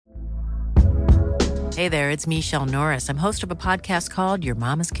Hey there, it's Michelle Norris. I'm host of a podcast called Your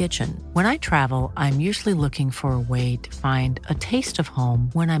Mama's Kitchen. When I travel, I'm usually looking for a way to find a taste of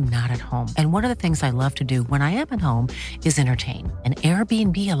home when I'm not at home. And one of the things I love to do when I am at home is entertain. And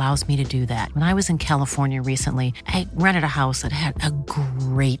Airbnb allows me to do that. When I was in California recently, I rented a house that had a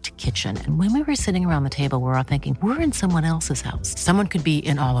great kitchen. And when we were sitting around the table, we were all thinking, we're in someone else's house. Someone could be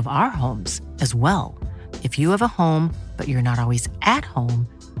in all of our homes as well. If you have a home, but you're not always at home,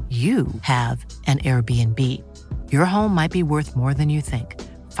 you have an Airbnb. Your home might be worth more than you think.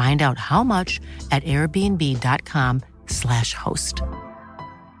 Find out how much at airbnb.com/host.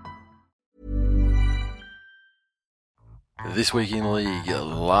 This week in league,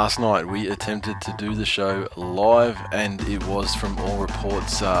 last night we attempted to do the show live, and it was, from all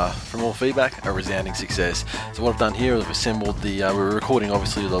reports, from all feedback, a resounding success. So what I've done here is I've assembled the, we were recording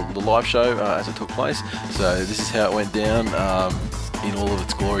obviously the live show as it took place. So this is how it went down, in all of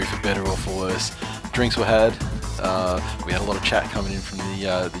its glory, for better or for worse. Drinks were had. We had a lot of chat coming in from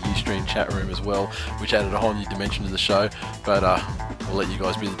the Ustream chat room as well, which added a whole new dimension to the show. But we'll let you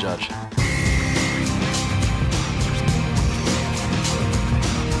guys be the judge.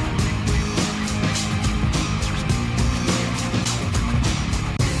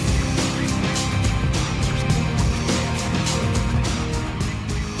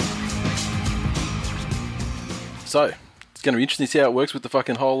 So it's going to be interesting to see how it works with the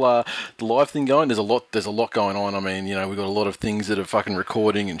fucking whole the live thing going. There's a lot going on. I mean, you know, we've got a lot of things that are fucking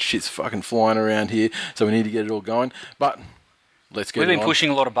recording and shit's fucking flying around here, so we need to get it all going. But let's get it on. We've been pushing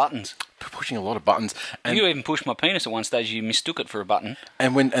a lot of buttons. Pushing a lot of buttons. And you even pushed my penis at one stage. You mistook it for a button.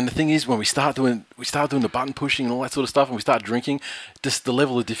 And the thing is, when we start doing the button pushing and all that sort of stuff, and we start drinking, just the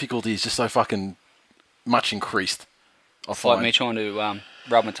level of difficulty is just so fucking much increased. It's like me trying to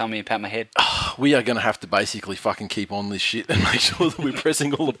rub my tummy and pat my head. We are going to have to basically fucking keep on this shit and make sure that we're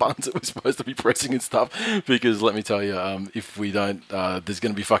pressing all the buttons that we're supposed to be pressing and stuff, because let me tell you, if we don't, there's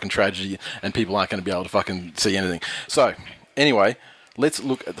going to be fucking tragedy and people aren't going to be able to fucking see anything. So, anyway, let's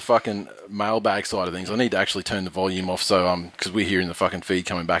look at the fucking mailbag side of things. I need to actually turn the volume off, so because we're hearing the fucking feed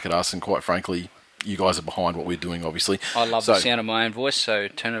coming back at us, and quite frankly, you guys are behind what we're doing, obviously. I love the sound of my own voice, so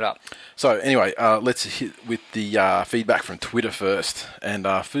turn it up. So anyway, let's hit with the feedback from Twitter first. And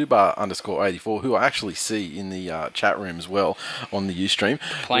Fubar_84, who I actually see in the chat room as well on the Ustream.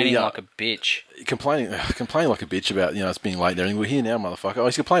 Complaining like a bitch. Complaining like a bitch about, you know, it's being late and everything. We're here now, motherfucker. Oh,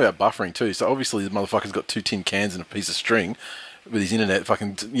 he's complaining about buffering too. So obviously the motherfucker's got 2 tin cans and a piece of string with his internet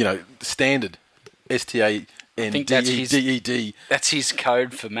fucking, you know, standard STA. I think that's his DED. That's his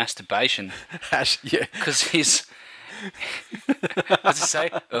code for masturbation. Yeah. Because his... What's it say?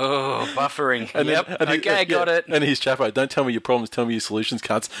 Oh, buffering. And yep. Okay, got it. And his chapo, don't tell me your problems, tell me your solutions,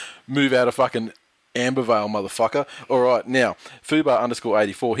 cunts. Move out of fucking Ambervale, motherfucker. All right, now,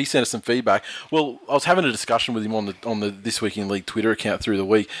 Fubar_84, he sent us some feedback. Well, I was having a discussion with him on the This Week in League Twitter account through the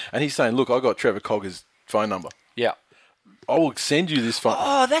week, and he's saying, look, I got Trevor Cogger's phone number. Yeah. I will send you this phone.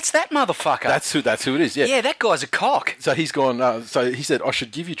 Oh, that's that motherfucker. That's who it is, yeah. Yeah, that guy's a cock. So he's gone, so he said, I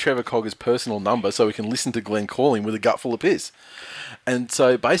should give you Trevor Cogger's personal number so we can listen to Glenn calling with a gut full of piss. And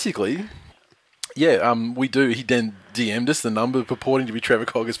so basically, yeah, we do. He then DM'd us the number purporting to be Trevor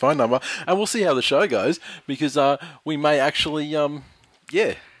Cogger's phone number, and we'll see how the show goes, because we may actually,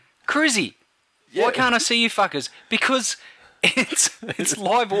 yeah. Cruzy, yeah. Why can't I see you fuckers? Because... It's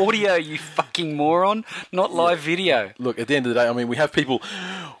live audio, you fucking moron, not live video. Look, at the end of the day, I mean, we have people...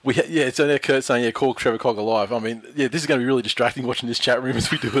 so there Kurt saying, yeah, call Trevor Cogger live. I mean, yeah, this is going to be really distracting watching this chat room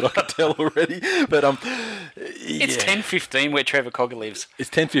as we do it, I can tell already. But, It's 10:15 where Trevor Cogger lives. It's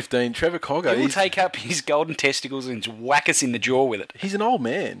 10:15. Trevor Cogger... He will take up his golden testicles and whack us in the jaw with it. He's an old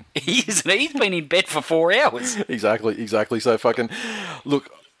man. He's been in bed for 4 hours. Exactly. So fucking... Look...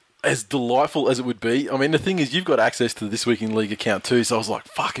 As delightful as it would be, I mean, the thing is, you've got access to the This Week in League account too, so I was like,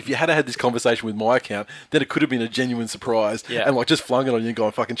 fuck, if you had this conversation with my account, then it could have been a genuine surprise, and like just flung it on you and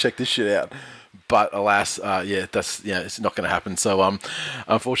going, fucking check this shit out. But alas, it's not going to happen. So,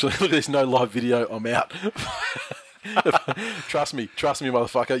 unfortunately, look, there's no live video, I'm out. Trust me,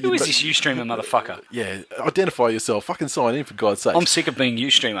 motherfucker. Who is this Ustreamer motherfucker? Yeah, identify yourself. Fucking sign in, for God's sake. I'm sick of being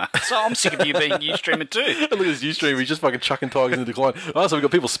Ustreamer. So I'm sick of you being Ustreamer too. Look at this Ustreamer. He's just fucking chucking tigers in decline. Oh, so we've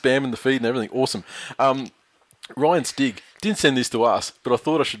got people spamming the feed and everything. Awesome. Ryan Stig didn't send this to us, but I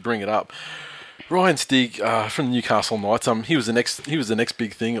thought I should bring it up. Ryan Stig from the Newcastle Knights. He was the next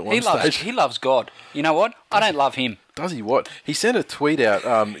big thing at one stage. He loves God. You know what? I don't love him. Does he what? He sent a tweet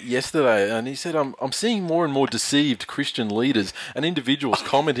out yesterday, and he said, I'm seeing more and more deceived Christian leaders and individuals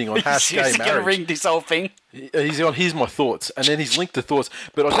commenting on hash gay marriage. He's going to ring this whole thing. He's gone, here's my thoughts, and then he's linked the thoughts.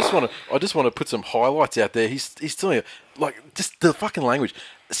 But I just want to put some highlights out there. He's telling you, like, just the fucking language.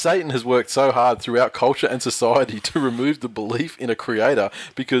 Satan has worked so hard throughout culture and society to remove the belief in a creator,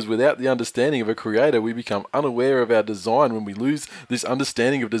 because without the understanding of a creator, we become unaware of our design. When we lose this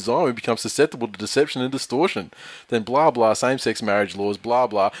understanding of design, we become susceptible to deception and distortion. Then blah blah, same-sex marriage laws, blah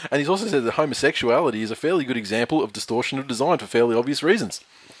blah. And he's also said that homosexuality is a fairly good example of distortion of design for fairly obvious reasons.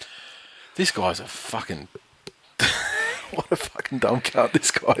 This guy's a fucking... What a fucking dumb cunt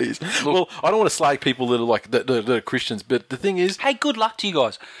this guy is. Look, well, I don't want to slag people that are like that are Christians, but the thing is... Hey, good luck to you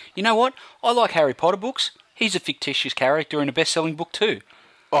guys. You know what? I like Harry Potter books. He's a fictitious character in a best-selling book too.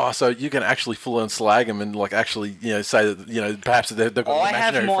 Oh, so you can actually full-on slag him and like actually, say that, perhaps they've got an imaginary I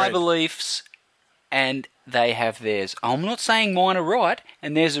have my friend. beliefs and they have theirs. I'm not saying mine are right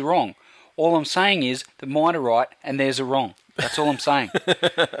and theirs are wrong. All I'm saying is that mine are right and theirs are wrong. That's all I'm saying.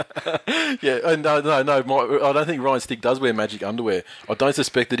 Yeah, and no, I don't think Ryan Stig does wear magic underwear. I don't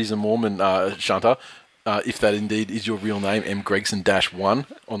suspect that he's a Mormon, Shunter. If that indeed is your real name, M Gregson-1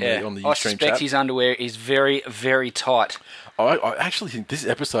 on the Ustream chat. I suspect his underwear is very, very tight. I actually think this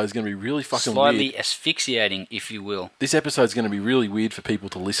episode is going to be really fucking slightly weird. Asphyxiating, if you will. This episode is going to be really weird for people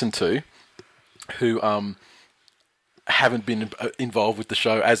to listen to, who haven't been involved with the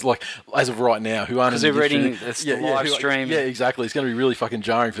show as of right now, who aren't because they're reading the live stream. Yeah, exactly. It's going to be really fucking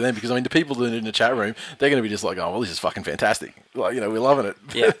jarring for them because the people that are in the chat room, they're going to be just like, oh well, this is fucking fantastic. Like, we're loving it.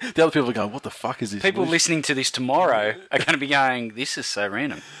 Yeah. The other people are going, what the fuck is this? People listening to this tomorrow are going to be going, this is so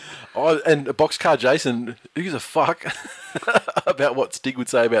random. Oh, and Boxcar Jason, who gives a fuck about what Stig would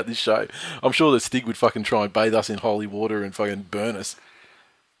say about this show? I'm sure that Stig would fucking try and bathe us in holy water and fucking burn us.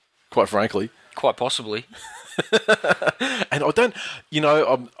 Quite frankly. Quite possibly. And I don't, and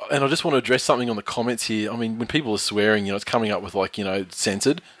I just want to address something on the comments here. I mean, when people are swearing, it's coming up with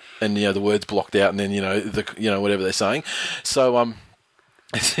censored, and the words blocked out, and then whatever they're saying. So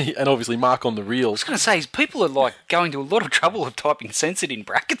and obviously Mark on the reel. I was going to say, people are going to a lot of trouble of typing censored in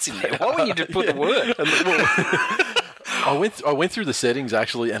brackets in there. Why wouldn't you just put the word? I went through the settings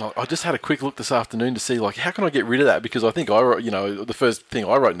actually, and I just had a quick look this afternoon to see how can I get rid of that, because I think I wrote, the first thing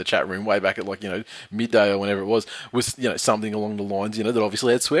I wrote in the chat room way back at midday or whenever it was something along the lines that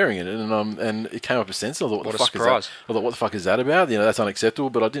obviously had swearing in it, and it came up as censored. I thought, what the fuck is that? I thought, what the fuck is that about? That's unacceptable.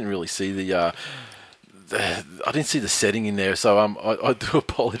 But I didn't really see the setting in there, so I do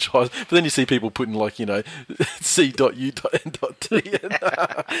apologise. But then you see people putting C.U.N.T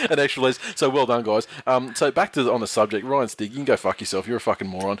and extra letters. So well done, guys. So back to on the subject, Ryan Stig, you can go fuck yourself. You're a fucking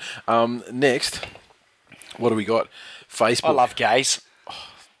moron. Next, what do we got? Facebook. I love gays. Oh,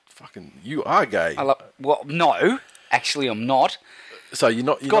 fucking, you are gay. Well, no, actually, I'm not. So you're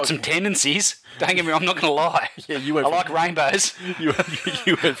not. Got some tendencies. Don't get me wrong, I'm not going to lie. Yeah, I like rainbows. You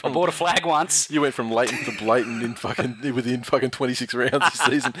went from, I bought a flag once. You went from latent to blatant within 26 rounds this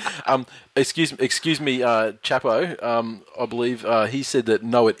season. Excuse me, Chapo. I believe he said that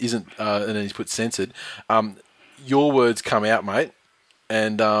no, it isn't, and then he's put censored. Your words come out, mate,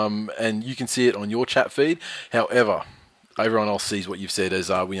 and you can see it on your chat feed. However, everyone else sees what you've said as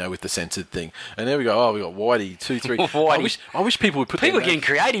with the censored thing. And there we go. Oh, we got Whitey 23. Whitey. I wish people would put. People are getting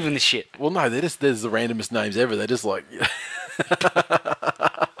creative in this shit. Well, no, there's the randomest names ever. They're just like.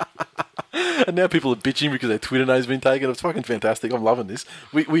 And now people are bitching because their Twitter name's been taken. It's fucking fantastic. I'm loving this.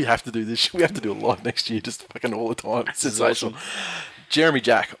 We have to do this. We have to do it live next year, just fucking all the time. It's sensational. Awesome. Jeremy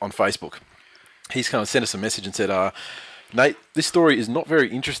Jack on Facebook. He's kind of sent us a message and said, Nate, this story is not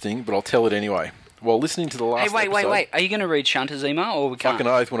very interesting, but I'll tell it anyway. While listening to the last episode... Wait. Are you going to read Shunter's email or we can't? Fucking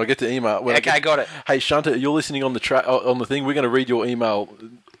oath, when I get to email... Got it. Hey, Shunter, you're listening on the thing. We're going to read your email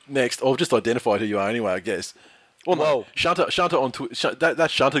next. I've just identified who you are anyway, I guess. Well, no. Shunter on Twitter...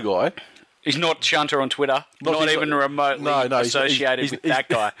 That's Shunter guy. He's not Shunter on Twitter. Not even remotely associated with that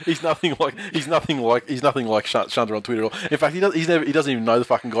guy. He's nothing like Shunter on Twitter at all. In fact, he doesn't even know the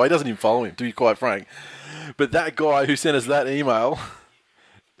fucking guy. He doesn't even follow him, to be quite frank. But that guy who sent us that email...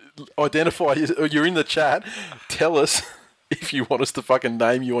 Identify, you're in the chat. Tell us if you want us to fucking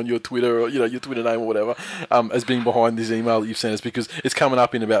name you on your Twitter or your Twitter name or whatever as being behind this email that you've sent us, because it's coming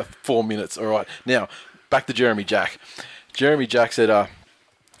up in about 4 minutes. All right, now back to Jeremy Jack. Jeremy Jack said,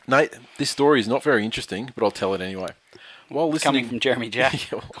 Nate, this story is not very interesting, but I'll tell it anyway. While listening, coming from Jeremy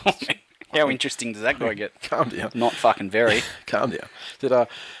Jack. How interesting does that guy get? Calm down. Not fucking very. Calm down. Said,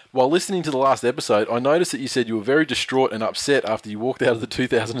 While listening to the last episode, I noticed that you said you were very distraught and upset after you walked out of the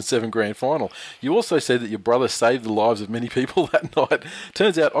 2007 Grand Final. You also said that your brother saved the lives of many people that night.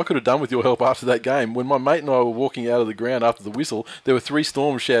 Turns out I could have done with your help after that game. When my mate and I were walking out of the ground after the whistle, there were 3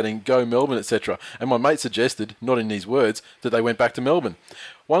 Storms shouting, "Go Melbourne," etc. And my mate suggested, not in these words, that they went back to Melbourne.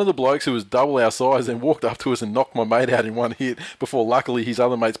 One of the blokes who was double our size then walked up to us and knocked my mate out in one hit before luckily his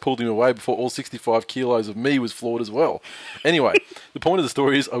other mates pulled him away before all 65 kilos of me was floored as well. Anyway, the point of the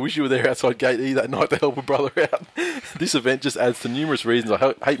story is I wish you were there outside Gate E that night to help a brother out. This event just adds to numerous reasons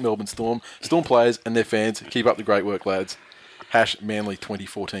I hate Melbourne Storm, Storm players and their fans. Keep up the great work, lads. Manly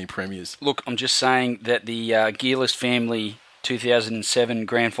 2014 Premiers. Look, I'm just saying that the Gearless family 2007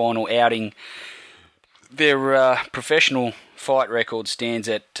 Grand Final outing, their professional fight record stands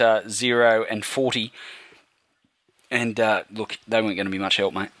at 0-40. And look, they weren't going to be much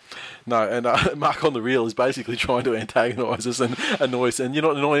help, mate. No, and Mark on the Reel is basically trying to antagonise us and annoy us. And you're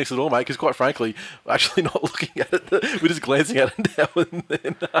not annoying us at all, mate, because quite frankly, we're actually not looking at it. We're just glancing at it now and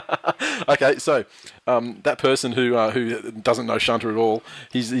then. Okay, so that person who doesn't know Shunter at all,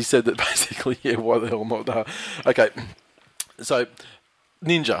 he said that basically, yeah, why the hell not? Okay, so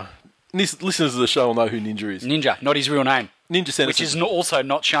Ninja. Listeners of the show will know who Ninja is. Ninja, not his real name. Ninja sent which is also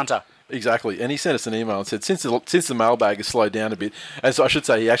not Shunter. Exactly, and he sent us an email and said since the mailbag has slowed down a bit, and so I should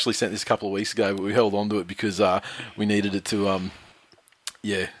say he actually sent this a couple of weeks ago, but we held on to it because we needed it to,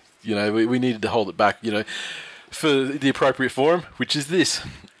 we needed to hold it back, for the appropriate forum, which is this.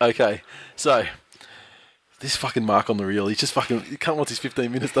 Okay, so this fucking Mark on the Reel, he can't want his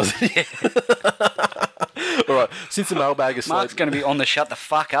 15 minutes, doesn't he? All right, since the mailbag is slowed... Mark's going to be on the shut the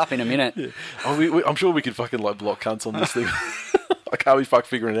fuck up in a minute. Yeah. I'm sure we could fucking block cunts on this thing. I can't be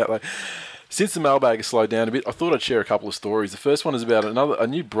figuring it out, though. Since the mailbag has slowed down a bit, I thought I'd share a couple of stories. The first one is about a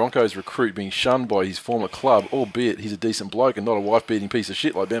new Broncos recruit being shunned by his former club, albeit he's a decent bloke and not a wife-beating piece of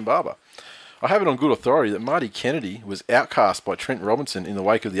shit like Ben Barber. I have it on good authority that Marty Kennedy was outcast by Trent Robinson in the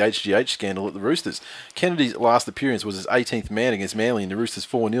wake of the HGH scandal at the Roosters. Kennedy's last appearance was his 18th man against Manly in the Roosters'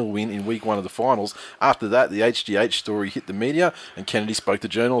 4-0 win in week 1 of the finals. After that, the HGH story hit the media and Kennedy spoke to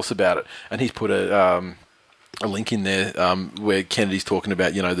journalists about it. And he's put a link in there where Kennedy's talking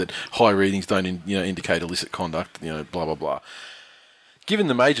about, that high readings don't indicate illicit conduct, blah, blah, blah. Given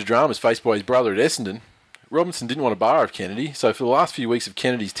the major dramas faced by his brother at Essendon, Robinson didn't want a bar of Kennedy, so for the last few weeks of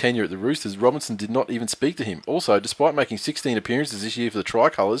Kennedy's tenure at the Roosters, Robinson did not even speak to him. Also, despite making 16 appearances this year for the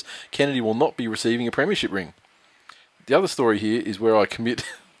Tricolours, Kennedy will not be receiving a premiership ring. The other story here is where I commit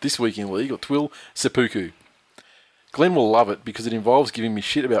this week in league, or twill seppuku. Glenn will love it because it involves giving me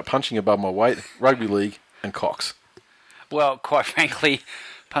shit about punching above my weight, rugby league, and cocks. Well, quite frankly,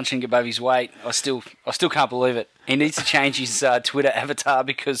 punching above his weight, I still can't believe it. He needs to change his Twitter avatar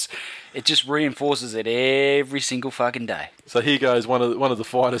because it just reinforces it every single fucking day. So here goes one of the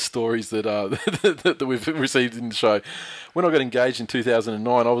finest stories that that we've received in the show. When I got engaged in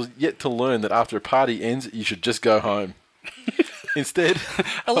 2009, I was yet to learn that after a party ends, you should just go home. Instead,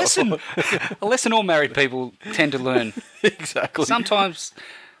 a lesson all married people tend to learn. Exactly. Sometimes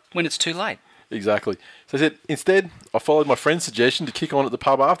when it's too late. Exactly. So I said, instead, I followed my friend's suggestion to kick on at the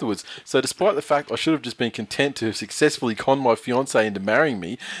pub afterwards. So despite the fact I should have just been content to have successfully conned my fiancée into marrying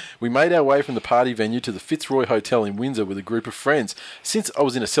me, we made our way from the party venue to the Fitzroy Hotel in Windsor with a group of friends. Since I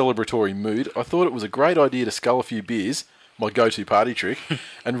was in a celebratory mood, I thought it was a great idea to scull a few beers, my go-to party trick,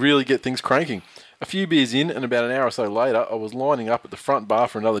 and really get things cranking. A few beers in, and about an hour or so later, I was lining up at the front bar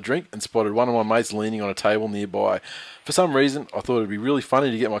for another drink and spotted one of my mates leaning on a table nearby. For some reason, I thought it'd be really funny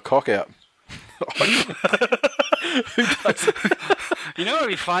to get my cock out. Who does it? You know what would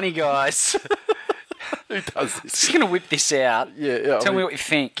be funny, guys? Who does this? Just going to whip this out. Yeah. Tell me what you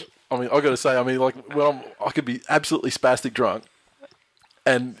think. I mean, I got to say, when I could be absolutely spastic drunk,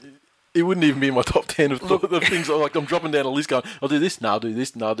 and it wouldn't even be in my top 10 of the things. I'm dropping down a list going, I'll do this, no, I'll do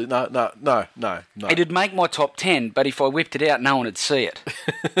this, no, I'll do no. It'd make my top 10, but if I whipped it out, no one would see it.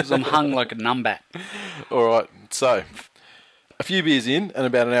 Because I'm hung like a numbat. All right, so a few beers in, and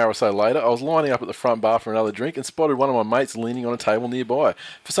about an hour or so later, I was lining up at the front bar for another drink and spotted one of my mates leaning on a table nearby.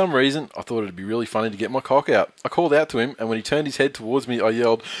 For some reason, I thought it'd be really funny to get my cock out. I called out to him, and when he turned his head towards me, I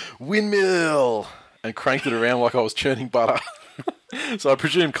yelled, "Windmill!" and cranked it around like I was churning butter. So I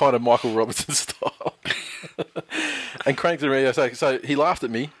presume kind of Michael Robertson style. And cranked it around. So he laughed at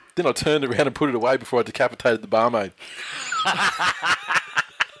me, then I turned around and put it away before I decapitated the barmaid.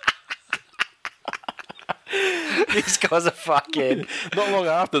 These guys are fucking... Not long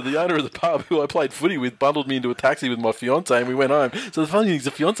after, the owner of the pub, who I played footy with, bundled me into a taxi with my fiancée and we went home. So the funny thing is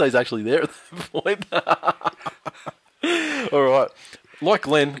the fiancée's actually there at that point. All right. Like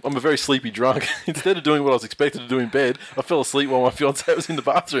Glenn, I'm a very sleepy drunk. Instead of doing what I was expected to do in bed, I fell asleep while my fiancée was in the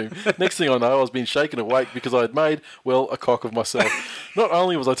bathroom. Next thing I know, I was being shaken awake because I had made, well, a cock of myself. Not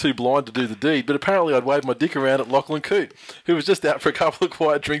only was I too blind to do the deed, but apparently I'd waved my dick around at Lachlan Coote, who was just out for a couple of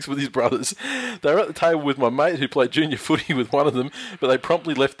quiet drinks with his brothers. They were at the table with my mate who played junior footy with one of them, but they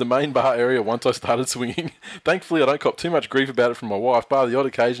promptly left the main bar area once I started swinging. Thankfully, I don't cop too much grief about it from my wife, bar the odd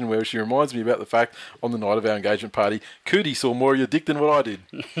occasion where she reminds me about the fact on the night of our engagement party, Cootie saw more of your dick than what I did.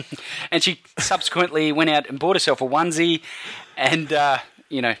 And she subsequently went out and bought herself a onesie and,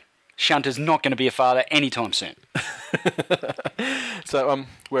 Shunter's not going to be a father anytime soon. So,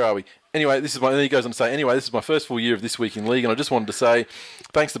 where are we? Anyway, he goes on to say, this is my first full year of This Week in League, and I just wanted to say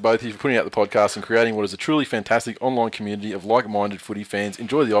thanks to both of you for putting out the podcast and creating what is a truly fantastic online community of like-minded footy fans.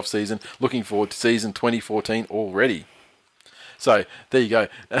 Enjoy the off-season. Looking forward to season 2014 already. So, there you go.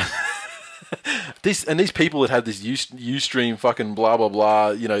 These people that have this Ustream fucking blah blah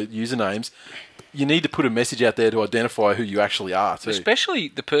blah, usernames, you need to put a message out there to identify who you actually are too. Especially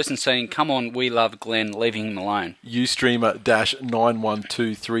the person saying, "Come on, we love Glenn, leaving him alone."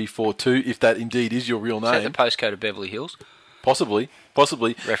 Ustreamer-912342, if that indeed is your real name. Is that the postcode of Beverly Hills? Possibly.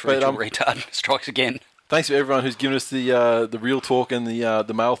 Referential retard strikes again. Thanks for everyone who's given us the real talk and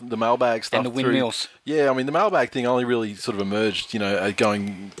the mailbag stuff and the windmills. Yeah, I mean the mailbag thing only really sort of emerged,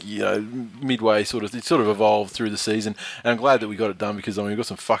 going midway it sort of evolved through the season, and I'm glad that we got it done because we've got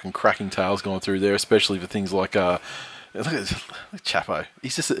some fucking cracking tales going through there, especially for things like look at Chapo.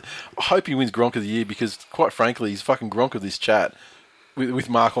 He's just I hope he wins Gronk of the Year because quite frankly he's fucking Gronk of this chat with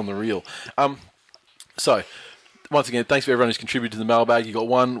Mark on the reel. So. Once again, thanks for everyone who's contributed to the mailbag. You've got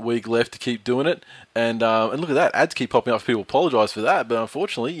 1 week left to keep doing it. And look at that. Ads keep popping up. People apologise for that. But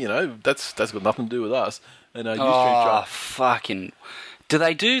unfortunately, that's got nothing to do with us. And fucking... Do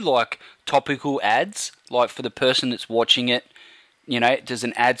they do, topical ads? For the person that's watching it, does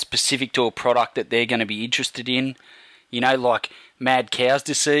an ad specific to a product that they're going to be interested in? Mad cow's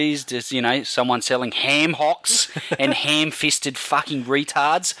disease? Does, someone selling ham hocks and ham-fisted fucking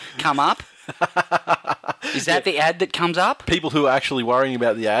retards come up? Is that the ad that comes up? People who are actually worrying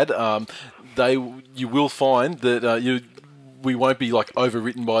about the ad, you will find that we won't be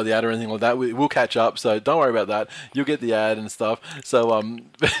overwritten by the ad or anything like that. We'll catch up, so don't worry about that. You'll get the ad and stuff. So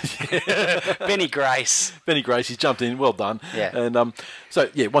Benny Grace, he's jumped in. Well done. Yeah. And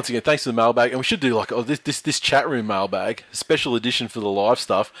once again, thanks to the mailbag, and we should do this chat room mailbag special edition for the live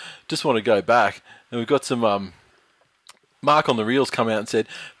stuff. Just want to go back, and we've got some. Mark on the Reels come out and said,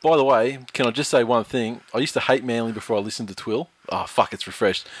 by the way, can I just say one thing? I used to hate Manly before I listened to Twill. Oh, fuck, it's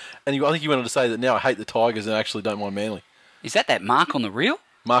refreshed. And I think you wanted to say that now I hate the Tigers and actually don't mind Manly. Is that Mark on the Reel?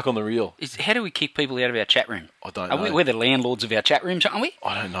 Mark on the Reel. How do we kick people out of our chat room? I don't know. We're the landlords of our chat rooms, aren't we?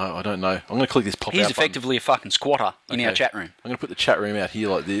 I don't know. I'm going to click this pop-out He's effectively a fucking squatter in our chat room. I'm going to put the chat room out here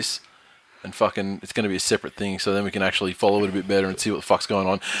like this. And fucking, it's going to be a separate thing, so then we can actually follow it a bit better and see what the fuck's going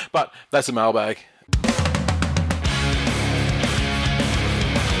on. But that's a mailbag.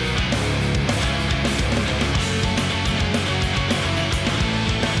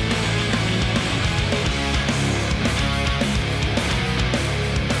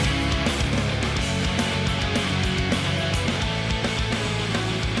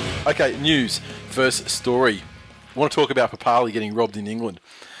 Okay, news. First story. I want to talk about Papali getting robbed in England.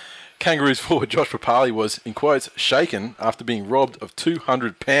 Kangaroos forward Josh Papali was, in quotes, shaken after being robbed of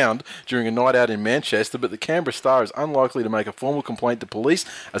 £200 during a night out in Manchester, but the Canberra Star is unlikely to make a formal complaint to police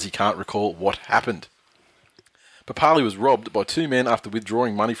as he can't recall what happened. Papali was robbed by two men after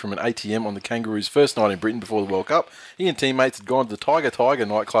withdrawing money from an ATM on the Kangaroos' first night in Britain before the World Cup. He and teammates had gone to the Tiger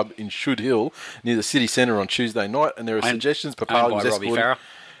nightclub in Shude Hill near the city centre on Tuesday night, and there are suggestions Papali was escorted.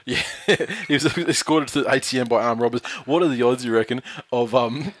 Yeah, he was escorted to the ATM by armed robbers. What are the odds, you reckon, of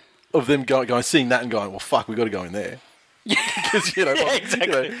them going seeing that and going, well, fuck, we got to go in there? Because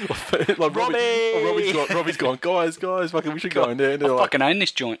exactly. Robbie's gone, guys, fucking, we should go in there. And I fucking own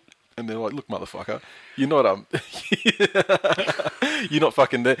this joint. And they're like, look, motherfucker, you're not you're not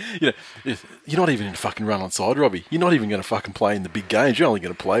fucking there. You're not even in fucking run on side, Robbie. You're not even going to fucking play in the big games. You're only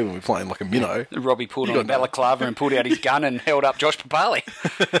going to play when we're playing like a minnow. Robbie pulled on a balaclava and pulled out his gun and held up Josh Papali,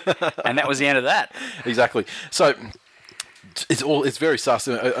 and that was the end of that. Exactly. So. It's very sus.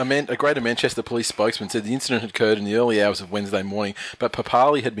 A Greater Manchester police spokesman said the incident had occurred in the early hours of Wednesday morning, but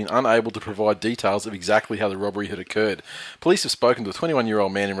Papali had been unable to provide details of exactly how the robbery had occurred. Police have spoken to a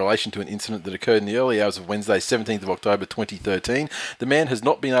 21-year-old man in relation to an incident that occurred in the early hours of Wednesday, 17th of October 2013. The man has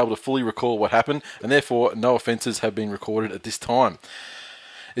not been able to fully recall what happened, and therefore no offences have been recorded at this time.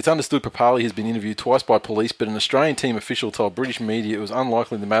 It's understood Papali has been interviewed twice by police, but an Australian team official told British media it was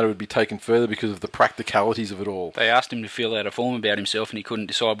unlikely the matter would be taken further because of the practicalities of it all. They asked him to fill out a form about himself and he couldn't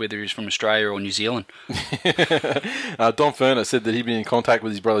decide whether he was from Australia or New Zealand. Don Ferner said that he'd been in contact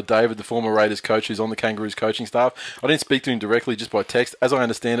with his brother David, the former Raiders coach who's on the Kangaroos coaching staff. I didn't speak to him directly, just by text. As I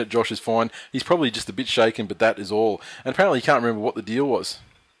understand it, Josh is fine. He's probably just a bit shaken, but that is all. And apparently he can't remember what the deal was.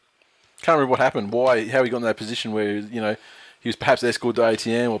 Can't remember what happened, how he got in that position where, you know, he was perhaps escorted to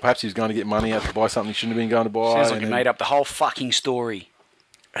ATM, or perhaps he was going to get money out to buy something he shouldn't have been going to buy. Sounds like he made up the whole fucking story.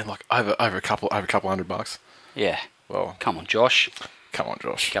 And like over a couple $100. Yeah. Well, come on, Josh.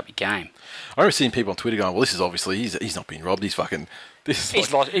 Pick up your game. I remember seeing people on Twitter going, "Well, this is obviously he's not being robbed. He's fucking he's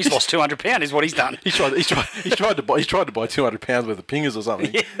lost £200 is what he's done. He tried to buy £200 worth of pingers or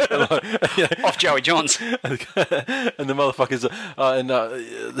something. Yeah. Off Joey Johns. And the motherfuckers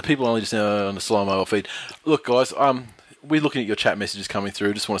the people only just on the Slow Mo feed. Look, guys, we're looking at your chat messages coming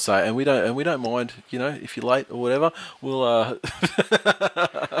through. Just want to say, and we don't mind, you know, if you're late or whatever. We'll.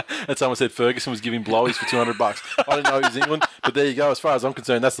 And someone said Ferguson was giving blowies for $200. I didn't know he was England, but there you go. As far as I'm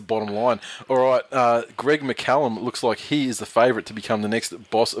concerned, that's the bottom line. All right, Greg McCallum looks like he is the favourite to become the next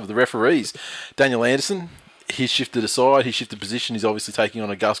boss of the referees. Daniel Anderson, he's shifted aside. He's shifted position. He's obviously taking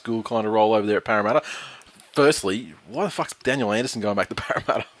on a Gus Gould kind of role over there at Parramatta. Firstly, why the fuck's Daniel Anderson going back to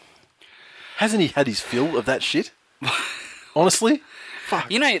Parramatta? Hasn't he had his fill of that shit? Honestly?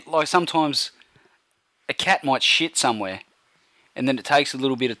 Fuck. You know, like sometimes a cat might shit somewhere and then it takes a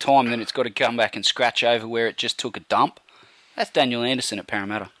little bit of time, then it's got to come back and scratch over where it just took a dump. That's Daniel Anderson at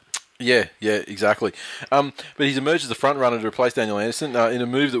Parramatta. Yeah, exactly. But he's emerged as the front runner to replace Daniel Anderson in a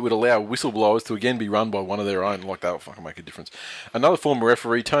move that would allow whistleblowers to again be run by one of their own. Like, that'll fucking make a difference. Another former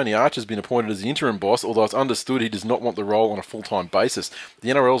referee, Tony Archer, has been appointed as the interim boss, although it's understood he does not want the role on a full-time basis. The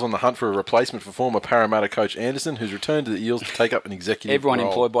NRL's on the hunt for a replacement for former Parramatta coach Anderson, who's returned to the Eels to take up an executive role.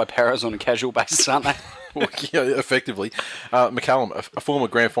 Employed by Paras on a casual basis, aren't they? Well, yeah, effectively. McCallum, a former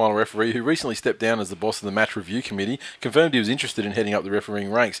grand final referee who recently stepped down as the boss of the match review committee, confirmed he was interested in heading up the refereeing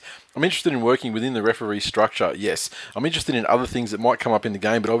ranks. I'm interested in working within the referee structure, yes. I'm interested in other things that might come up in the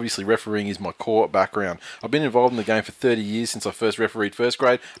game, but obviously refereeing is my core background. I've been involved in the game for 30 years since I first refereed first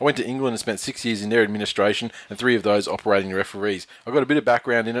grade. I went to England and spent 6 years in their administration, and 3 of those operating referees. I've got a bit of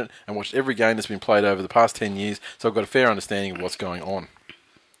background in it and watched every game that's been played over the past 10 years, so I've got a fair understanding of what's going on.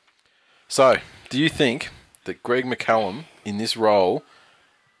 So, do you think that Greg McCallum in this role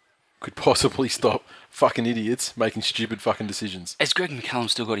could possibly stop fucking idiots making stupid fucking decisions? Has Greg McCallum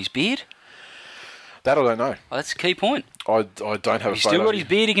still got his beard? That I don't know. Well, that's the key point. I don't have a photo. If he's still got his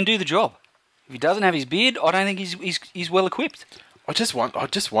beard, he can do the job. If he doesn't have his beard, I don't think he's well equipped. I just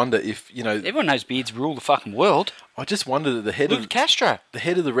wonder if, you know, everyone knows beards rule the fucking world. I just wonder that the head of Castro, the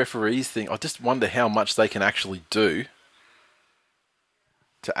head of the referees thing. I just wonder how much they can actually do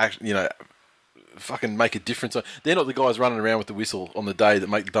to actually, you know, fucking make a difference. They're not the guys running around with the whistle on the day that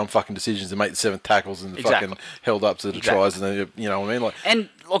make the dumb fucking decisions and make the 7th tackles and the fucking held ups to the tries, and then, you know what I mean? Like, and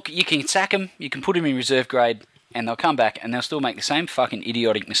look, you can sack them, you can put them in reserve grade, and they'll come back and they'll still make the same fucking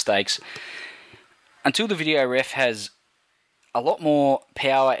idiotic mistakes until the video ref has a lot more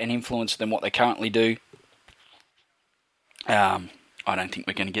power and influence than what they currently do. I don't think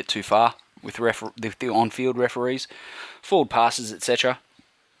we're going to get too far with the on-field referees, forward passes, etc.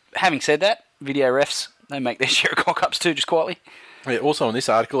 Having said that, video refs, they make their share of cock-ups too, just quietly. Yeah, also in this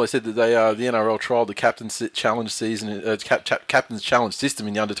article, they said that the NRL trialled the Captain's Challenge Captain's Challenge system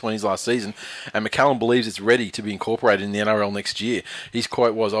in the under-20s last season, and McCallum believes it's ready to be incorporated in the NRL next year. His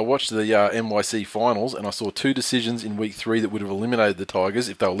quote was, "I watched the NYC finals and I saw 2 decisions in week 3 that would have eliminated the Tigers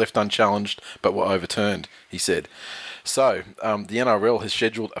if they were left unchallenged but were overturned," he said. So, the NRL has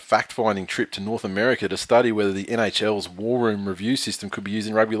scheduled a fact-finding trip to North America to study whether the NHL's War Room review system could be used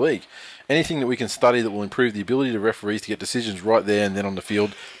in rugby league. Anything that we can study that will improve the ability of referees to get decisions right there and then on the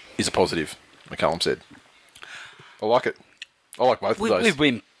field is a positive, McCallum said. I like it. I like both of those. We've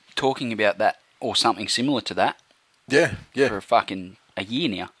been talking about that or something similar to that. Yeah. For a year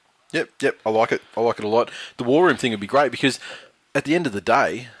now. Yep. I like it. I like it a lot. The War Room thing would be great because at the end of the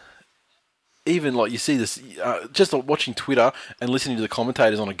day, even like you see this, just like watching Twitter and listening to the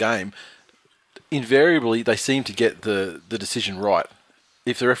commentators on a game, invariably they seem to get the decision right.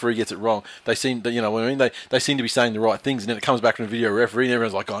 If the referee gets it wrong, they seem to, you know what I mean? They seem to be saying the right things, and then it comes back from the video referee, and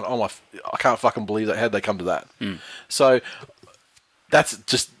everyone's like going, "Oh my, I can't fucking believe that. How'd they come to that?" So that's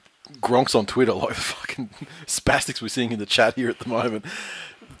just Gronks on Twitter, like the fucking spastics we're seeing in the chat here at the moment.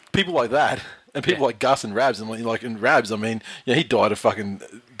 People like that, and people like Gus and Rabs, and like in Rabs, I mean, yeah, he died of fucking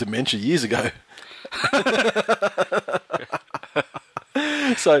dementia years ago.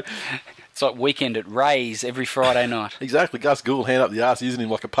 So It's like Weekend at Ray's every Friday night. Exactly. Gus Gould hand up the arse, using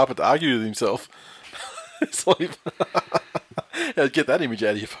him like a puppet to argue with himself. It's like, get that image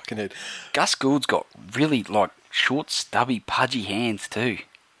out of your fucking head. Gus Gould's got really like short, stubby, pudgy hands too.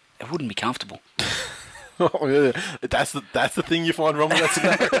 It wouldn't be comfortable. Oh, yeah. That's the thing you find wrong with that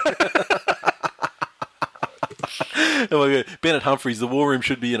scenario. Oh my God. Bennett Humphries, the War Room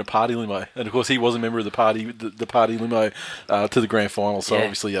should be in a party limo, and of course he was a member of the party limo to the grand final. So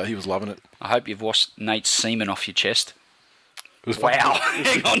obviously he was loving it. I hope you've washed Nate's semen off your chest. Wow!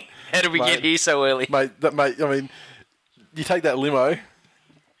 Hang on, how did we get here so early, mate? I mean, you take that limo,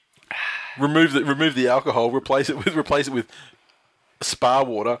 remove the alcohol, replace it with spa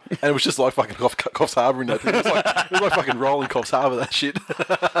water, and it was just like fucking Coffs Harbour in that thing. It was like fucking rolling Coffs Harbour, that shit.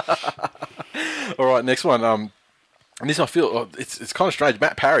 All right, next one. And this I feel it's kind of strange.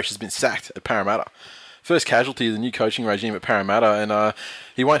 Matt Parrish has been sacked at Parramatta. First casualty of the new coaching regime at Parramatta, and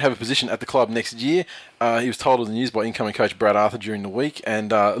he won't have a position at the club next year. He was told of the news by incoming coach Brad Arthur during the week,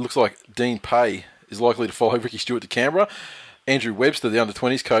 and it looks like Dean Pay is likely to follow Ricky Stewart to Canberra. Andrew Webster, the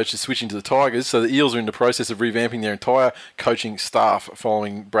under-20s coach, is switching to the Tigers, so the Eels are in the process of revamping their entire coaching staff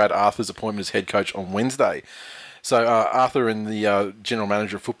following Brad Arthur's appointment as head coach on Wednesday. So Arthur and the general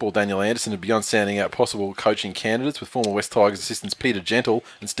manager of football, Daniel Anderson, have begun sounding out possible coaching candidates, with former West Tigers assistants Peter Gentle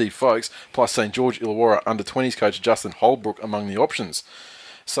and Steve Folkes, plus St George Illawarra under-20s coach Justin Holbrook among the options.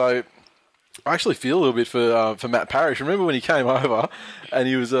 So I actually feel a little bit for Matt Parrish. Remember when he came over and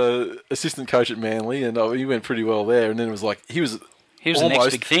he was assistant coach at Manly, and he went pretty well there, and then it was like he was the next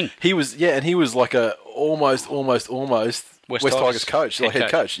big thing. He was like a almost West Tigers coach, like head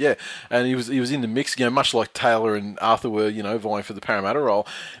coach, yeah. And he was in the mix, much like Taylor and Arthur were, vying for the Parramatta role.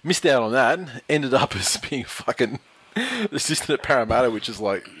 Missed out on that, ended up as being fucking assistant at Parramatta, which is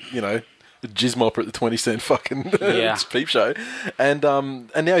like, the jizz mopper at the 20-cent fucking peep show. And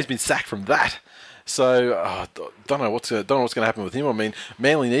now he's been sacked from that. So don't know what's going to happen with him. I mean,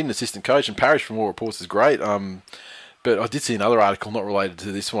 Manly need an assistant coach, and Parrish, from all reports, is great. But I did see another article, not related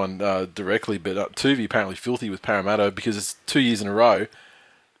to this one directly, but Tuvey apparently filthy with Parramatta because it's 2 years in a row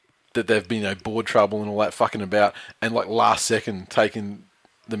that they've been board trouble and all that fucking about, and like last second taking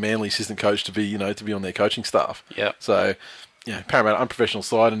the Manly assistant coach to be on their coaching staff. Yeah. So Parramatta unprofessional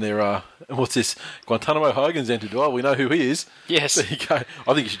side, and they're what's this? Guantanamo Hogan's entered. Oh, we know who he is. Yes. There you go.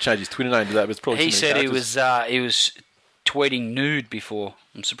 I think he should change his Twitter name to that. But it's probably he said he was tweeting nude before.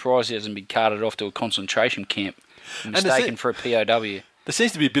 I'm surprised he hasn't been carted off to a concentration camp. Mistaken for a POW. There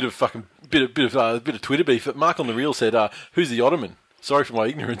seems to be a bit of Twitter beef. Mark on the Reel said, "Who's the Ottoman?" Sorry for my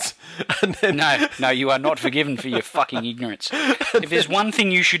ignorance. And then No, you are not forgiven for your fucking ignorance. If there's one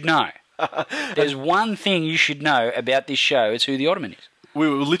thing you should know, about this show, it's who the Ottoman is. We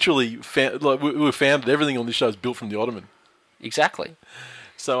were literally founded. Everything on this show is built from the Ottoman. Exactly.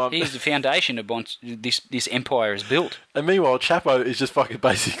 So he's the foundation of this empire is built. And meanwhile, Chapo is just fucking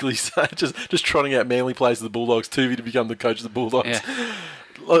basically just trotting out Manly players to the Bulldogs, Tuvey to become the coach of the Bulldogs. Yeah.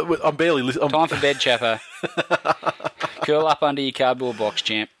 I'm barely listening. Time for bed, Chapo. Curl up under your cardboard box,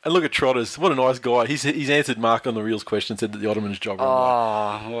 champ. And look at Trotters. What a nice guy. He's answered Mark on the Reel's question, said that the Ottoman's job.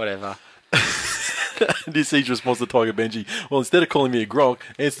 Whatever. This each response to Tiger Benji. Well, instead of calling me a gronk,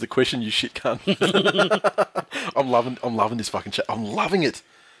 answer the question, you shit cunt. I'm loving this fucking chat. I'm loving it.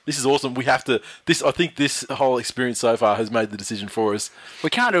 This is awesome. We have to. I think this whole experience so far has made the decision for us.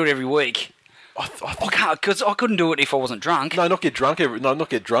 We can't do it every week. I can't, because I couldn't do it if I wasn't drunk. No, not get drunk and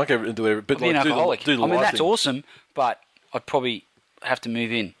do it. But be an alcoholic. Do the that's thing. Awesome, but I'd probably have to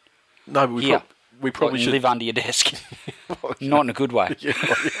move in. No, but we probably should live under your desk. Not in a good way. Yeah.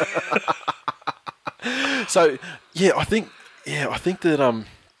 So I think that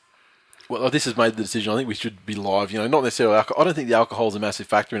well, this has made the decision. I think we should be live. Not necessarily alcohol. I don't think the alcohol is a massive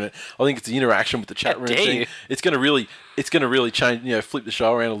factor in it. I think it's the interaction with the chat room thing. It's going to really change. Flip the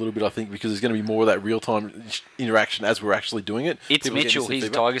show around a little bit. I think because there's going to be more of that real time interaction as we're actually doing it. It's Mitchell. He's a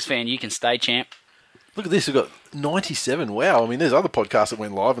Tigers fan. You can stay, champ. Look at this. We've got 97. Wow. I mean, there's other podcasts that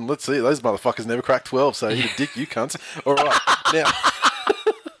went live, and let's see, those motherfuckers never cracked 12. So hit a dick, you cunts. All right, now.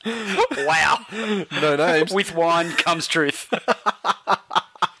 Wow. No names. With wine comes truth.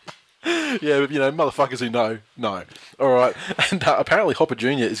 Yeah, but motherfuckers who know. All right. And apparently Hopper Jr.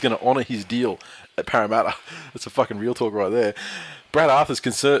 is going to honour his deal at Parramatta. That's a fucking real talk right there. Brad Arthur's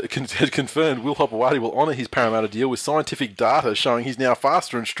confirmed Will Hopewadi will honour his Parramatta deal with scientific data showing he's now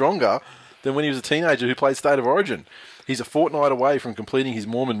faster and stronger than when he was a teenager who played State of Origin. He's a fortnight away from completing his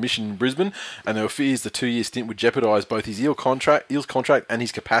Mormon mission in Brisbane, and there were fears the 2-year stint would jeopardise both his Eels contract and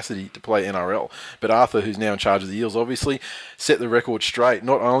his capacity to play NRL. But Arthur, who's now in charge of the Eels, obviously set the record straight.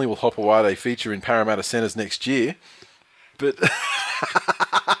 Not only will Hopewadi feature in Parramatta centres next year, but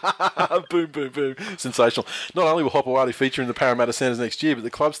Boom, boom, boom. Sensational. Not only will Hopewadi feature in the Parramatta Centres next year, but the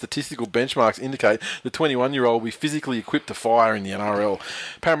club's statistical benchmarks indicate the 21-year-old will be physically equipped to fire in the NRL.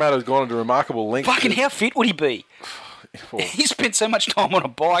 Parramatta has gone into remarkable lengths. Fucking how fit would he be? He spent so much time on a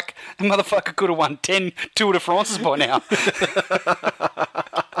bike, the motherfucker could have won 10 Tour de France's by now.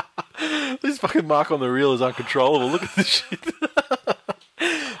 This fucking mark on the reel is uncontrollable. Look at this shit.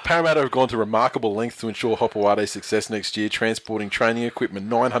 Parramatta have gone to remarkable lengths to ensure Hopoate's success next year, transporting training equipment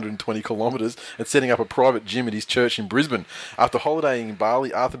 920 kilometres and setting up a private gym at his church in Brisbane. After holidaying in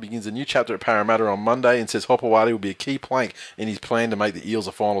Bali, Arthur begins a new chapter at Parramatta on Monday and says Hopoate will be a key plank in his plan to make the Eels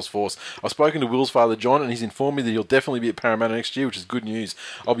a finals force. I've spoken to Will's father John and he's informed me that he'll definitely be at Parramatta next year, which is good news.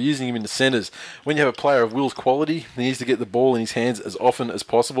 I'll be using him in the centres. When you have a player of Will's quality, he needs to get the ball in his hands as often as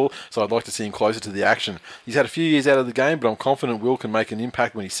possible, so I'd like to see him closer to the action. He's had a few years out of the game, but I'm confident Will can make an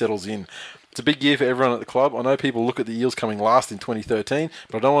impact when he settles in. It's a big year for everyone at the club. I know people look at the Eels coming last in 2013,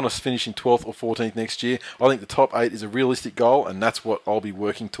 but I don't want us finishing 12th or 14th next year. I think the top 8 is a realistic goal, and that's what I'll be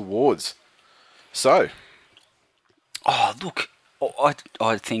working towards. So. Oh, look,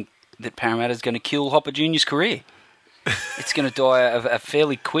 I think that Parramatta's going to kill Hopper Jr.'s career. It's going to die a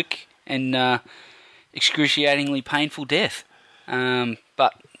fairly quick and excruciatingly painful death.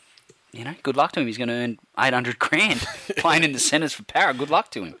 But... you know, good luck to him. He's going to earn $800,000 playing in the centres for Parra. Good luck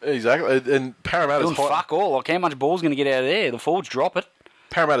to him. Exactly. And Parramatta's doing fuck all. Like, how much ball's going to get out of there? The forwards drop it.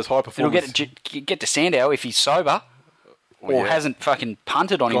 Parramatta's high performance. It'll get to Sandow if he's sober or hasn't fucking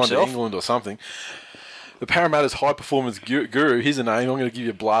punted on gone himself. To England or something. The Parramatta's high performance guru. Here's a name. I'm going to give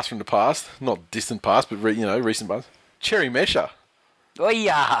you a blast from the past, not distant past, but recent past. Cherry Mesha. Oh,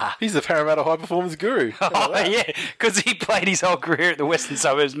 yeah. He's the Parramatta high performance guru. Oh, yeah, because he played his whole career at the Western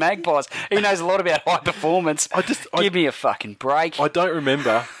Suburbs Magpies. He knows a lot about high performance. Give me a fucking break. I don't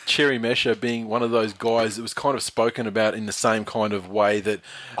remember Cherry Mesha being one of those guys that was kind of spoken about in the same kind of way that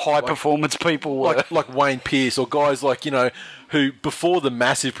high performance people were. Like Wayne Pearce or guys like, who before the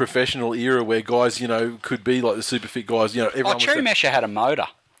massive professional era where guys, could be like the super fit guys, everyone Cherry Mesha had a motor.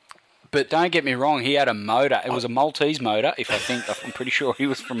 But don't get me wrong, he had a motor. It was a Maltese motor, I'm pretty sure he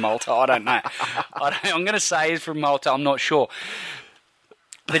was from Malta. I don't know. I'm going to say he's from Malta. I'm not sure.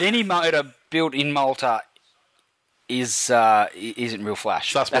 But any motor built in Malta isn't real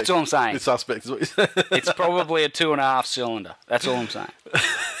flash. Suspect. That's all I'm saying. It's suspect. It's probably a 2.5 cylinder. That's all I'm saying.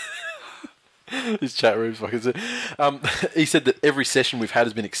 His chat room's fucking... he said that every session we've had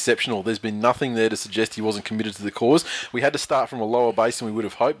has been exceptional. There's been nothing there to suggest he wasn't committed to the cause. We had to start from a lower base than we would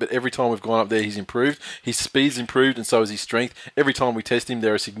have hoped, but every time we've gone up there, he's improved. His speed's improved, and so has his strength. Every time we test him,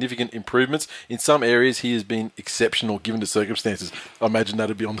 there are significant improvements. In some areas, he has been exceptional given the circumstances. I imagine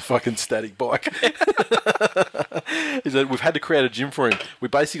that'd be on the fucking static bike. He said, we've had to create a gym for him. We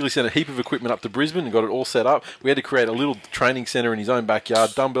basically sent a heap of equipment up to Brisbane and got it all set up. We had to create a little training centre in his own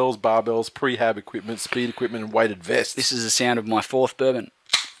backyard, dumbbells, barbells, prehab equipment, speed equipment, and weighted vests. This is the sound of my 4th bourbon.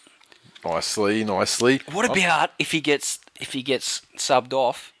 Nicely. What about if he gets subbed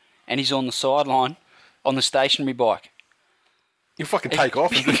off and he's on the sideline on the stationary bike? You'll fucking take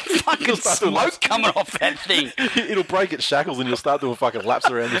off. Fucking smoke coming off that thing. It'll break its shackles and you'll start doing fucking laps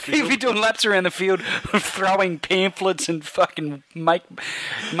around the field. He'll be doing laps around the field, throwing pamphlets and fucking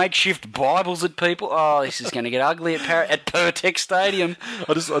makeshift Bibles at people. Oh, this is going to get ugly at Pertex Stadium.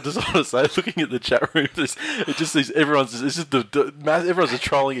 I just want to say, looking at the chat room, it just sees everyone's just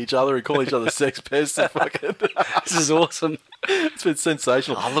trolling each other and calling each other sex pests. And fucking this is awesome. It's been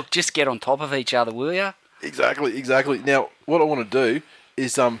sensational. Oh, look, just get on top of each other, will you? Exactly. Now, what I want to do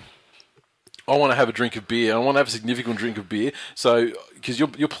is I want to have a drink of beer. I want to have a significant drink of beer. So, because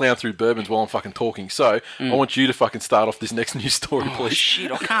you're plowing through bourbons while I'm fucking talking. So, I want you to fucking start off this next news story, please. Oh,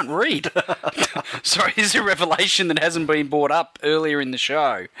 shit, I can't read. Sorry, this is a revelation that hasn't been brought up earlier in the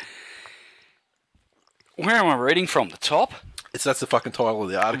show. Where am I reading from? The top? That's the fucking title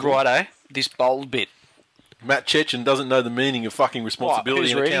of the article. Righto. This bold bit. Matt Chechen doesn't know the meaning of fucking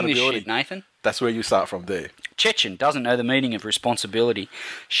responsibility and accountability. Who's reading this shit, Nathan? That's where you start from there. Chechen doesn't know the meaning of responsibility.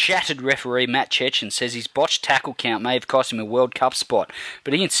 Shattered referee Matt Chechen says his botched tackle count may have cost him a World Cup spot,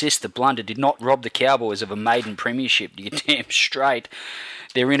 but he insists the blunder did not rob the Cowboys of a maiden premiership. You're damn straight.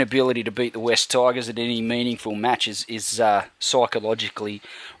 Their inability to beat the West Tigers at any meaningful matches is psychologically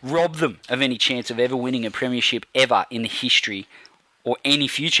robbed them of any chance of ever winning a premiership ever in the history or any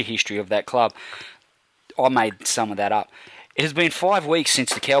future history of that club. I made some of that up. It has been 5 weeks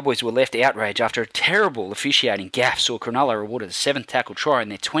since the Cowboys were left outraged after a terrible officiating gaffe saw Cronulla awarded the 7th tackle try in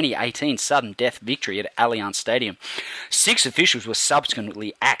their 2018 sudden death victory at Allianz Stadium. 6 officials were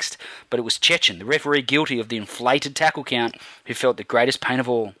subsequently axed, but it was Chechen, the referee guilty of the inflated tackle count, who felt the greatest pain of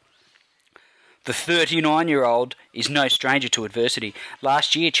all. The 39-year-old is no stranger to adversity.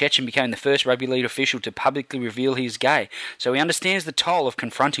 Last year, Chechen became the first rugby league official to publicly reveal he is gay, so he understands the toll of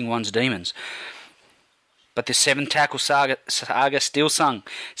confronting one's demons. But the 7-tackle saga still sung.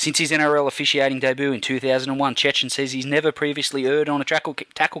 Since his NRL officiating debut in 2001, Chechen says he's never previously erred on a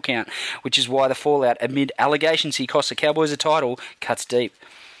tackle count, which is why the fallout amid allegations he cost the Cowboys a title cuts deep.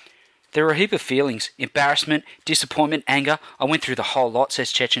 There are a heap of feelings: embarrassment, disappointment, anger. I went through the whole lot,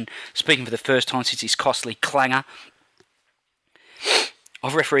 says Chechen, speaking for the first time since his costly clanger.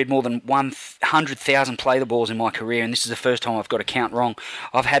 I've refereed more than 100,000 play-the-balls in my career, and this is the first time I've got a count wrong.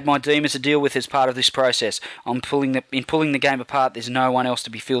 I've had my demons to deal with as part of this process. In pulling the game apart, there's no one else to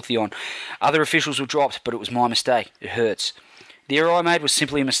be filthy on. Other officials were dropped, but it was my mistake. It hurts. The error I made was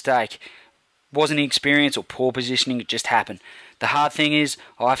simply a mistake. Wasn't inexperience or poor positioning, it just happened. The hard thing is,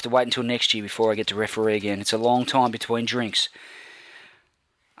 I'll have to wait until next year before I get to referee again. It's a long time between drinks.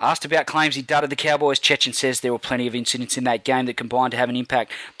 Asked about claims he dudded the Cowboys, Chechen says there were plenty of incidents in that game that combined to have an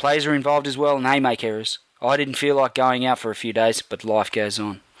impact. Players are involved as well and they make errors. I didn't feel like going out for a few days, but life goes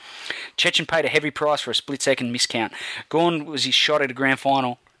on. Chechen paid a heavy price for a split-second miscount. Gone was his shot at a grand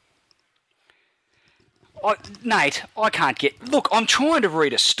final. Nate, I can't get... Look, I'm trying to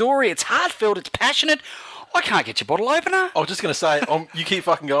read a story. It's heartfelt, it's passionate. I can't get your bottle opener. I was just going to say, you keep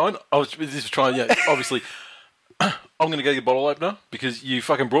fucking going. I was just trying, obviously... I'm going to go get a bottle opener because you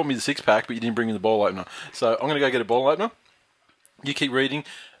fucking brought me the 6-pack, but you didn't bring me the bottle opener. So I'm going to go get a bottle opener. You keep reading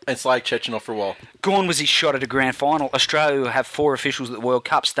and slag Chechen off for a while. Gawn was his shot at a grand final. Australia will have 4 officials at the World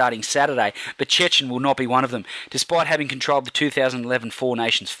Cup starting Saturday, but Chechen will not be one of them, despite having controlled the 2011 Four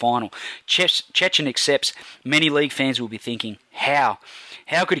Nations final. Chechen accepts many league fans will be thinking, how?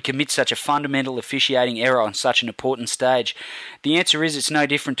 How could he commit such a fundamental officiating error on such an important stage? The answer is it's no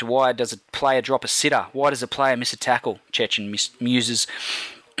different to why does a player drop a sitter? Why does a player miss a tackle? Chechen muses.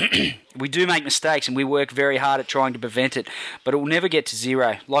 We do make mistakes and we work very hard at trying to prevent it, but it will never get to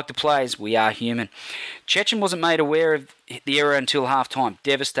zero. Like the players, we are human. Chechen wasn't made aware of the error until half-time.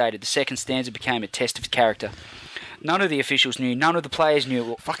 Devastated, the second stanza became a test of character. None of the officials knew, none of the players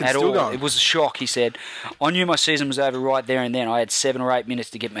knew at all. Going. It was a shock, he said. I knew my season was over right there and then. I had 7 or 8 minutes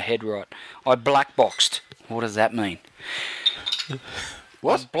to get my head right. I black-boxed. What does that mean?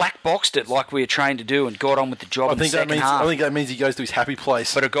 What? I black-boxed it like we were trained to do and got on with the job in the second half. I think that means he goes to his happy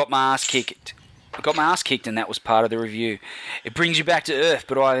place. But I got my ass kicked. And that was part of the review. It brings you back to earth,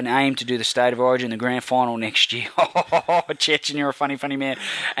 but I have an aim to do the State of Origin, the grand final next year. Chechen, you're a funny, funny man.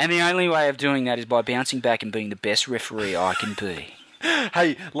 And the only way of doing that is by bouncing back and being the best referee I can be.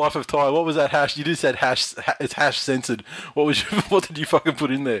 Hey, Life of Ty, what was that hash? You just said hash. It's hash censored. What did you fucking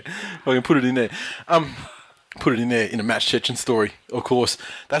put in there? Fucking put it in there. Put it in there in a Match Chechen story, of course.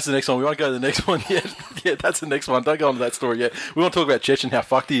 That's the next one. We won't go to the next one yet. Yeah, that's the next one. Don't go on to that story yet. We want to talk about Chechen, how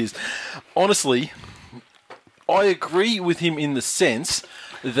fucked he is. Honestly, I agree with him in the sense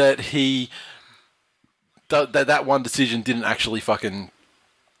that that one decision didn't actually fucking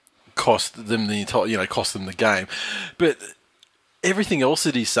cost them cost them the game. But everything else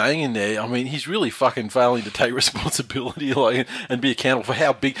that he's saying in there, I mean, he's really fucking failing to take responsibility, and be accountable for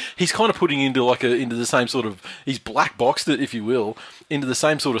how big he's kind of putting into into the same sort of, he's black boxed it, if you will, into the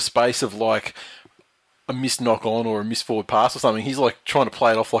same sort of space of like a missed knock on or a missed forward pass or something. He's like trying to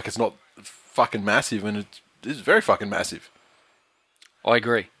play it off like it's not fucking massive, and it's very fucking massive. I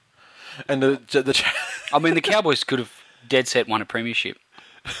agree. And I mean, the Cowboys could have dead set won a premiership.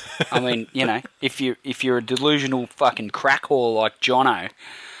 I mean, if you're a delusional fucking crackhole like Jono,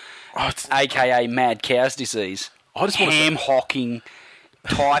 aka Mad Cow's Disease, ham-hocking,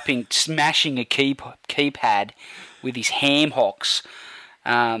 typing, smashing a keypad with his ham hocks,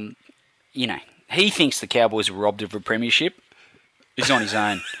 he thinks the Cowboys were robbed of a premiership. He's on his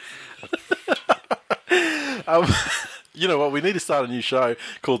own. You know what? We need to start a new show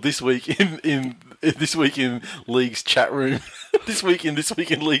called This Week in League's Chat Room. This week in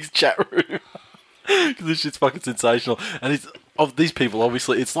League's Chat Room. Because this shit's fucking sensational. And it's of these people.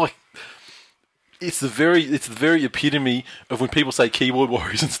 Obviously, it's like it's the very epitome of when people say keyboard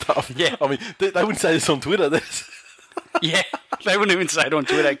warriors and stuff. Yeah. I mean, they wouldn't say this on Twitter. Yeah, they wouldn't even say it on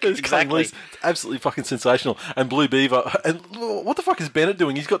Twitter. Exactly. It's absolutely fucking sensational. And Blue Beaver. And what the fuck is Bennett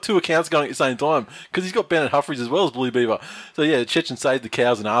doing? He's got 2 accounts going at the same time. Because he's got Bennett Humphries as well as Blue Beaver. So yeah, Chechen saved the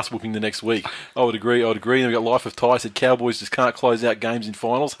Cows an arse whooping the next week. I would agree. And we've got Life of Ty said Cowboys just can't close out games in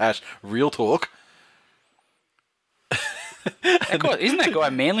finals. Real talk. Isn't that guy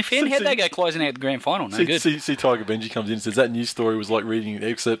a Manly fan? How'd they go closing out the grand final? No good. See Tiger Benji comes in and says that news story was like reading an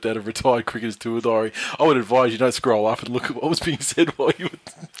excerpt out of retired cricketer's tour diary. I would advise you don't scroll up and look at what was being said while you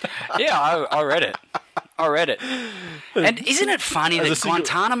were... Yeah, I read it. I read it. And isn't it funny that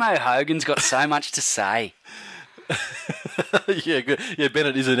Guantanamo Hogan's got so much to say? Yeah, good. Yeah,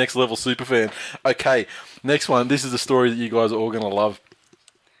 Bennett is a next level super fan. Okay, next one. This is a story that you guys are all going to love,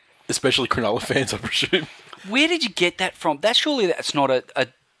 especially Cronulla fans, I presume. Where did you get that from? Surely that's not a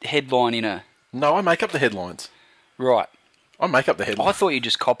headline in a... No, I make up the headlines. Right. I make up the headlines. I thought you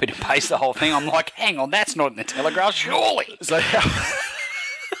just copied and pasted the whole thing. I'm like, hang on, that's not in the Telegraph, surely.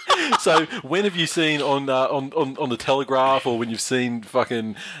 So when have you seen on the Telegraph, or when you've seen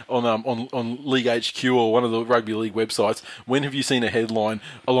fucking on League HQ or one of the rugby league websites, when have you seen a headline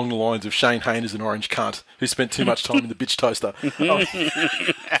along the lines of Shane Hayne is an orange cunt who spent too much time in the bitch toaster?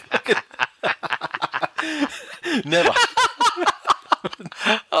 Never.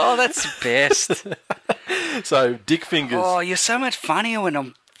 Oh, that's the best. So Dick Fingers. Oh, you're so much funnier when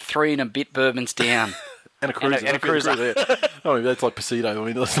I'm 3 and a bit bourbons down. And a cruiser. And a cruiser. There. I mean, that's like Pasito. I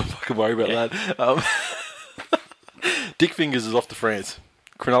mean, let's not fucking worry about that. Dick Fingers is off to France.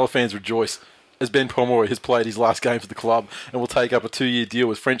 Cronulla fans rejoice as Ben Pomeroy has played his last game for the club and will take up a 2-year deal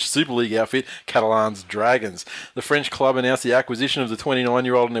with French Super League outfit Catalans Dragons. The French club announced the acquisition of the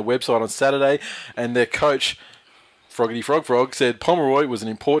 29-year-old on their website on Saturday, and their coach, Froggity Frog, said Pomeroy was an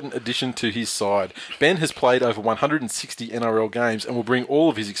important addition to his side. Ben has played over 160 NRL games and will bring all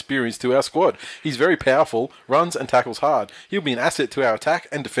of his experience to our squad. He's very powerful, runs and tackles hard. He'll be an asset to our attack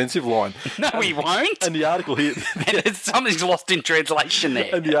and defensive line. No, he won't. And the article here... Something's lost in translation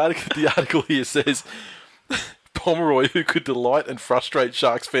there. And the article here says... Pomeroy, who could delight and frustrate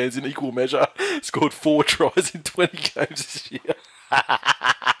Sharks fans in equal measure, scored 4 tries in 20 games this year.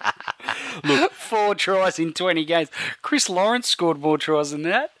 Look, 4 tries in 20 games. Chris Lawrence scored more tries than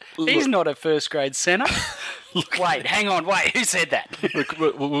that. He's not a first-grade centre. Wait, hang on. Wait, who said that?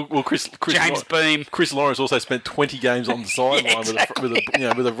 Well, Chris James Beam. Chris Lawrence also spent 20 games on the sideline exactly.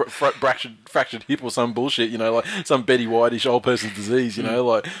 with a fractured hip or some bullshit, like some Betty White-ish old person's disease,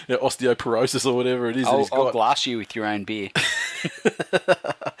 like osteoporosis or whatever it is. I'll glass you with your own beer.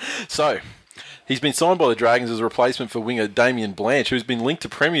 So... He's been signed by the Dragons as a replacement for winger Damien Blanche, who's been linked to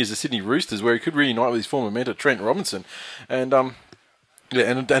Premiers the Sydney Roosters, where he could reunite with his former mentor Trent Robinson. And and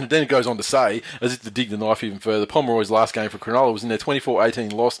then it goes on to say, as if to dig the knife even further, Pomeroy's last game for Cronulla was in their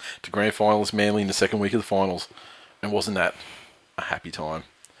 24-18 loss to grand finalist Manly in the second week of the finals. And wasn't that a happy time?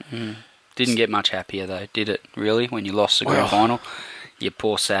 Mm. Didn't get much happier though, did it? Really, when you lost the grand final? You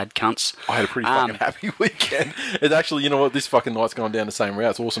poor sad cunts. I had a pretty fucking happy weekend. It actually, you know what? This fucking night's gone down the same route.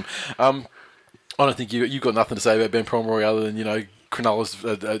 It's awesome. I don't think you've got nothing to say about Ben Pomeroy other than, Cronulla's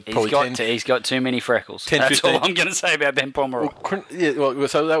probably he's got too many freckles. 10, That's 15. all I'm going to say about Ben Pomeroy. Well,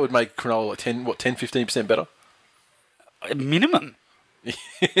 so that would make Cronulla like 10-15% better? Minimum.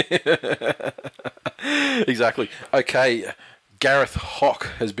 Exactly. Okay, Gareth Hock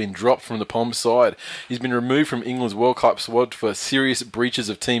has been dropped from the Poms side. He's been removed from England's World Cup squad for serious breaches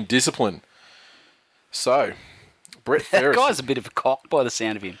of team discipline. So... Brett Ferris. That guy's a bit of a cock by the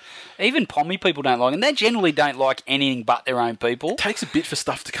sound of him. Even Pommy people don't like him. They generally don't like anything but their own people. It takes a bit for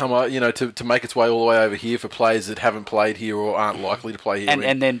stuff to come out, to make its way all the way over here for players that haven't played here or aren't likely to play here.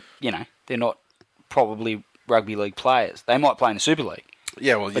 And then, they're not probably rugby league players. They might play in the Super League.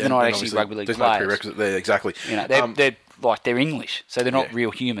 Yeah, well, but they're not actually rugby league there's players. There's no prerequisite there, exactly. They're English, so they're not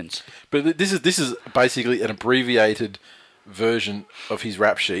real humans. But this is basically an abbreviated version of his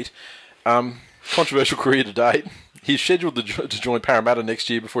rap sheet. Controversial career to date. He's scheduled to join Parramatta next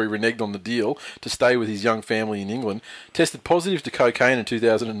year before he reneged on the deal to stay with his young family in England. Tested positive to cocaine in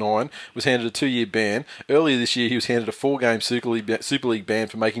 2009, was handed a 2-year ban. Earlier this year, he was handed a 4-game Super League ban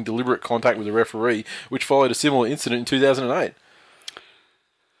for making deliberate contact with a referee, which followed a similar incident in 2008.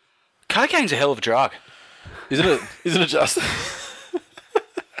 Cocaine's a hell of a drug. Isn't it? Isn't it just?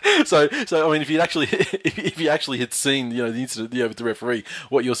 So I mean, if you actually had seen the incident with the referee,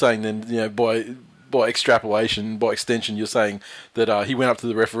 what you're saying then by extrapolation, by extension, you're saying that he went up to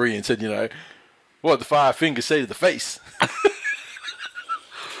the referee and said, what did the 5 fingers say to the face?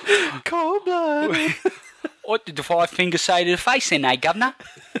 Cold blood. What did the 5 fingers say to the face then, governor?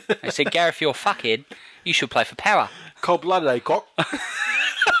 They said, Gareth, you're a fuckhead. You should play for Para. Cold blooded, cock.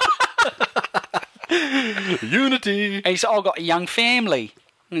 Unity. And he said, I've got a young family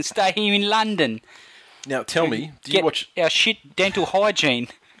and stay here in London. Now, tell me, do you watch our shit dental hygiene?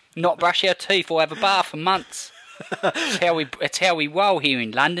 Not brush our teeth or have a bath for months. It's how we roll here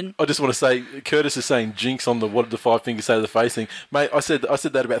in London. I just want to say, Curtis is saying jinx on the what did the 5 fingers say to the face thing. Mate, I said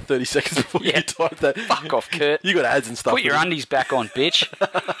that about 30 seconds before you typed that. Fuck off, Kurt. You got ads and stuff. Put your undies back on, bitch.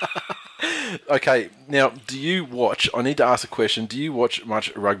 Okay, now, do you watch, I need to ask a question, do you watch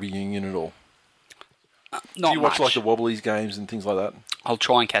much rugby union at all? Not Do you watch much. like the Wobblies games and things like that? I'll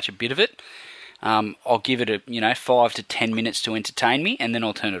try and catch a bit of it. I'll give it 5 to 10 minutes to entertain me, and then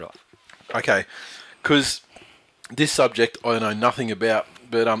I'll turn it off. Okay, because this subject I know nothing about,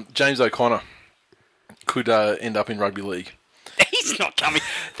 but James O'Connor could end up in rugby league. He's not coming.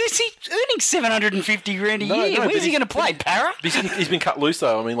 He's earning $750,000 a year. Where's he going to play? Para? He's been cut loose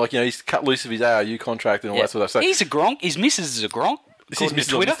though. I mean, he's cut loose of his ARU contract and all that sort of stuff. So he's a gronk. His missus is a gronk. Is his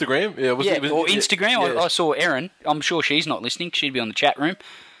missus on Instagram? Or Instagram. Yeah. I saw Erin. I'm sure she's not listening. She'd be on the chat room,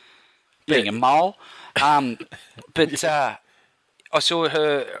 being a mole. But I saw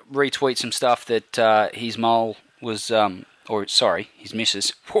her retweet some stuff that his mole was, his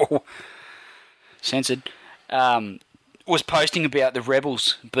missus, censored, was posting about the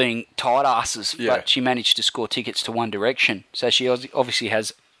Rebels being tight asses, but she managed to score tickets to One Direction. So she obviously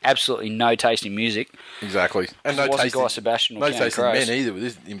has absolutely no taste in music. Exactly. And no taste Guy Sebastian or no taste in men either with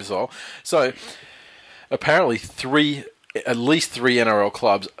this imbecile. So apparently at least three NRL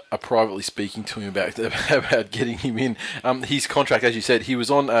clubs are privately speaking to him about getting him in. His contract, as you said, he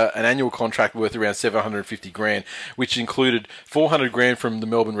was on an annual contract worth around $750,000, which included $400,000 from the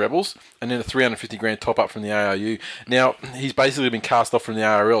Melbourne Rebels and then a $350,000 top up from the ARU. Now he's basically been cast off from the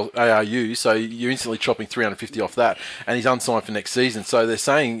ARU, so you're instantly chopping $350 off that, and he's unsigned for next season. So they're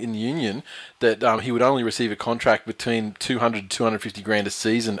saying in the union that he would only receive a contract between $200,000 to $250,000 a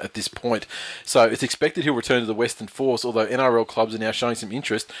season at this point. So it's expected he'll return to the Western Force, although NRL clubs are now showing some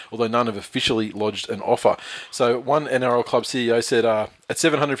interest, although none have officially lodged an offer. So one NRL club CEO said, at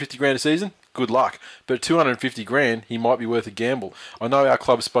 $750,000 a season, good luck. But at $250,000, he might be worth a gamble. I know our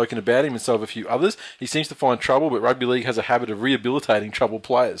club has spoken about him and so have a few others. He seems to find trouble, but rugby league has a habit of rehabilitating troubled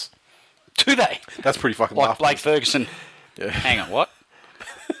players. Do they? That's pretty fucking like laughable. Blake Ferguson. Yeah. Hang on, what?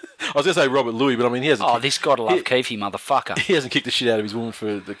 I was going to say Robert Louis, but I mean, he hasn't... Oh, this gotta love Keefy, motherfucker. He hasn't kicked the shit out of his woman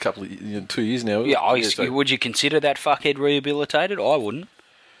for a couple of 2 years now. Yeah, would you consider that fuckhead rehabilitated? I wouldn't.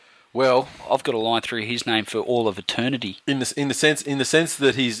 Well, I've got a line through his name for all of eternity. In the sense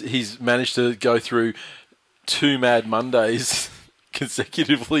that he's managed to go through 2 Mad Mondays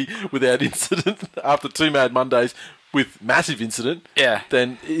consecutively without incident after 2 Mad Mondays with massive incident. Yeah.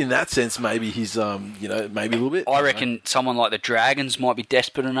 Then in that sense, maybe he's maybe a little bit. I reckon someone like the Dragons might be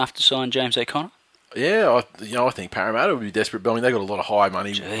desperate enough to sign James O'Connor. Yeah, I think Parramatta would be desperate. But I mean, they've got a lot of high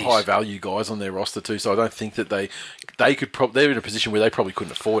money, high value guys on their roster too. So I don't think that they could. They're in a position where they probably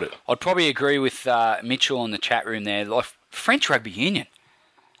couldn't afford it. I'd probably agree with Mitchell in the chat room there. Like French Rugby Union,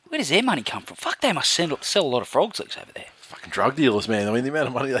 where does their money come from? Fuck, they must sell a lot of frog legs over there. Fucking drug dealers, man. I mean, the amount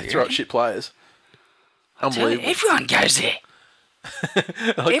of money they throw at shit players. Unbelievable. Everyone goes there.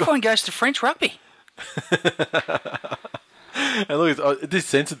 Everyone goes to French rugby. And look, this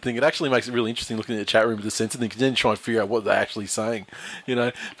censored thing, it actually makes it really interesting looking at the chat room with the censored thing, because then you try and figure out what they're actually saying,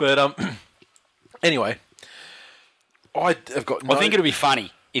 But anyway, I think it'd be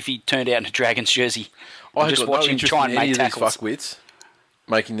funny if he turned out in a Dragons jersey. I just watch him try and make tackles. These fuckwits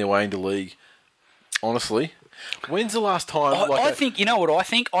making their way into league. Honestly, when's the last time? I think you know what I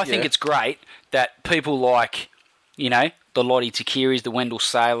think. I think it's great that people like, the Lottie Takiris, the Wendell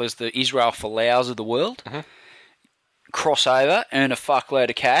Sailors, the Israel Folau's of the world cross over, earn a fuckload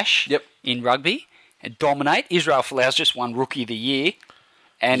of cash in rugby, and dominate. Israel Folau's just won Rookie of the Year,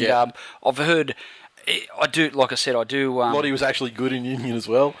 and I've heard. I do, like I said, I do. Lottie was actually good in Union as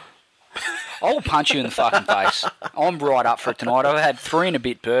well. I'll punch you in the fucking face. I'm right up for it tonight. I've had 3 and a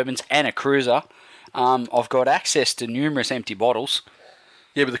bit bourbons and a cruiser. I've got access to numerous empty bottles.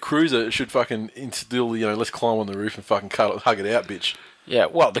 Yeah, but the cruiser should fucking instill, let's climb on the roof and fucking hug it out, bitch. Yeah,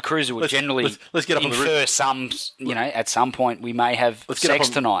 well, the cruiser would generally let's get up on the roof. some, at some point we may have sex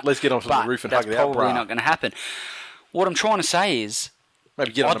tonight. Let's get onto the roof and hug it out, that's probably not going to happen. What I'm trying to say is,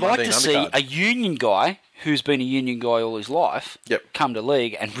 maybe I'd like to see a union guy who's been a union guy all his life come to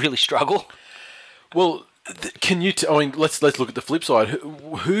league and really struggle. Well, let's look at the flip side.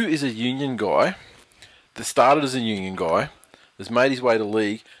 Who is a union guy that started as a union guy, has made his way to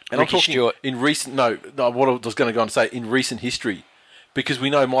league, and Ricky I'm talking Stewart. in recent. No, what I was going to go on to say in recent history, because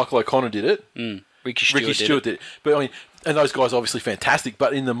we know Michael O'Connor did it. Ricky Stewart did it. But and those guys are obviously fantastic.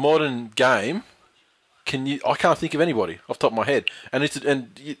 But in the modern game, I can't think of anybody off the top of my head,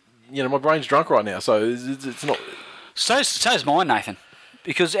 my brain's drunk right now, so it's not. So's mine, Nathan,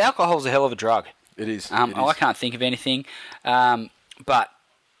 because alcohol's a hell of a drug. It is. I can't think of anything, but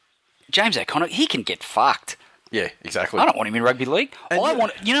James O'Connor, he can get fucked. Yeah, exactly. I don't want him in rugby league. You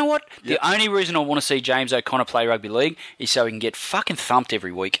know what? Yep. The only reason I want to see James O'Connor play rugby league is so he can get fucking thumped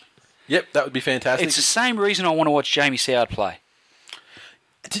every week. Yep, that would be fantastic. It's the same reason I want to watch Jamie Soward play.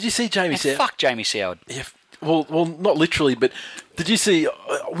 Did you see Jamie Soward? Fuck Jamie Soward. Yeah, well, not literally, but did you see?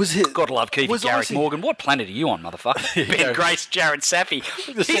 Was it? God love Keith Garrick Morgan. What planet are you on, motherfucker? Ben Grace, Jared Sappy.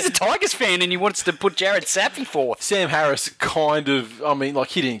 He's a Tigers fan and he wants to put Jared Sappy forth. Sam Harris kind of, I mean, like,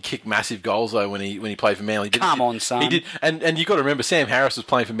 he didn't kick massive goals, though, when he played for Manly. Come on, son. He did. And you got to remember, Sam Harris was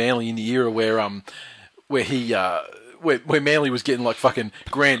playing for Manly in the era where Manly was getting, like, fucking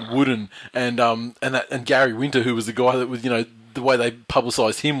Grant Wooden and Gary Winter, who was the guy that was, you know, the way they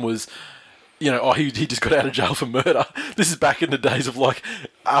publicised him was, you know, he just got out of jail for murder. This is back in the days of, like,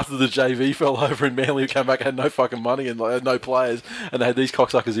 after the JV fell over and Manly came back, had no fucking money and like, no players, and they had these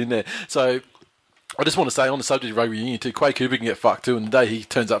cocksuckers in there. So I just want to say, on the subject of rugby union too, Quade Cooper can get fucked too, and the day he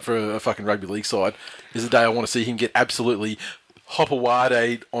turns up for a fucking rugby league side is the day I want to see him get absolutely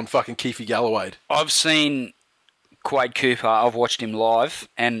hopper-wide on fucking Keefe Galloway. I've seen Quade Cooper, I've watched him live,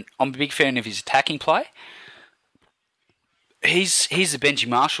 and I'm a big fan of his attacking play. He's the Benji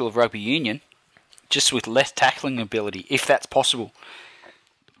Marshall of rugby union, just with less tackling ability, if that's possible.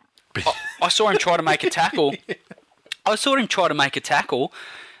 I saw him try to make a tackle.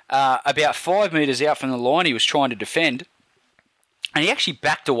 About 5 metres out from the line he was trying to defend, and he actually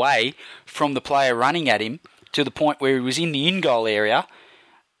backed away from the player running at him to the point where he was in the in-goal area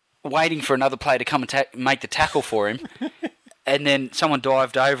waiting for another player to come and make the tackle for him, and then someone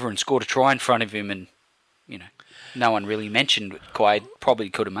dived over and scored a try in front of him, and, you know, no one really mentioned Quade probably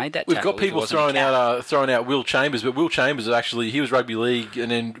could have made that tackle. We've got people throwing out Will Chambers, but Will Chambers actually, he was rugby league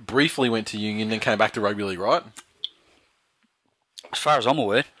and then briefly went to union and then came back to rugby league, right? As far as I'm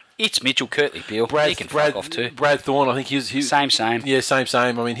aware, it's Mitchell Kirtley, Bill. He can fuck off too. Brad Thorne, I think he was... Same. Yeah, same.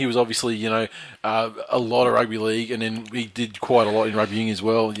 I mean, he was obviously, you know, a lot of rugby league, and then he did quite a lot in rugby union as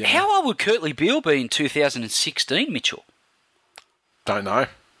well. Yeah. How old would Kirtley Beale be in 2016, Mitchell? Don't know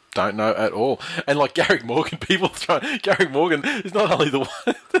at all. And like Garrick Morgan, Garrick Morgan is not only the one,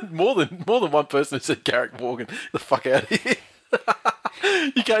 more than one person who said Garrick Morgan. The fuck out of here.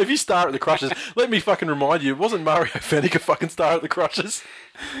 You go, if you star at the Crushers, let me fucking remind you, wasn't Mario Fennick a fucking star at the Crushers?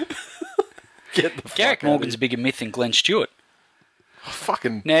 Garrick Morgan's a bigger myth than Glenn Stewart. Oh,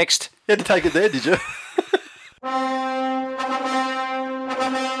 fucking next. You had to take it there, did you?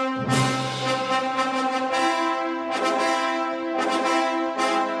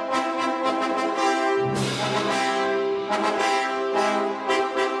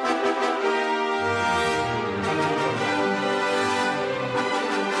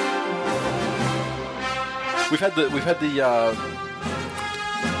 We've had the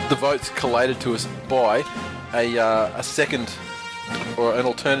votes collated to us by a second or an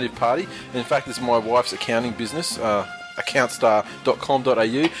alternative party. And in fact, it's my wife's accounting business, accountstar.com.au.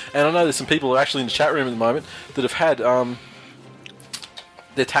 And I know there's some people who are actually in the chat room at the moment that have had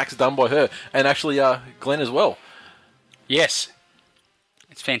their tax done by her, and actually Glenn as well. Yes,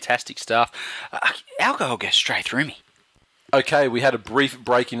 it's fantastic stuff. Alcohol goes straight through me. Okay, we had a brief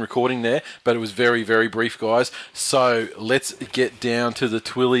break in recording there, but it was very, very brief, guys. So let's get down to the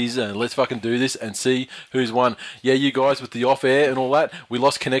Twillies and let's fucking do this and see who's won. Yeah, you guys with the off-air and all that, we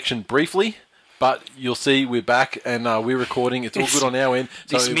lost connection briefly, but you'll see we're back and we're recording. It's all good on our end.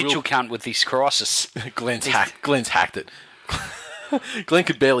 So this Mitchell cunt with this crisis. Glenn's hacked it. Glenn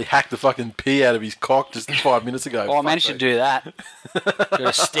could barely hack the fucking pee out of his cock just 5 minutes ago. Oh, I managed to do that. Got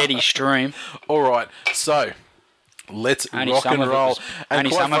a steady stream. All right, so... let's rock and roll. And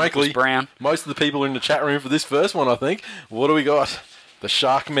quite frankly, brown. Most of the people are in the chat room for this first one, I think. What do we got? The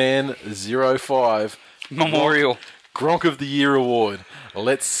Sharkman 05 Memorial Gronk of the Year Award.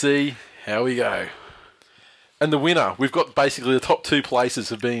 Let's see how we go. And the winner, we've got basically the top two places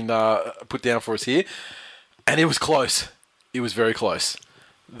have been put down for us here. And it was close. It was very close.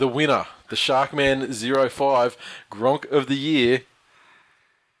 The winner, the Sharkman 05 Gronk of the Year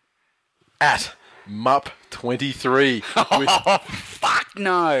at Mup 23. Fuck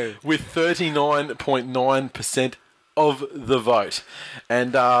no. With 39.9% of the vote.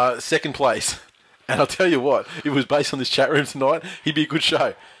 And second place, and I'll tell you what, it was based on this chat room tonight, he'd be a good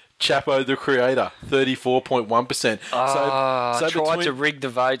show. Chapo the Creator, 34.1%. I tried to rig the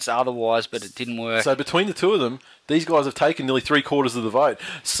votes otherwise, but it didn't work. So between the two of them, these guys have taken nearly 3/4 of the vote.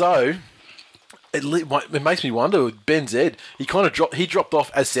 So... it makes me wonder with Ben Zed. He kind of dropped off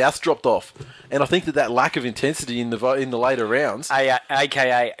as South dropped off, and I think that lack of intensity in the later rounds,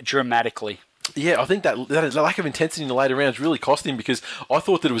 aka dramatically. Yeah, I think that lack of intensity in the later rounds really cost him, because I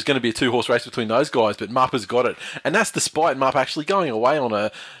thought that it was going to be a 2-horse race between those guys, but Mupp has got it, and that's despite Mupp actually going away on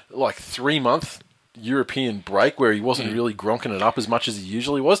a 3-month European break where he wasn't really gronking it up as much as he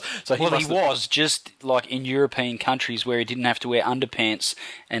usually was. So he was just like in European countries where he didn't have to wear underpants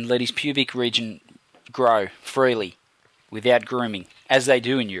and let his pubic region grow freely without grooming, as they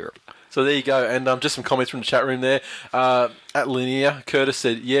do in Europe. So there you go. And just some comments from the chat room there. At Linear, Curtis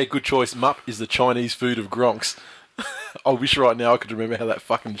said, yeah, good choice. Mup is the Chinese food of Gronks. I wish right now I could remember how that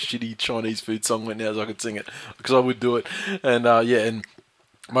fucking shitty Chinese food song went now so I could sing it. Because I would do it. And and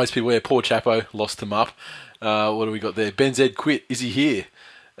most people, poor Chapo lost to Mup. What do we got there? Ben Z quit. Is he here?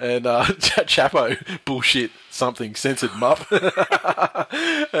 And Chapo, bullshit, something, censored Mup.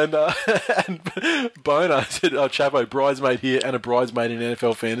 and Boner said, Chapo, bridesmaid here and a bridesmaid in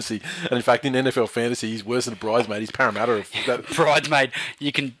NFL Fantasy. And in fact, in NFL Fantasy, he's worse than a bridesmaid. He's Parramatta. Of that. Bridesmaid.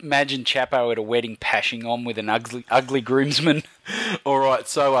 You can imagine Chapo at a wedding pashing on with an ugly groomsman. All right,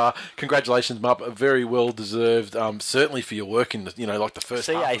 so congratulations, Mup. Very well deserved. Certainly for your work in the, like the first.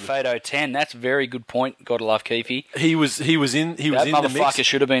 CA photo 10. That's a very good point. Gotta love Keefe. He was in the mix. That motherfucker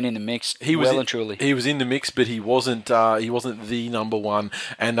should have been in the mix. And truly. He was in the mix, but he wasn't. He wasn't the number one.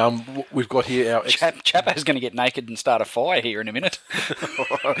 And we've got here our Chapo's going to get naked and start a fire here in a minute.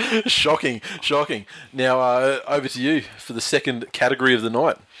 Shocking. Now over to you for the second category of the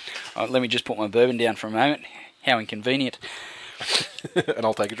night. Let me just put my bourbon down for a moment. How inconvenient. And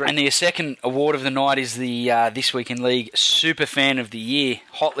I'll take a drink. And the second award of the night is the This Week in League Super Fan of the Year,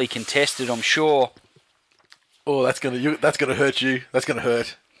 hotly contested, I'm sure. Oh, that's gonna hurt you. That's gonna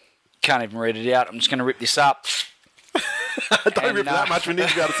hurt. Can't even read it out. I'm just gonna rip this up. Don't rip that much. We need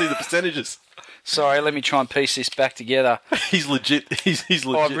to be able to see the percentages. Sorry, let me try and piece this back together. He's legit. He's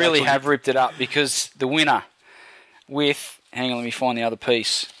legit. I really have ripped it up because the winner with, hang on, let me find the other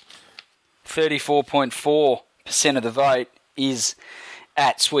piece. 34.4% of the vote is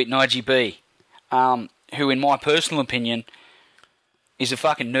at Sweet Nige B, who, in my personal opinion, is a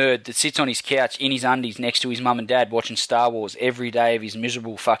fucking nerd that sits on his couch in his undies next to his mum and dad watching Star Wars every day of his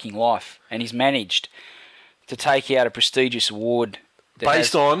miserable fucking life, and he's managed to take out a prestigious award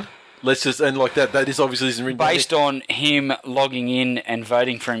based on that is obviously isn't written based on him logging in and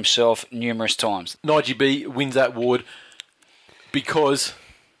voting for himself numerous times. Nige B wins that award because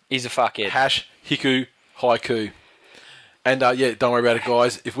he's a fuckhead. #Hiku Haiku. And don't worry about it,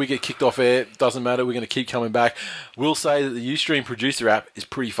 guys. If we get kicked off air, doesn't matter. We're going to keep coming back. We'll say that the Ustream producer app is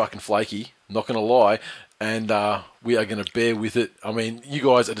pretty fucking flaky. Not going to lie. And we are going to bear with it. I mean, you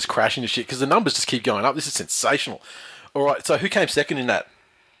guys are just crashing the shit because the numbers just keep going up. This is sensational. All right, so who came second in that?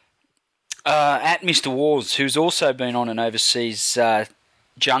 At Mr. Wars, who's also been on an overseas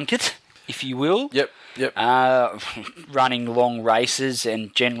junket, if you will. Yep. Running long races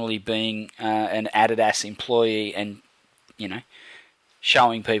and generally being an Adidas employee and,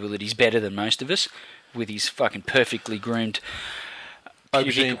 showing people that he's better than most of us with his fucking perfectly groomed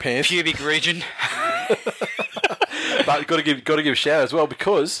pubic region. But got to give a shout out as well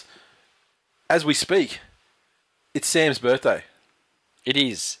because, as we speak, it's Sam's birthday. It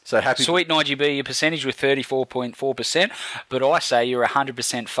is. So happy. Sweet Nige B, your percentage with 34.4%, but I say you're 100%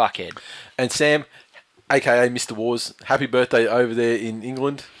 fuckhead. And Sam, a.k.a. Mr. Wars, happy birthday over there in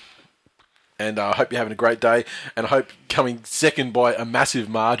England. And I hope you're having a great day. And I hope coming second by a massive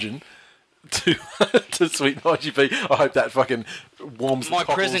margin to Sweet Nige B, I hope that fucking warms the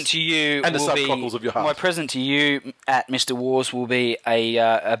cockles present to you and the subcockles of your heart. My present to you at Mr. Wars will be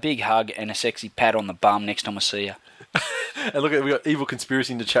a big hug and a sexy pat on the bum next time I see you. And look, we got Evil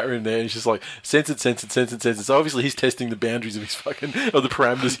Conspiracy in the chat room there, and he's just like, censored. So obviously he's testing the boundaries of his of the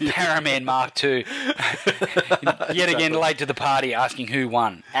parameters here. Paraman Mark II. Yet again, late to the party, asking who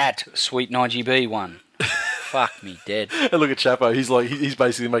won. At Sweet Nige B won. Fuck me dead. And look at Chapo. He's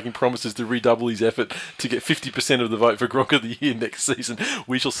basically making promises to redouble his effort to get 50% of the vote for Gronk of the Year next season.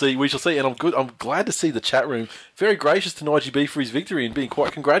 We shall see. And I'm glad to see the chat room very gracious to Nige B for his victory and being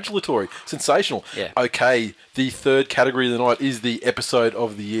quite congratulatory. Sensational. Yeah. Okay, the third category of the night is the episode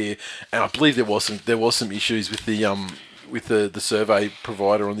of the year, and I believe there was some issues with the survey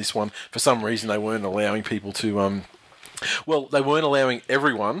provider on this one. For some reason, they weren't allowing people to they weren't allowing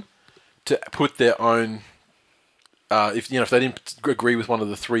everyone to put their own. If they didn't agree with one of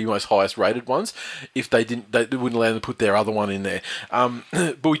the three most highest rated ones, if they wouldn't allow them to put their other one in there.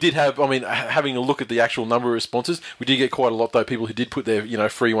 But we did have, having a look at the actual number of responses, we did get quite a lot though, people who did put their,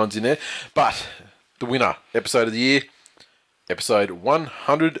 free ones in there. But the winner, episode of the year, episode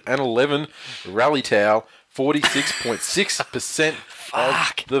 111, Rally Towel, 46.6%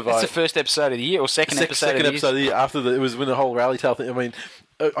 of the vote. That's the first episode of the year or second episode of the year? After it was when the whole Rally Towel thing.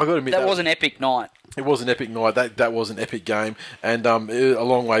 I got to admit that was an epic night. It was an epic night. That was an epic game, and a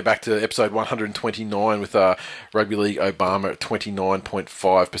long way back to episode 129 with Rugby League Obama at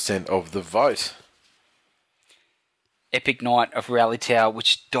 29.5% of the vote. Epic night of Rally Tower,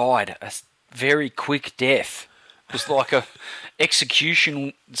 which died a very quick death. It was like a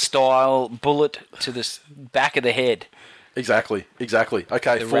execution style bullet to the back of the head. Exactly.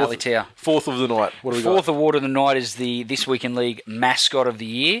 Okay, The Rally Tower. Fourth of the night. What do we got? Fourth award of the night is the This Week in League Mascot of the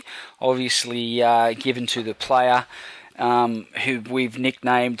Year, obviously given to the player who we've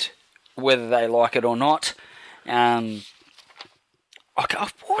nicknamed, whether they like it or not. Why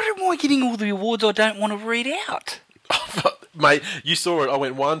am I getting all the awards I don't want to read out? Mate, you saw it. I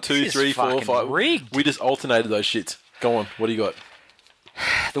went 1, 2, 3, 4, 5. Rigged. We just alternated those shits. Go on. What do you got?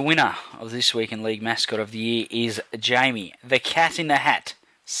 The winner of This Week in League Mascot of the Year is Jamie, the Cat in the Hat,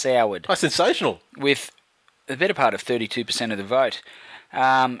 Soward. Oh, sensational. With the better part of 32% of the vote.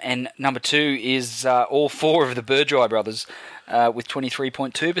 And number 2 is all 4 of the Burgeye brothers with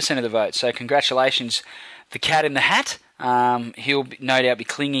 23.2% of the vote. So congratulations, the Cat in the Hat. He'll no doubt be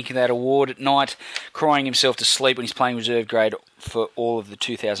clinging to that award at night, crying himself to sleep when he's playing reserve grade for all of the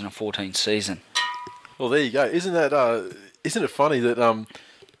 2014 season. Well, there you go. Isn't it funny that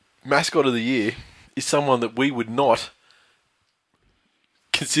Mascot of the Year is someone that we would not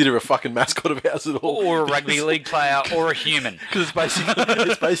consider a fucking mascot of ours at all. Or a rugby league player, or a human. Because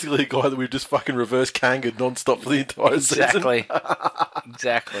it's basically a guy that we've just fucking reverse kangared non-stop for the entire season.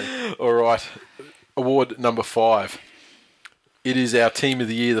 Exactly. All right. Award number 5. It is our Team of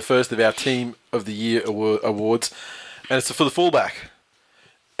the Year, the first of our Team of the Year awards. And it's for the fullback.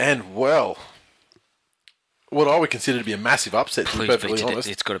 And, well, what I would consider to be a massive upset, to be perfectly honest.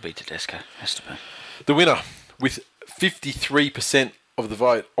 It's got to be Tedesco. Has to be. The winner, with 53% of the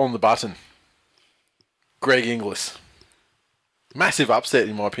vote on the button, Greg Inglis. Massive upset,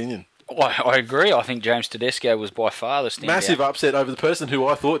 in my opinion. I agree. I think James Tedesco was by far the standout. Massive upset over the person who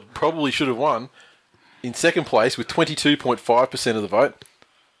I thought probably should have won. In second place, with 22.5% of the vote,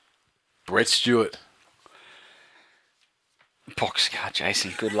 Brett Stewart. Boxcar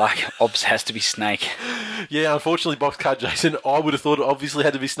Jason, good luck. Obs has to be Snake. Yeah, unfortunately, Boxcar Jason, I would have thought it obviously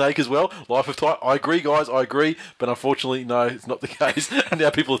had to be Snake as well. Life of Ty. I agree, guys, I agree. But unfortunately, no, it's not the case. And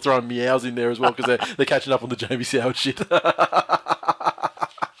now people are throwing meows in there as well because they're catching up on the Jamie Soward shit.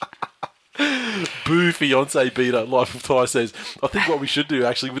 Boo, fiance beater. Life of Ty says, I think what we should do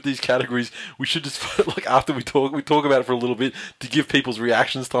actually with these categories, we should just, like, after we talk about it for a little bit to give people's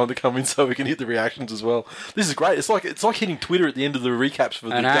reactions time to come in so we can hit the reactions as well. This is great. It's like hitting Twitter at the end of the recaps for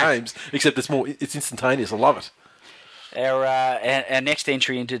the games, except it's instantaneous. I love it. Our next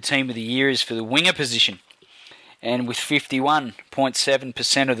entry into Team of the Year is for the winger position. And with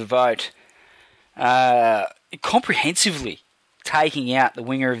 51.7% of the vote, comprehensively taking out the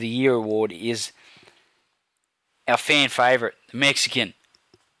Winger of the Year award is our fan favourite, the Mexican,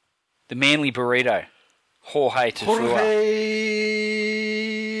 the Manly Burrito, Jorge Tafua. Jorge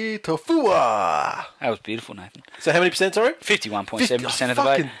Tafua. That was beautiful, Nathan. So how many percent, sorry? 51.7% of the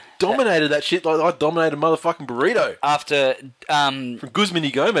vote. Dominated that shit like I dominated motherfucking Burrito. After from Guzman y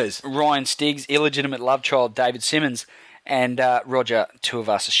Gomez. Ryan Stiggs, illegitimate love child David Simmons, and Roger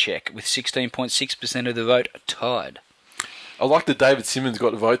Tuivasa-Sheck with 16.6% of the vote tied. I like that David Simmons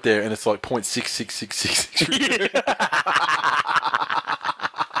got a vote there, and it's like 0.66666.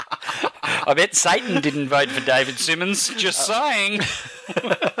 I bet Satan didn't vote for David Simmons. Just saying.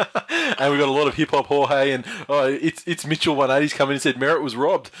 And we've got a lot of hip hop Jorge, and it's Mitchell 180's come in and said Merritt was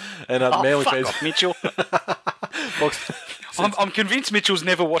robbed, and Manly fuck fans. Off, Mitchell. I'm convinced Mitchell's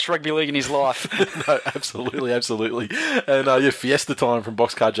never watched rugby league in his life. No, absolutely. And Fiesta time from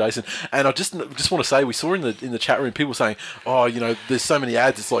Boxcar Jason. And I just want to say, we saw in the chat room people saying, there's so many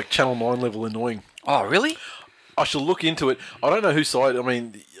ads, it's like Channel 9 level annoying. Oh, really? I shall look into it. I don't know whose side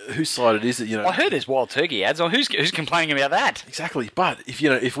it is. I heard there's wild turkey ads. Who's complaining about that? Exactly. But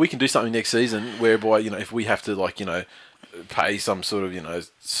if we can do something next season whereby if we have to pay some sort of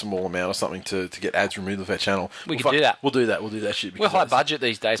small amount or something to get ads removed off our channel, we can do that. We'll do that. We'll do that shit. We're high budget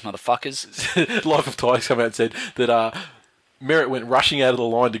these days, motherfuckers. Life of Ty's come out and said that Merritt went rushing out of the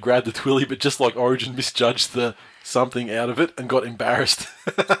line to grab the twilly, but just like Origin misjudged the something out of it and got embarrassed.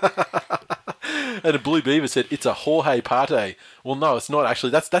 And a Blue Beaver said it's a Jorge Pate. Well, no, it's not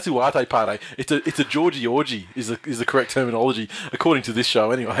actually. That's Uarte Pate. It's a Georgie orgy is the correct terminology according to this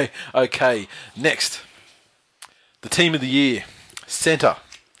show. Anyway, okay. Next, the Team of the Year, Centre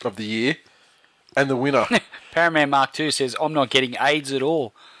of the Year, and the winner. Paraman Mark II says I'm not getting AIDS at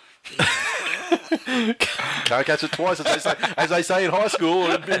all. Can't catch it twice, as they say in high school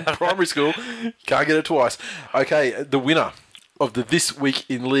or in primary school. Can't get it twice. Okay, the winner of the This Week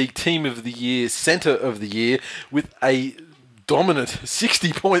in League Team of the Year, Centre of the Year, with a dominant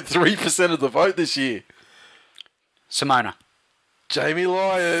 60.3% of the vote this year. Simona. Jamie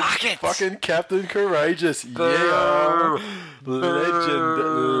Lyon. Fuck it. Fucking Captain Courageous. Yeah.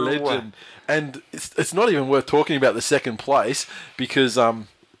 Legend. And it's not even worth talking about the second place because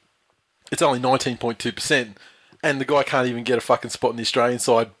it's only 19.2%. and the guy can't even get a fucking spot in the Australian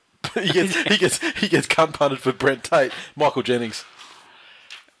side. he gets cunt punted for Brent Tate. Michael Jennings.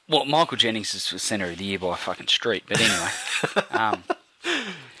 Well, Michael Jennings is the centre of the year by a fucking street, but anyway.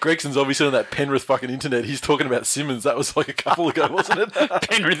 Gregson's obviously on that Penrith fucking internet. He's talking about Simmons. That was like a couple ago, wasn't it?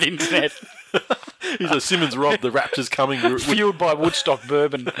 Penrith internet. He's like, Simmons robbed, the Raptors coming. Fueled by Woodstock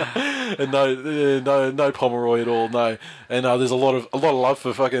bourbon. And no Pomeroy at all, no. And there's a lot of love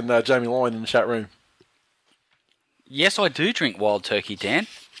for fucking Jamie Lyon in the chat room. Yes, I do drink Wild Turkey, Dan.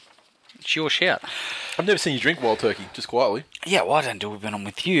 It's your shout. I've never seen you drink Wild Turkey, just quietly. Yeah, well, I don't do it when I'm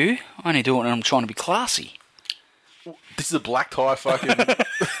with you. I only do it when I'm trying to be classy. This is a black tie fucking...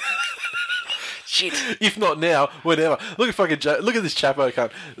 Shit. If not now, whenever. Look at this Chapo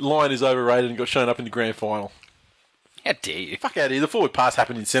cunt. Lyon is overrated and got shown up in the grand final. How dare you? Fuck out of here. The forward pass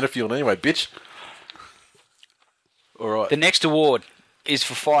happened in centre field anyway, bitch. All right. The next award is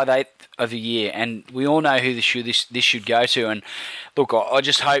for 5/8 of the year, and we all know who this should go to. And look, I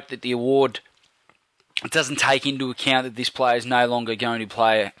just hope that the award doesn't take into account that this player is no longer going to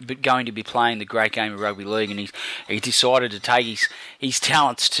be playing the great game of rugby league, and he decided to take his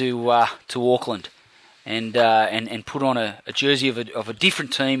talents to Auckland and put on a jersey of a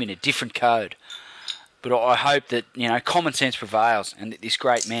different team in a different code. But I hope that common sense prevails, and that this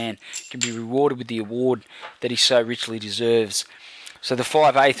great man can be rewarded with the award that he so richly deserves. So the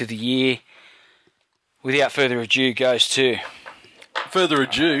 5/8 of the year, without further ado, goes to... Further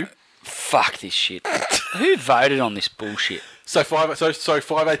ado... Fuck this shit. Who voted on this bullshit? So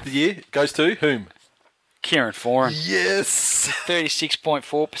 5/8 of the year goes to whom? Kieran Foran. Yes!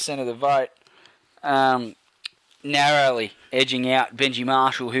 36.4% of the vote. Narrowly edging out Benji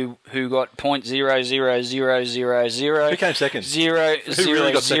Marshall, who got .00000. Who came second?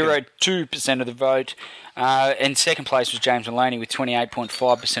 0.002% of the vote. And second place was James Mulaney with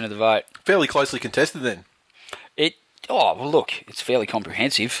 28.5% of the vote. Fairly closely contested then. Look, it's fairly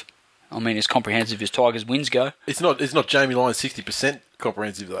comprehensive. I mean, as comprehensive as Tigers wins go. It's not Jamie Lyon's 60%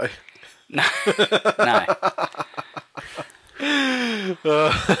 comprehensive though. No.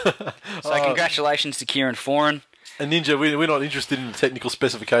 So congratulations to Kieran Foran. And Ninja, we're not interested in the technical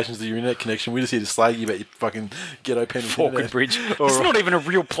specifications of your internet connection. We're just here to slag you about your fucking ghetto pen and Falkland Bridge. It's not even a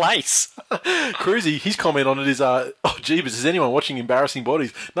real place. Cruzy, his comment on it is, oh, jeebus, is anyone watching embarrassing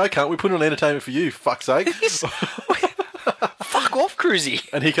bodies? No, can't. We put on entertainment for you, fuck's sake. Fuck off, Cruzy.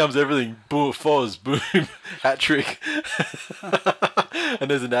 And here comes everything. Boom, Foz, boom, hat trick. And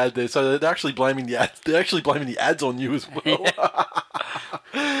there's an ad there. So they're actually blaming the ads. They're actually blaming the ads on you as well.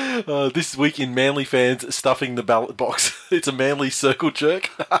 This week in Manly fans stuffing the ballot box. It's a Manly circle jerk.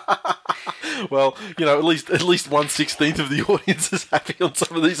 Well, at least 1/16 of the audience is happy on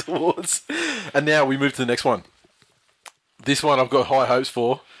some of these awards. And now we move to the next one. This one I've got high hopes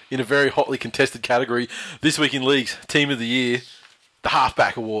for in a very hotly contested category. This week in leagues, team of the year, the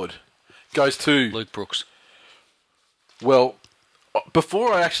halfback award goes to Luke Brooks. Well,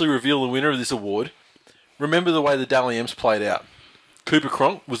 before I actually reveal the winner of this award, remember the way the Dally M's played out. Cooper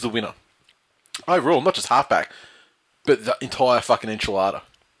Cronk was the winner. Overall, not just halfback, but the entire fucking enchilada.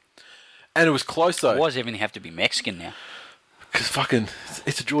 And it was close though. Why does everything have to be Mexican now? Because fucking,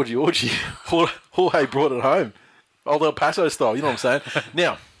 it's a Georgie orgy. Jorge brought it home. Old El Paso style, you know what I'm saying?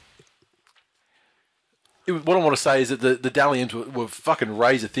 Now, what I want to say is that the Dally M's were fucking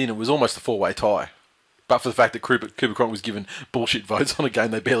razor thin. It was almost a 4-way tie. But for the fact that Cooper Cronk was given bullshit votes on a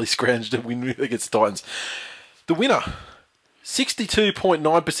game they barely scrounged to win against the Titans. The winner,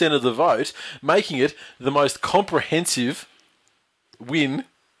 62.9% of the vote, making it the most comprehensive win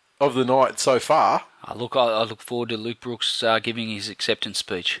of the night so far. I look forward to Luke Brooks giving his acceptance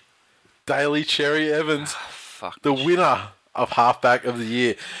speech. Daly Cherry Evans, Fuck the winner of halfback of the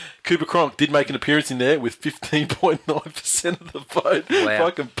year. Cooper Cronk did make an appearance in there with 15.9% of the vote. Wow.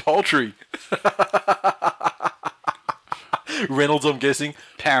 Fucking paltry. Reynolds, I'm guessing.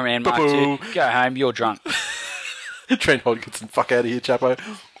 Paraman Mark 2, go home, you're drunk. Trent Hodgkinson, fuck out of here, Chapo.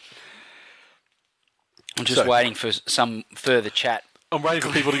 I'm just waiting for some further chat. I'm waiting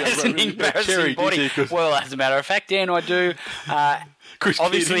for people to go. It's an embarrassing Cherry, body. Well, as a matter of fact, Dan, I do.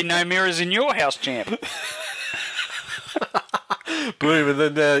 Obviously, Keating. no mirrors in your house, champ. Boom,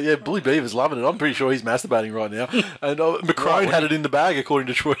 and then, Billy Beaver's loving it. I'm pretty sure he's masturbating right now. And McCrone had it in the bag, according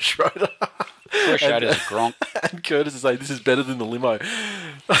to Troy Schroeder. Troy Schroeder's a gronk. And Curtis is saying, this is better than the limo.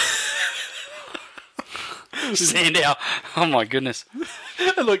 Sandow. Oh, my goodness.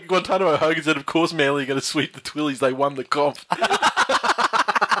 And like Guantanamo Hogan said, of course Manly are going to sweep the Twillies. They won the comp.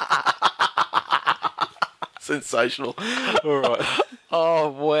 Sensational. All right. Oh,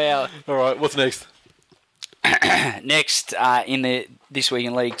 wow. All right, what's next? Next, in the This Week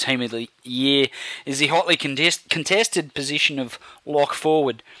in League Team of the Year is the hotly contested position of lock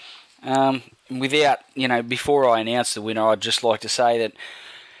forward. Before I announce the winner, I'd just like to say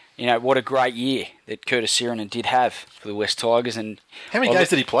that, what a great year that Curtis Sironen did have for the West Tigers. And how many games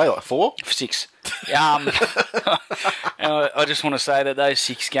did he play? Like 4? 6. I just want to say that those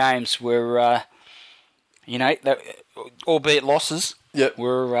 6 games were, albeit losses,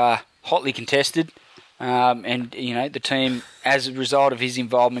 were hotly contested. The team, as a result of his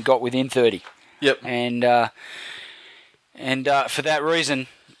involvement, got within 30. Yep. And for that reason,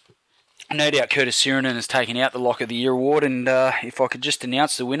 no doubt Curtis Sironen has taken out the Lock of the Year award. And if I could just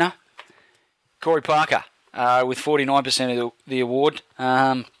announce the winner, Corey Parker with 49% of the award.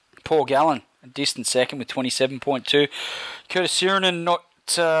 Paul Gallen, a distant second with 27.2. Curtis Sironen not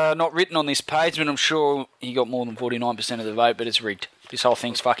written on this page, but I'm sure he got more than 49% of the vote. But it's rigged. This whole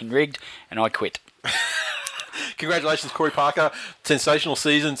thing's fucking rigged, and I quit. Congratulations, Corey Parker. Sensational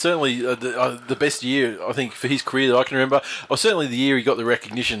season. Certainly the best year, I think, for his career that I can remember. Or certainly the year he got the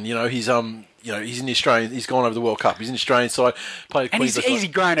recognition. He's in the Australian. He's gone over the World Cup. He's in the Australian side. Played and he's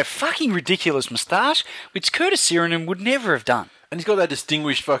grown a fucking ridiculous moustache, which Curtis Sironen would never have done. And he's got that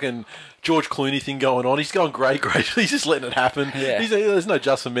distinguished fucking George Clooney thing going on. He's going great. He's just letting it happen. Yeah. There's no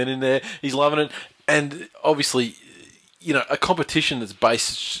Just for Men in there. He's loving it. And obviously, a competition that's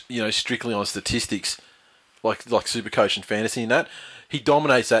based, strictly on statistics, like Supercoach and Fantasy and that, he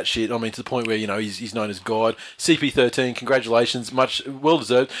dominates that shit. I mean, to the point where, he's known as God. CP13, congratulations, much well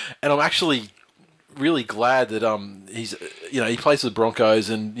deserved. And I'm actually really glad that he's, he plays for the Broncos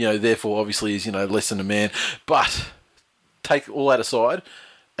and, therefore obviously is, less than a man. But take all that aside,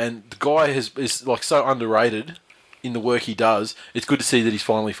 and the guy is like so underrated in the work he does. It's good to see that he's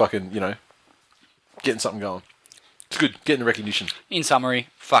finally fucking, getting something going. It's good, getting the recognition. In summary,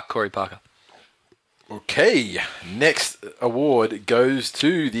 fuck Corey Parker. Okay, next award goes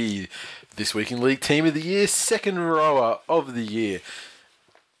to the This Week in League Team of the Year, second rower of the year.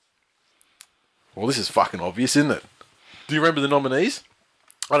 Well, this is fucking obvious, isn't it? Do you remember the nominees?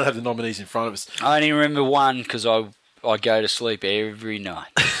 I don't have the nominees in front of us. I only remember one because I go to sleep every night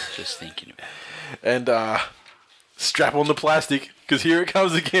just thinking about it. And strap on the plastic, because here it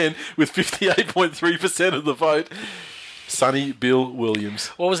comes again with 58.3% of the vote. Sonny Bill Williams.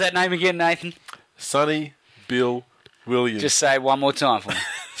 What was that name again, Nathan? Sonny Bill Williams. Just say it one more time for me.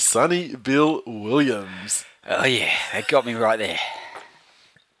 Sonny Bill Williams. Oh, yeah. That got me right there.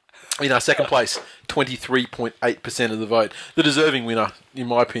 In our second place, 23.8% of the vote. The deserving winner, in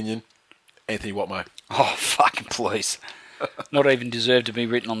my opinion, Anthony Watmoe. Oh, fucking please. Not even deserve to be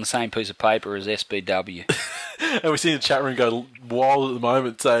written on the same piece of paper as SBW. And we're seeing the chat room go wild at the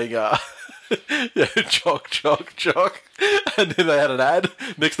moment saying, chock. And then they had an ad.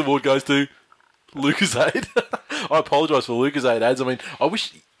 Next award goes to Lucozade. I apologise for Lucozade ads. I mean, I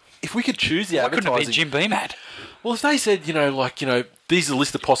wish if we could choose the advertising. Why couldn't it be Jim Beam ad? Well, if they said, these are a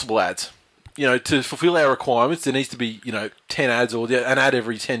list of possible ads. To fulfill our requirements, there needs to be, 10 ads or an ad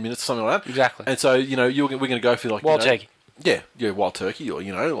every 10 minutes or something like that. Exactly. And so, we're going to go for like wild turkey. Yeah, wild turkey, or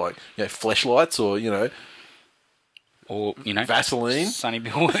fleshlights, or Vaseline, Sonny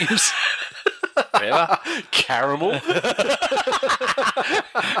Bill Williams. Whatever. Caramel.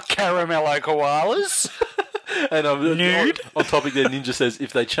 Caramello koalas. And Nude. On topic there, Ninja says,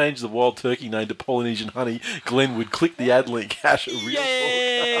 if they change the wild turkey name to Polynesian honey, Glenn would click the ad link. Hash a real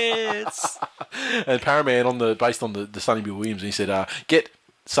yes. And Paraman, based on the Sonny Bill Williams, and he said, get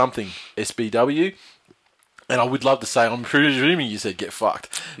something, SBW. And I would love to say, I'm presuming you said get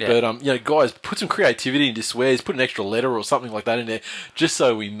fucked. Yeah. But, guys, put some creativity into swears, put an extra letter or something like that in there, just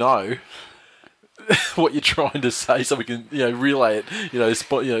so we know what you're trying to say, so we can, relay it,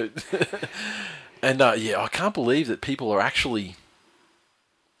 And, I can't believe that people are actually,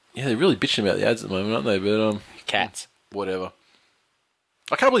 they're really bitching about the ads at the moment, aren't they? But, cats. Whatever.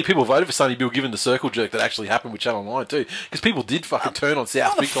 I can't believe people voted for Sonny Bill given the circle jerk that actually happened with Channel 9 too, because people did fucking turn on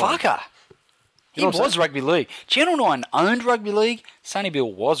South big time. Motherfucker. He was rugby league. Channel 9 owned rugby league. Sonny Bill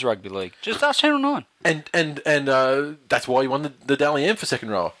was rugby league. Just ask Channel 9. And that's why he won the Dally M for second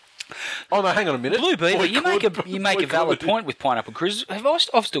rower. Oh no, hang on a minute. Blue Beaver, you make a valid point with Pineapple Cruises.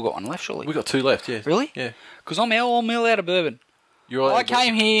 I've still got one left, surely. We've got 2 left, yeah. Really? Yeah. Because I'm all mill out of bourbon. I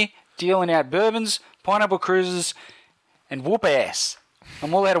came here dealing out bourbons, Pineapple Cruises, and whoop ass.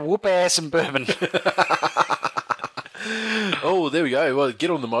 I'm all out of whoop ass and bourbon. Oh, there we go. Well, get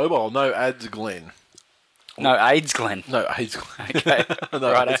on the mobile. No ads, Glenn. No, AIDS, Glenn. No, AIDS, Glenn. Okay.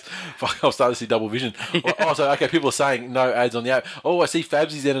 No, right. Fuck, I'll start to see double vision. Oh, so, okay, people are saying no ads on the app. Oh, I see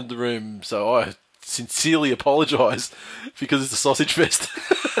Fabsy's entered the room, so I sincerely apologise because it's a sausage fest.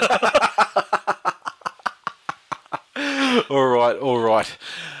 All right.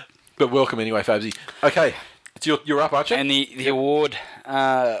 But welcome anyway, Fabsy. Okay, you're up, aren't you? And the award,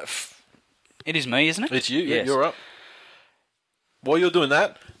 it is me, isn't it? It's you. Yes. You're up. While you're doing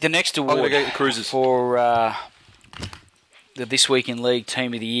that, The next I'm going award to get the cruisers. for the This Week in League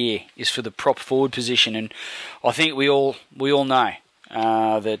Team of the Year is for the prop forward position, and I think we all know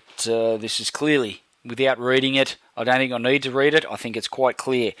that this is clearly, without reading it, I don't think I need to read it. I think it's quite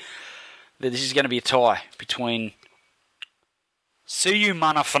clear that this is going to be a tie between Siu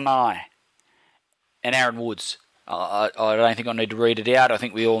Manafanai and Aaron Woods. I don't think I need to read it out. I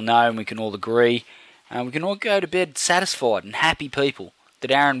think we all know and we can all agree. We can all go to bed satisfied and happy people that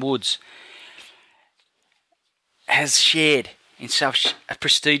Aaron Woods has shared in such a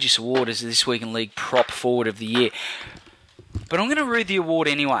prestigious award as the This Week in League Prop Forward of the Year. But I'm going to read the award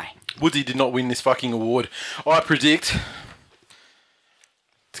anyway. Woodsy did not win this fucking award. I predict...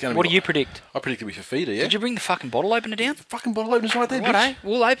 It's going to What do you predict? I predict it'll be Fafita, yeah? Did you bring the fucking bottle opener down? Fucking bottle openers right there, What, bitch. eh?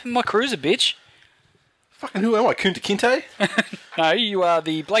 We'll open my cruiser, bitch. Fucking who am I? Kunta Kinte? No, you are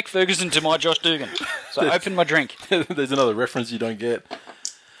the Blake Ferguson to my Josh Dugan. So open my drink. There's another reference you don't get.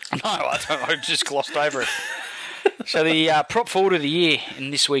 No, I don't. I just glossed over it. So the prop forward of the year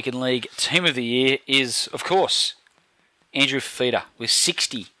in This Week in League Team of the Year is, of course, Andrew Fafita with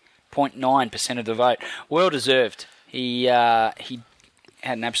 60.9% of the vote. Well deserved. He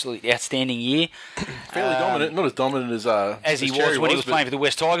had an absolutely outstanding year. Fairly dominant, not as dominant As he Cherry was when he was playing for the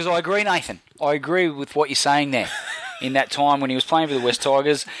West Tigers. I agree, Nathan. I agree with what you're saying there. In that time when he was playing for the West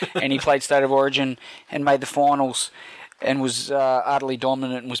Tigers and he played State of Origin and made the finals and was utterly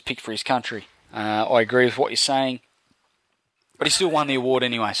dominant and was picked for his country. I agree with what you're saying. But he still won the award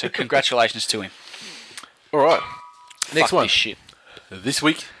anyway, so congratulations to him. All right. Next Fuck one. this shit. This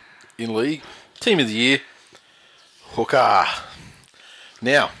Week in League Team of the Year, Hooker.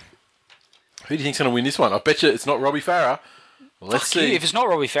 Now, who do you think's going to win this one? I bet you it's not Robbie Farah. Let's Fuck you. see. If it's not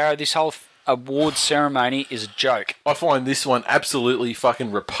Robbie Farah, this whole award ceremony is a joke. I find this one absolutely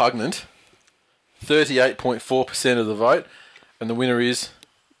fucking repugnant. 38.4% of the vote, and the winner is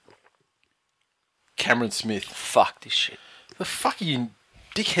Cameron Smith. Fuck this shit. The fuck are you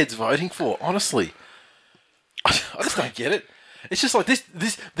dickheads voting for? Honestly, I just don't get it. It's just like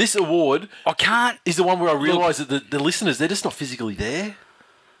this award I can't. is the one where I realise that the listeners, they're just not physically there.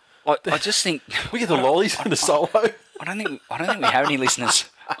 I just think We get the lollies and the solo. I don't think we have any listeners.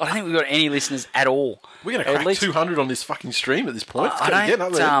 I don't think we've got any listeners at all. We're going to Or crack 200 on this fucking stream at this point. It's I getting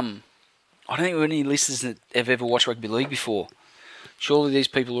up there. don't think we've got any listeners that have ever watched rugby league before. Surely these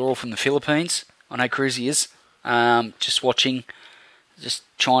people are all from the Philippines. I know Cruzy is. Just watching, just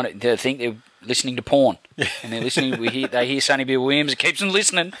trying to. They think they're listening to porn, and they're listening. They hear Sonny Bill Williams. It keeps them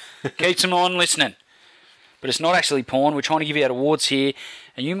listening. Keeps them on listening. But it's not actually porn. We're trying to give you out awards here,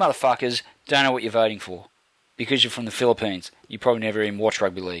 and you motherfuckers don't know what you're voting for because you're from the Philippines. You probably never even watch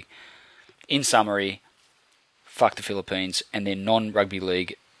rugby league. In summary, fuck the Philippines and their non-rugby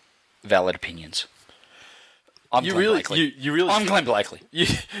league valid opinions. I'm Glenn Blakely. I'm Glenn Blakely. Yeah,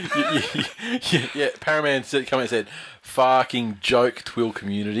 Paraman come and said, fucking joke, Twill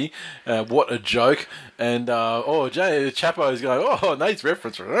community. What a joke. And, Chapo's going, Nate's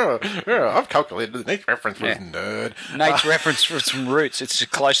reference. I've calculated the Nate's reference was nerd. Nate's reference for some Roots. It's the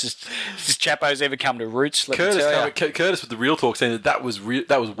closest Chapo's ever come to Roots. Curtis with the Real Talk saying that was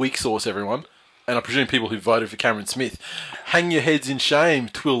weak sauce, everyone. And I presume people who voted for Cameron Smith. Hang your heads in shame,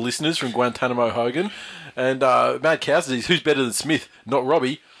 Twill listeners from Guantanamo Hogan. And Mad Cow says, who's better than Smith? Not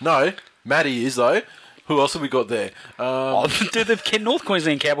Robbie. No, Matty is, though. Who else have we got there? Do the North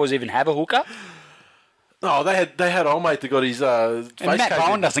Queensland Cowboys even have a hooker? Oh, they had old mate that got his face. And Matt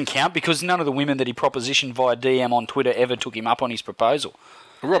Bowen doesn't count because none of the women that he propositioned via DM on Twitter ever took him up on his proposal.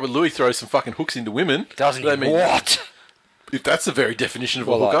 Robert Louis throws some fucking hooks into women. Doesn't he? What? If that's the very definition of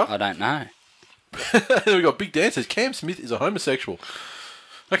a hooker. I don't know. Then we got Big Dan says Cam Smith is a homosexual.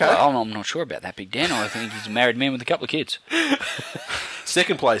 Okay. Well, I'm not sure about that, Big Dan. I think he's a married man with a couple of kids.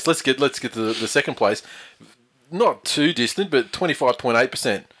 Second place. Let's get to the second place. Not too distant, but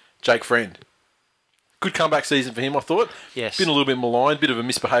 25.8%. Jake Friend. Good comeback season for him, I thought. Yes. Been a little bit maligned, bit of a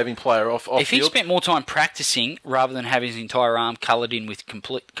misbehaving player off If field. he spent more time practicing rather than having his entire arm coloured in with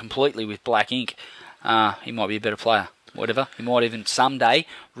completely with black ink, he might be a better player. Whatever. He might even someday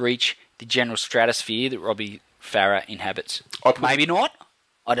reach the general stratosphere that Robbie Farah inhabits. Maybe not.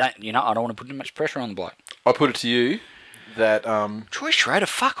 I don't want to put too much pressure on the bloke. I put it to you that Troy Schrader,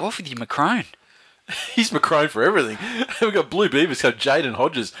 fuck off with your Macron. He's Macron for everything. We've got Blue Beavers, got Jaden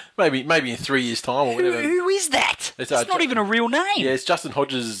Hodges. Maybe in 3 years' time or whatever. Who is that? It's not even a real name. Yeah, it's Justin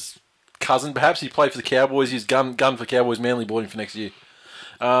Hodges' cousin. Perhaps he played for the Cowboys. He's gun for Cowboys. Manly bought him for next year.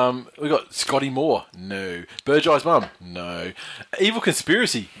 We got Scotty Moore. No. Burgeye's mum. No. Evil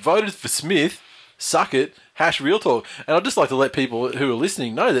Conspiracy voted for Smith. Suck it. #Real Talk. And I'd just like to let people who are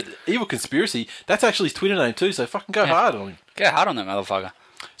listening know that Evil Conspiracy, that's actually his Twitter name too, so fucking go hard on him. Go hard on that motherfucker.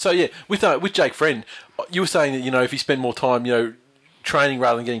 So yeah, with Jake Friend, you were saying that, if you spend more time, training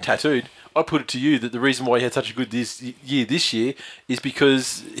rather than getting tattooed, I put it to you that the reason why he had such a good year this year is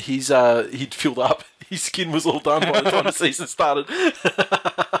because he'd filled up. His skin was all done by the time the season started.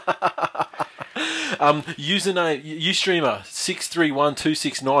 Username Ustreamer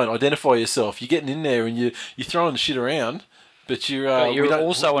 631269. Identify yourself. You're getting in there and you're throwing the shit around, but you're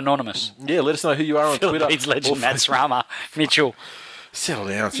also anonymous. Yeah, let us know who you are on Twitter. Philippines legend Matt Srama Mitchell. Settle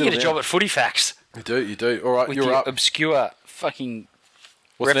down. You get a job at Footy Facts. You do. All right, with you're up. Obscure fucking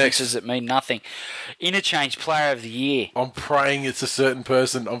references that mean nothing. Interchange Player of the Year. I'm praying it's a certain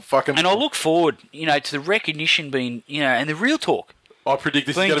person. And I look forward, to the recognition being, and the real talk. I predict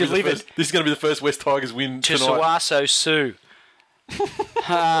this is going to be the first West Tigers win to tonight. Suaso Sue.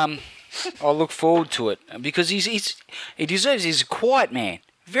 I look forward to it because he deserves. He's a quiet man,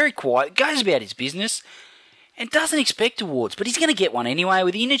 very quiet. Goes about his business and doesn't expect awards, but he's going to get one anyway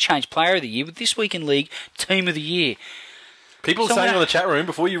with the Interchange Player of the Year, with This Week in League Team of the Year. People are saying on the chat room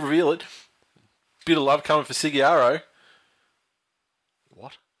before you reveal it, bit of love coming for Sigiaro.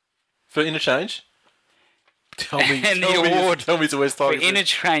 What? For Interchange. Tell me it's a West Tigers. For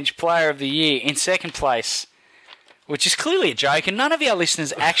Interchange Player of the Year in second place, which is clearly a joke, and none of our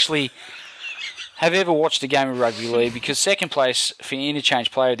listeners actually have ever watched a game of rugby league, because second place for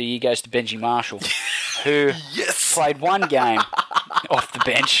Interchange Player of the Year goes to Benji Marshall, who played one game off the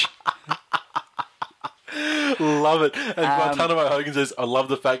bench. Love it. And Guantanamo Hogan says, I love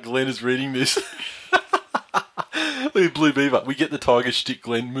the fact Glenn is reading this. Look at Blue Beaver. We get the Tigers shtick,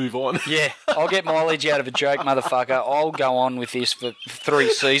 Glenn. Move on. Yeah, I'll get mileage out of a joke, motherfucker. I'll go on with this for 3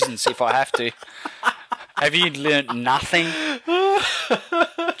 seasons if I have to. Have you learnt nothing?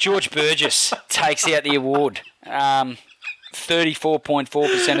 George Burgess takes out the award.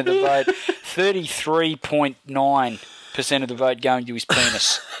 34.4% of the vote. 33.9% of the vote going to his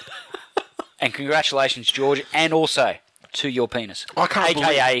penis. And congratulations, George, and also to your penis.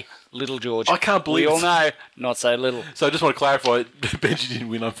 AKA Little George. I can't believe we all know, not so little. So I just want to clarify, Benji didn't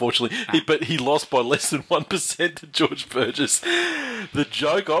win, unfortunately, but he lost by less than 1% to George Burgess. The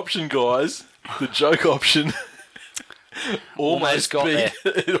joke option, guys, almost got there.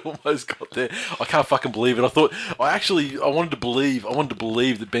 It almost got there. I can't fucking believe it. I wanted to believe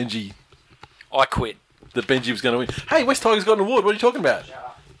that Benji... I quit. That Benji was going to win. Hey, West Tigers got an award. What are you talking about?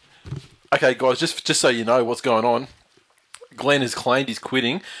 Okay, guys, just so you know what's going on, Glenn has claimed he's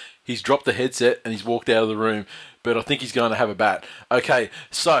quitting. He's dropped the headset and he's walked out of the room, but I think he's going to have a bat. Okay,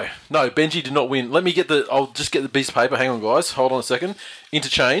 so, no, Benji did not win. I'll just get the piece of paper. Hang on, guys. Hold on a second.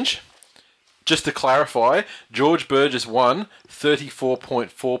 Interchange. Just to clarify, George Burgess won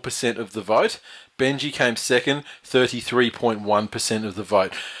 34.4% of the vote. Benji came second, 33.1% of the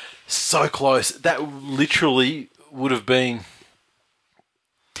vote. So close. That literally would have been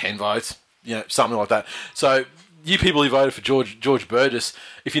 10 votes, something like that. So, you people who voted for George Burgess,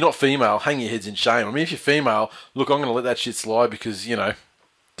 if you're not female, hang your heads in shame. I mean, if you're female, look, I'm going to let that shit slide because,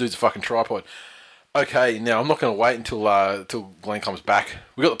 dude's a fucking tripod. Okay, now I'm not going to wait until Glenn comes back.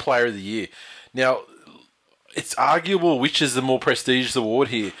 We got the Player of the Year. Now, it's arguable which is the more prestigious award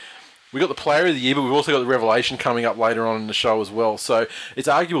here. We got the Player of the Year, but we've also got the Revelation coming up later on in the show as well. So it's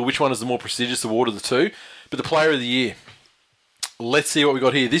arguable which one is the more prestigious award of the two. But the Player of the Year. Let's see what we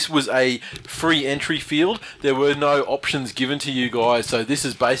got here. This was a free entry field. There were no options given to you guys, so this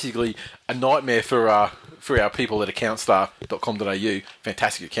is basically a nightmare for our people at accountstar.com.au.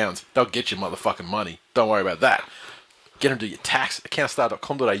 Fantastic accounts. They'll get you motherfucking money. Don't worry about that. Get them to your tax.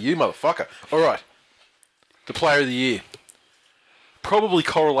 accountstar.com.au, motherfucker. All right. The Player of the Year. Probably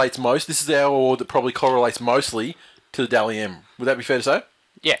correlates most. This is our award that probably correlates mostly to the Dally M. Would that be fair to say?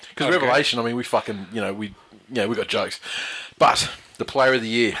 Yeah. Because Revelation, I mean, we fucking, we got jokes. But the Player of the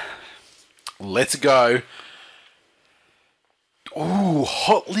Year. Let's go. Ooh,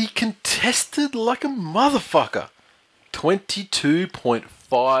 hotly contested like a motherfucker.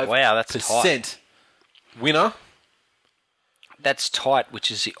 22.5%. Wow, that's tight. Winner. That's tight, which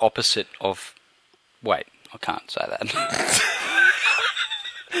is the opposite of... Wait, I can't say that.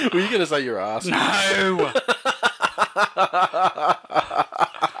 Were you going to say your ass? No!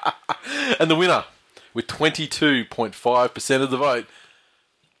 And the winner, with 22.5% of the vote,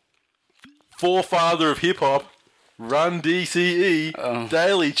 forefather of hip-hop, Run DCE,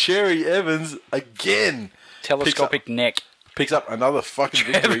 Daly Cherry Evans, again. Telescopic neck. Picks up another fucking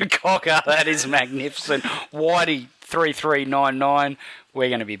victory. Trevor Cocker, that is magnificent. Whitey, 3399, We're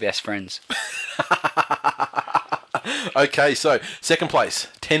going to be best friends. Okay, so second place,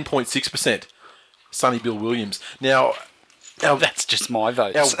 10.6%, Sonny Bill Williams. Now, That's just my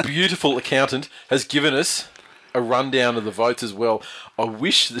votes. our beautiful accountant has given us a rundown of the votes as well. I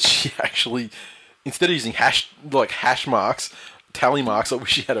wish that she actually, instead of using hash marks, tally marks, I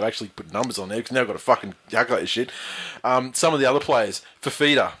wish she had to actually put numbers on there, because now I've got to fucking calculate this shit. Some of the other players,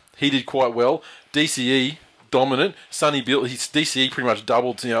 Fafita, he did quite well. DCE, dominant. Sonny Bill, his DCE pretty much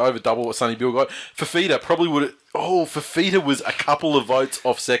doubled, over double what Sonny Bill got. Fafita probably would have... Oh, Fafita was a couple of votes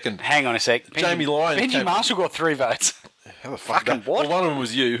off second. Hang on a sec. Jamie Lyon Benji Marshall got 3 votes. How the fuck? Fucking what? Well, one of them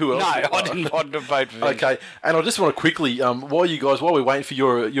was you. Who else? No, I didn't want to vote for Benji. Okay, and I just want to quickly, while we're waiting for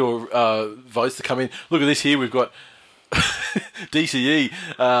your votes to come in, look at this here. We've got DCE,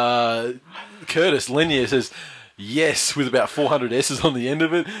 Curtis Lenier says yes with about 400 S's on the end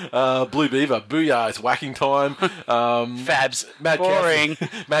of it. Blue Beaver, booyah, it's whacking time. Fabs, Mad boring.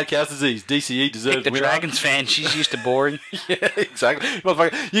 Mad Cows Disease, DCE deserves Pick the winner. Dragons fan. She's used to boring. Yeah, exactly.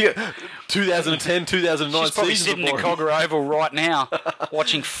 Motherfucker, you get 2010, 2009 She's probably seasons sitting in of the boring. Cogger Oval right now,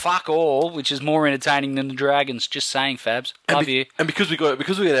 watching fuck all, which is more entertaining than the Dragons. Just saying, Fabs. Love you. And because we got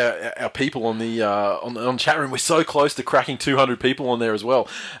our people on the on chat room, we're so close to cracking 200 people on there as well.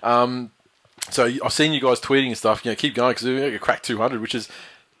 So I've seen you guys tweeting and stuff. Keep going, because we're going to crack 200, which is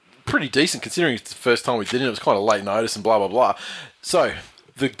pretty decent considering it's the first time we did it. It was kind of late notice and blah blah blah. So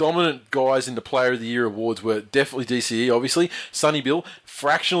the dominant guys in the Player of the Year awards were definitely DCE, obviously. Sonny Bill.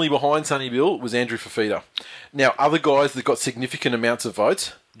 Fractionally behind Sonny Bill was Andrew Fafita. Now, other guys that got significant amounts of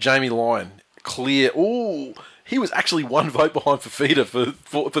votes, Jamie Lyon, clear. Ooh, he was actually 1 vote behind Fafita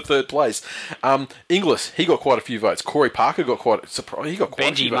for third place. Inglis, he got quite a few votes. Corey Parker got quite a few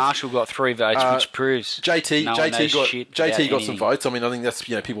Benji votes. Marshall got 3 votes, which proves JT no one knows shit about JT got some anything. votes. I mean, I think that's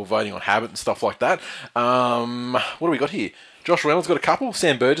people voting on habit and stuff like that. What do we got here? Josh Reynolds got a couple.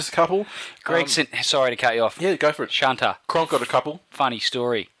 Sam Burgess a couple. Gregson, sorry to cut you off. Yeah, go for it. Shunter. Cronk got a couple. Funny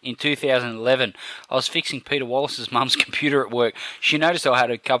story. In 2011, I was fixing Peter Wallace's mum's computer at work. She noticed I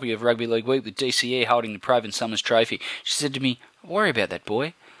had a copy of Rugby League Week with DCE holding the Proven Summers trophy. She said to me, "Don't worry about that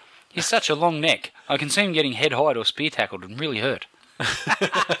boy. He's such a long neck. I can see him getting head-highed or spear-tackled and really hurt."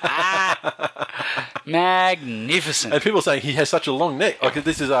 Magnificent. And people are saying he has such a long neck. Like,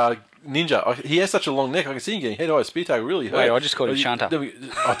 this is Ninja. He has such a long neck. I can see him getting head-high spear tackle really hurt. Wait, I just called him Shunter.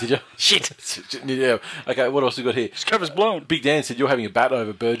 Oh, did you? Shit. Yeah. Okay, what else we got here? His cover's blown. Big Dan said you're having a bat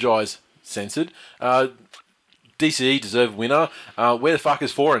over Burgeyes censored. DCE deserved winner. Where the fuck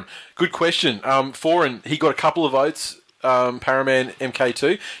is Foreign? Good question. Foreign, he got a couple of votes. Paraman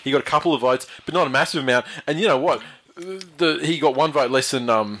MK2, he got a couple of votes, but not a massive amount. And you know what? He got 1 vote less than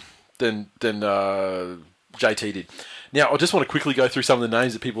JT did. Now, I just want to quickly go through some of the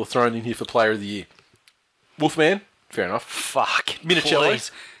names that people are throwing in here for Player of the Year. Wolfman, fair enough. Fuck. Minicello. Please.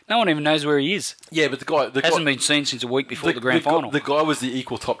 No one even knows where he is. Yeah, but the guy Hasn't been seen since a week before the grand final. The guy was the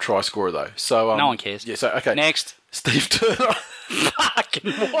equal top try scorer though. So No one cares. Yeah. So okay. Next. Steve Turner.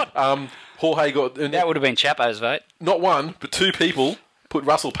 Fucking what? Jorge got That would have been Chapo's vote. not 1 but 2 people put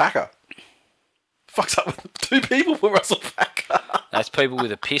Russell Packer. Fucks up with 2 people put Russell Packer. That's people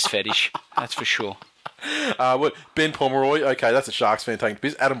with a piss fetish. That's for sure. What? Ben Pomeroy, okay, that's a Sharks fan taking the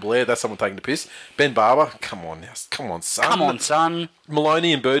piss. Adam Blair, that's someone taking the piss. Ben Barber, come on now, come on, son. Come on, son.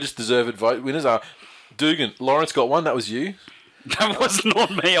 Maloney and Burgess deserved vote winners. Dugan, Lawrence got 1, that was you. That wasn't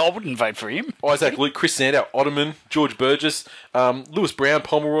on me. I wouldn't vote for him. Isaac Luke, Chris Sandow, Ottoman, George Burgess, Lewis Brown,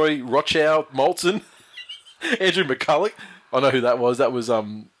 Pomeroy, Rochow, Molson, Andrew McCulloch. I know who that was. That was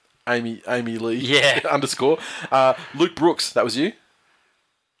Amy Lee. Yeah. underscore. Luke Brooks, that was you?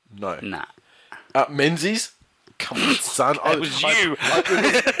 No. Nah. Menzies. Come on, son. That was you.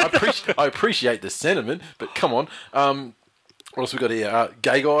 I appreciate the sentiment, but come on. What else we got here?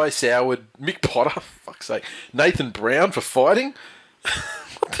 Gay Guy, Soward, Mick Potter, fuck's sake. Nathan Brown for fighting.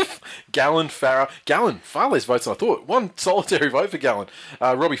 Gallon, Farah. Gallon, far less votes than I thought. 1 solitary vote for Gallon.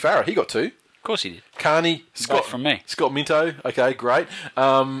 Robbie Farah, he got 2. Of course he did. Carney, Scott from me. Scott Minto, okay, great.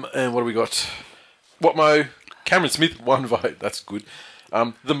 And what do we got? Watmo, Cameron Smith, 1 vote. That's good.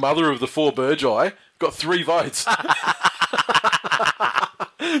 The mother of the 4 Burgeye got 3 votes.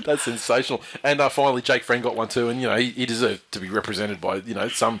 That's sensational. And finally, Jake Friend got 1 too, and he deserved to be represented by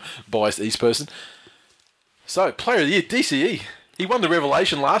some biased East person. So, Player of the Year, DCE. He won the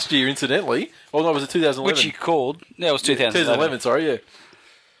Revelation last year, incidentally. Oh no, was it 2011? Which you called. That was 2011. 2011, sorry, yeah.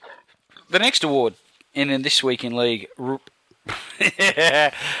 The next award in This Week in League.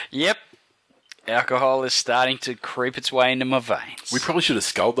 Yep. Alcohol is starting to creep its way into my veins. We probably should have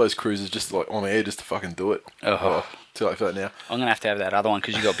sculled those cruises just like on air just to fucking do it. Oh. Too late for that now. I'm going to have that other one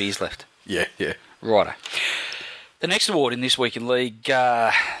because you got beers left. Yeah. Righto. The next award in this week in league,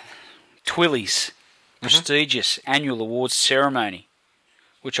 Twillies, prestigious annual awards ceremony,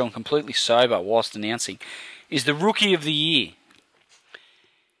 which I'm completely sober whilst announcing, is the Rookie of the Year.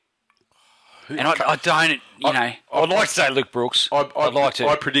 And I don't, I'd like to say Luke Brooks. I'd like to.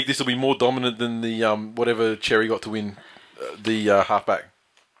 I predict this will be more dominant than the whatever Cherry got to win the halfback.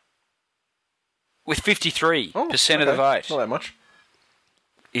 With 53% of the vote. Not that much.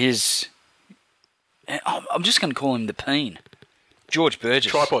 I'm just going to call him the Peen. George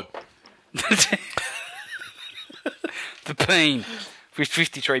Burgess. Tripod. The Peen with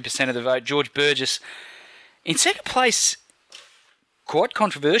 53% of the vote. George Burgess. In second place, quite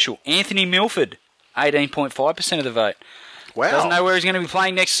controversial, Anthony Milford, 18.5% of the vote. Wow. Doesn't know where he's going to be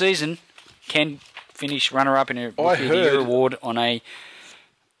playing next season. Can finish runner-up in a Rookie of the Year award on a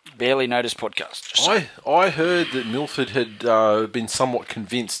barely noticed podcast. I heard that Milford had been somewhat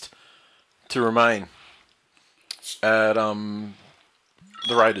convinced to remain at the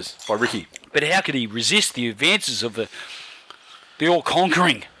Raiders by Ricky. But how could he resist the advances of the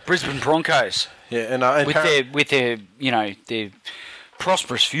all-conquering Brisbane Broncos? Yeah, and with their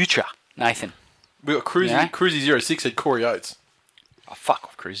prosperous future, Nathan. We got Cruzy 06 had Corey Oates. Oh, fuck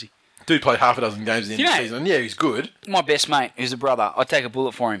off, Cruzy. Dude played half a dozen games in the season. Yeah, he's good. My best mate, who's a brother, I'd take a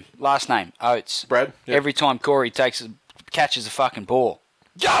bullet for him. Last name, Oates. Brad? Yep. Every time Corey catches a fucking ball,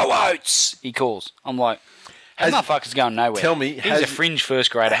 "Yo, Oates!" he calls. I'm like, that motherfucker's going nowhere. Tell me, he's a fringe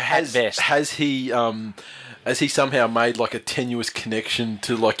first grader at best. Has he somehow made like a tenuous connection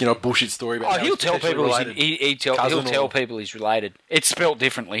to bullshit story about? He'll tell people he'll tell people he's related. It's spelt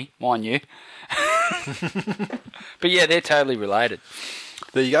differently, mind you. But yeah, they're totally related.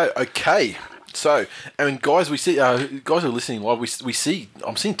 There you go. Okay. So, guys, we see guys who are listening live. We see.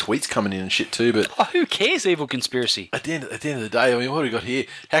 I'm seeing tweets coming in and shit too. But who cares? Evil conspiracy. At the end of the day, what have we got here?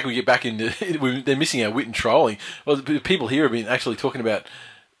 How can we get back into? They're missing our wit and trolling. Well, the people here have been actually talking about.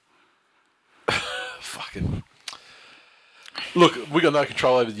 Fucking. Look, we got no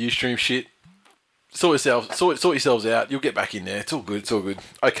control over the Ustream shit. Sort yourselves out. You'll get back in there. It's all good. It's all good.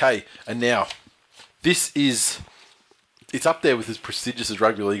 Okay, and now, it's up there with as prestigious as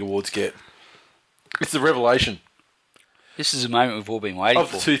Rugby League awards get. It's the revelation. This is a moment we've all been waiting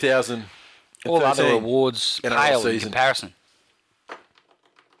for. Of 2013 all other awards pale in comparison.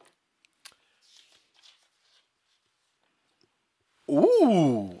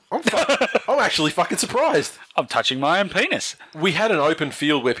 Ooh, I'm actually fucking surprised. I'm touching my own penis. We had an open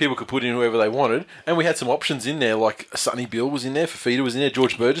field where people could put in whoever they wanted, and we had some options in there, like Sonny Bill was in there, Fafita was in there,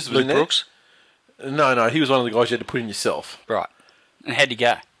 George Burgess was in there. Luke Brooks? No, he was one of the guys you had to put in yourself. Right. And how'd you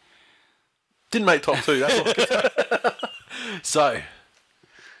go? Didn't make top two, that's all. So,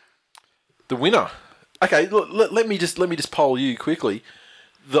 the winner. Okay, look, let me just poll you quickly.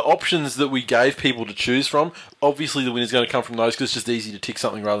 The options that we gave people to choose from, obviously the winner's going to come from those because it's just easy to tick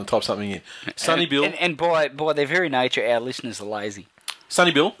something rather than type something in. Sonny Bill. And by their very nature, our listeners are lazy.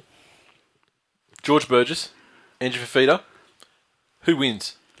 Sonny Bill, George Burgess, Andrew Fafita. Who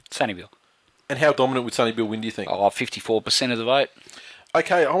wins? Sonny Bill. And how dominant would Sonny Bill win, do you think? 54% of the vote.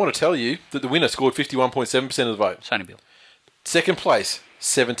 Okay, I want to tell you that the winner scored 51.7% of the vote. Sonny Bill. Second place,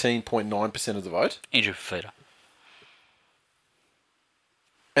 17.9% of the vote. Andrew Fafita.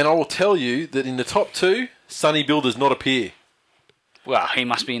 And I will tell you that in the top two, Sonny Bill does not appear. Well, he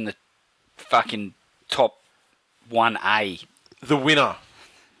must be in the fucking top 1A. The winner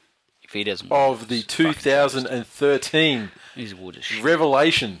if he doesn't of the 2013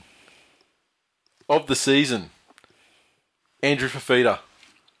 revelation of the season, Andrew Fafita.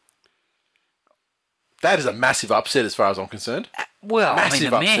 That is a massive upset as far as I'm concerned. Well,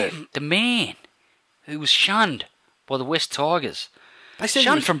 massive upset. The man who was shunned by the West Tigers. They said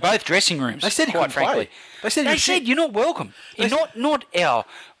shunned from both dressing rooms. They said he quite frankly. Play. They said you're not welcome. Not our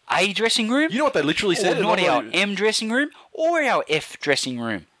A dressing room. You know what they literally said? Or not our M dressing room or our F dressing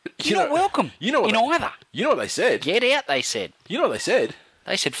room. You're not welcome. You know either. You know what they said? Get out, they said. You know what they said?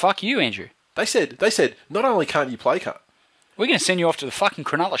 They said, fuck you, Andrew. They said, not only can't you play, we're going to send you off to the fucking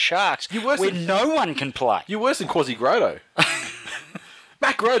Cronulla Sharks where no one can play. You're worse than Quasi Grotto.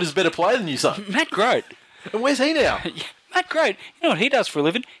 Matt Grote is a better player than you, son. Matt Grote. And where's he now? Matt Grote, you know what he does for a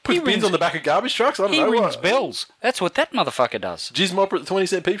living? Puts bins on the back of garbage trucks? I don't know. He rings bells. That's what that motherfucker does. Jizz Mopper at the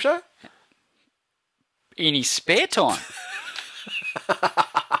 20-cent peep show? In his spare time.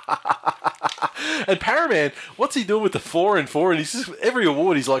 And Paraman, what's he doing with the 4 and 4? And he's just, every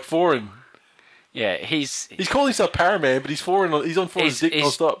award he's like 4 and... Yeah, he's calling himself Paraman, but he's on 4 and dick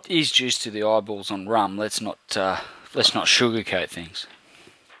non-stop. He's juiced to the eyeballs on rum. Let's not sugarcoat things.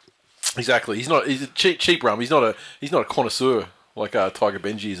 Exactly. He's a cheap rum. He's not a connoisseur like Tiger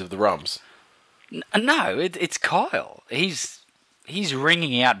Benji is of the rums. No, it's Kyle. He's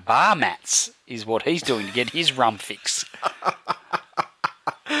ringing out bar mats is what he's doing to get his rum fix.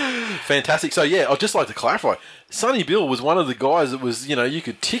 Fantastic. So, yeah, I'd just like to clarify. Sonny Bill was one of the guys that was, you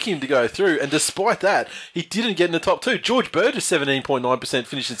could tick him to go through, and despite that, he didn't get in the top two. George Burgess, 17.9%,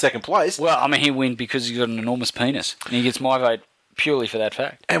 finished in second place. Well, I mean, he win because he's got an enormous penis, and he gets my vote purely for that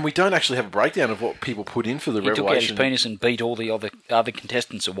fact. And we don't actually have a breakdown of what people put in for the he Revelation. He took out his penis and beat all the other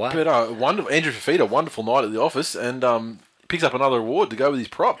contestants away. But wonderful, Andrew Fafita, wonderful night at the office, and picks up another award to go with his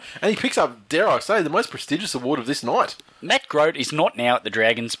prop. And he picks up, dare I say, the most prestigious award of this night. Matt Grote is not now at the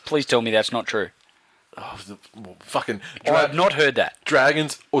Dragons. Please tell me that's not true. Oh, fucking... I have not heard that.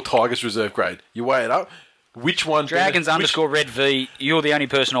 Dragons or Tigers reserve grade. You weigh it up. Which one... Dragons _ Red V, you're the only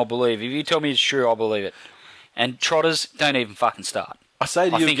person I'll believe. If you tell me it's true, I'll believe it. And Trotters, don't even fucking start. I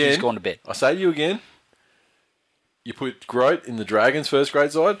think he's gone to bed. I say to you again, you put Grote in the Dragons first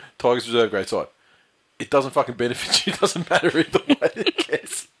grade side, Tigers reserve grade side. It doesn't fucking benefit you. It doesn't matter either way it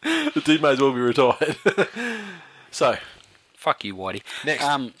gets. The dude may as well be retired. So... Fuck you, Whitey. Next.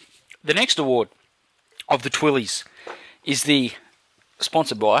 The next award of the Twillies is the,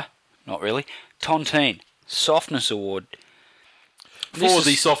 sponsored by, not really, Tontine Softness Award. For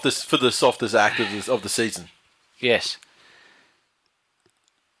the softest act of the season. Yes.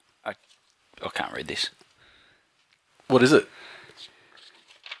 I can't read this. What is it?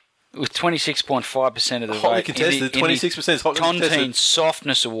 With 26.5% of the hotly vote. Contested, 26% is hotly Tontine contested.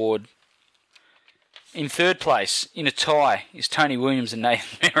 Softness Award. In third place, in a tie, is Tony Williams and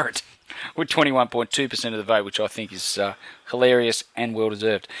Nathan Merritt with 21.2% of the vote, which I think is hilarious and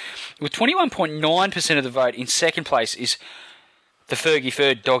well-deserved. With 21.9% of the vote, in second place is the Fergie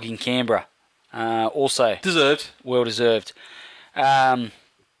Third dog in Canberra. Also... Deserved. Well-deserved.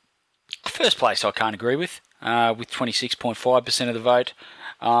 First place I can't agree with 26.5% of the vote.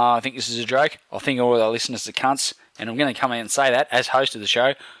 I think this is a joke. I think all of our listeners are cunts, and I'm going to come out and say that as host of the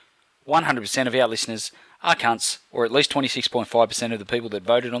show. 100% of our listeners are cunts, or at least 26.5% of the people that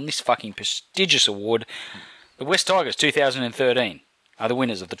voted on this fucking prestigious award. The West Tigers 2013 are the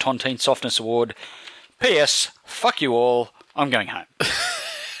winners of the Tontine Softness Award. P.S. Fuck you all. I'm going home.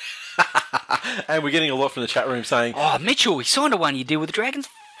 And we're getting a lot from the chat room saying... Oh, Mitchell, he signed a one-year deal with the Dragons.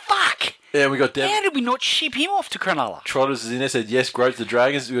 Fuck! Yeah, we got... How did we not ship him off to Cronulla? Trotters is in there, said, yes, Grote to the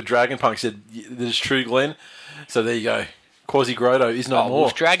Dragons. We got Dragon Punk said, that is true, Glenn. So there you go. Quasi Grotto is no more. Well,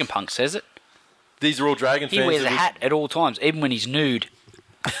 Dragon Punk says it. These are all Dragon fans. He wears a hat at all times, even when he's nude.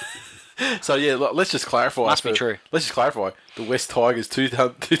 So, yeah, let's just clarify. Must be true. Let's just clarify. The West Tigers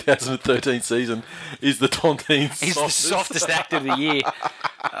 2013 season is the Tontine Softness. He's the softest act of the year.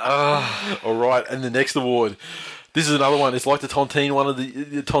 All right, and the next award. This is another one. It's like the Tontine one,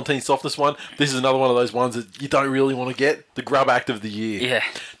 the Tontine Softness one. This is another one of those ones that you don't really want to get. The Grub Act of the Year. Yeah.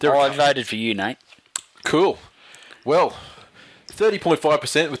 I voted for you, Nate. Cool. Well...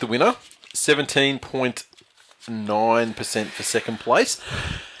 30.5% with the winner, 17.9% for second place.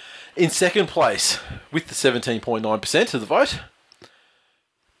 In second place, with the 17.9% of the vote,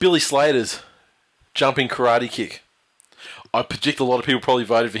 Billy Slater's jumping karate kick. I predict a lot of people probably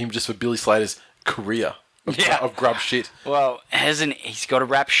voted for him just for Billy Slater's career of grub shit. Well, he's got a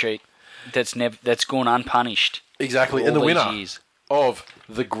rap sheet that's gone unpunished. Exactly, and the winner of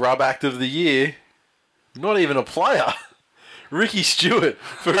the Grub Act of the Year, not even a player. Ricky Stewart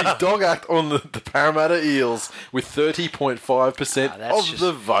for his dog act on the Parramatta Eels with 30.5% of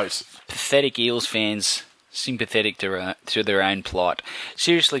the vote. Pathetic Eels fans, sympathetic to their own plight.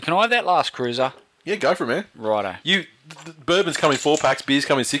 Seriously, can I have that last cruiser? Yeah, go for it, man. Righto. Bourbon's coming 4-packs, beer's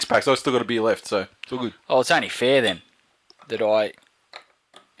coming 6-packs. I've still got a beer left, so it's all good. Oh, it's only fair then that I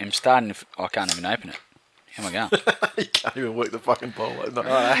am starting. I can't even open it. How am I going? You can't even work the fucking bowl opener.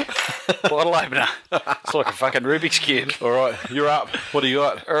 Right. Bottle opener. It's like a fucking Rubik's Cube. All right, you're up. What do you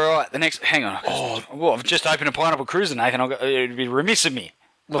got? All right, the next... Hang on. Well, I've just opened a Pineapple Cruiser, Nathan. It'd be remiss of me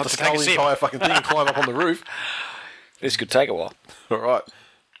not to scull the entire fucking thing and climb up on the roof. This could take a while. All right.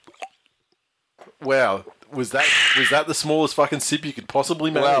 Wow. Was that the smallest fucking sip you could possibly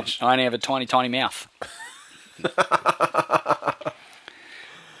manage? Well, I only have a tiny, tiny mouth.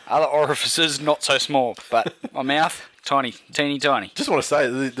 Other orifices, not so small, but my mouth, tiny, teeny tiny. Just want to say,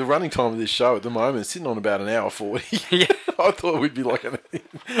 the running time of this show at the moment is sitting on about an hour 40. Yeah. I thought we'd be like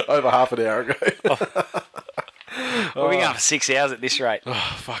over half an hour ago. We'll be going for 6 hours at this rate.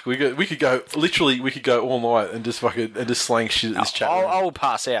 Oh, fuck, we could go all night and just slang shit at this chat room. I will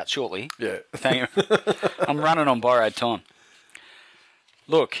pass out shortly. Yeah. Thank you. I'm running on borrowed time.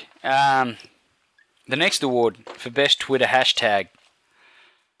 Look, the next award for best Twitter hashtag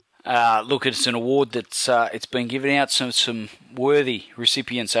Look, it's an award that's it's been given out to some worthy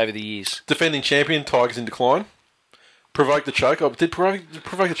recipients over the years. Defending champion, Tigers in decline. Provoke the choke. Oh, did provoke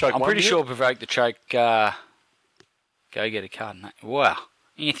the choke? I'm pretty sure Provoke the Choke. Go get a Cardinal. Wow,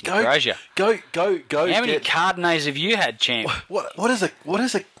 Anthony Crozier. Go. How many Cardinals have you had, champ? What is a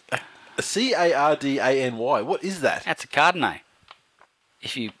Cardany? What is that? That's a Cardinal.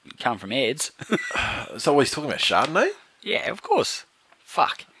 If you come from Ed's. So what he's talking about, Chardonnay? Yeah, of course.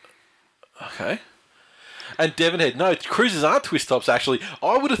 Fuck. Okay. And Devonhead, no, cruisers aren't twist tops, actually.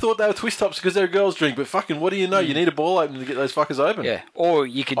 I would have thought they were twist tops because they're a girls' drink, but fucking, what do you know? You need a ball opener to get those fuckers open. Yeah, or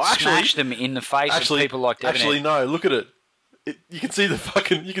you could smash them in the face of people like Devonhead. Actually, no, look at it. You can see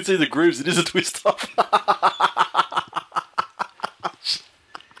the grooves. It is a twist top.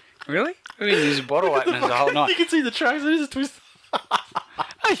 Really? We didn't use bottle openers the whole night. You can see the tracks. It is a twist.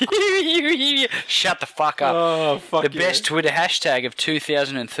 Shut the fuck up. Oh, fuck. The best Twitter hashtag of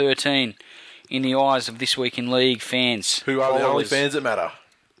 2013 in the eyes of This Week in League fans. Who are the only fans that matter?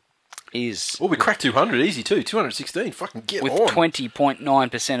 Is. Oh, we cracked 200 easy too. 216. Fucking get with on. With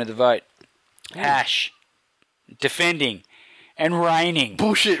 20.9% of the vote. Hash. Defending. And reigning.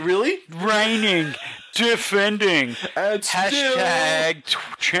 Bullshit, really? Reigning. Defending. And hashtag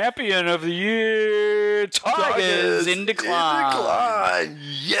champion of the year. Tigers in decline.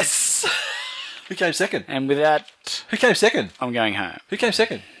 Yes. Who came second? And with that, who came second? I'm going home. Who came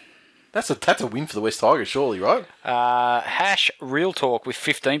second? That's a win for the West Tigers, surely, right? Hash Real Talk with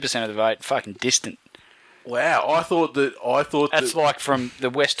 15% of the vote. Fucking distant. Wow, I thought that's like from the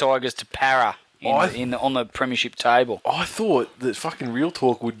West Tigers to Para on the premiership table. I thought that fucking Real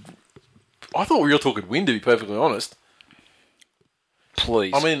Talk would. I thought Real Talk would win, to be perfectly honest.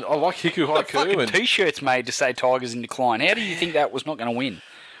 Please. I mean, I like Hiku Haiku. Fucking T-shirts made to say Tigers in decline. How do you think that was not going to win?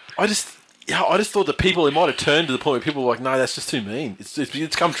 I just thought that people, it might have turned to the point where people were like, no, that's just too mean.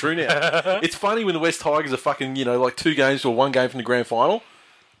 It's come true now. It's funny when the West Tigers are fucking, like 2 games or 1 game from the grand final.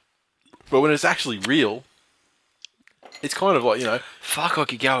 But when it's actually real, it's kind of like, Fuck, I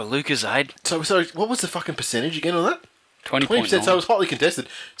could go with Lucasade. So what was the fucking percentage again on that? 20%. So it was hotly contested.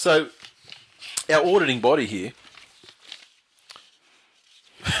 So our auditing body here,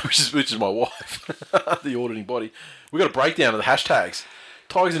 which is my wife, the auditing body, we got a breakdown of the hashtags.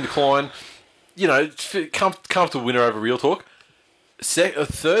 Tigers in decline, comfortable winner over Real Talk.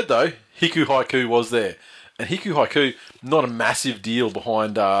 Third though, Hiku Haiku was there, and Hiku Haiku not a massive deal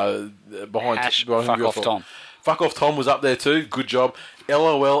behind Fuck Off Tom. Fuck Off Tom was up there too. Good job.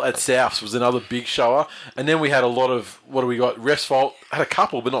 LOL at Souths was another big shower, and then we had a lot of what do we got? Ref's Fault had a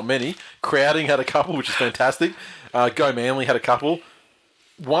couple, but not many. Crowding had a couple, which is fantastic. Go Manly had a couple.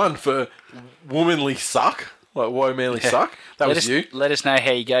 One for Womanly Suck. Like, whoa, Manly suck. That was you. Let us know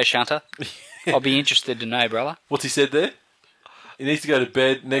how you go, Shunter. I'll be interested to know, brother. What's he said there? He needs to go to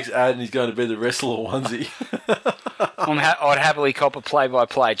bed. Next ad, and he's going to bed the wrestler onesie. I'd happily cop a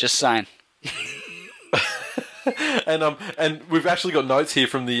play-by-play, just saying. And we've actually got notes here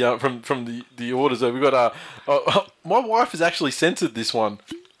from the orders. We've got my wife has actually censored this one.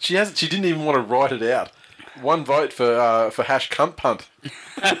 She didn't even want to write it out. 1 vote for hash cunt punt.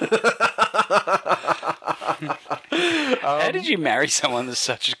 How did you marry someone that's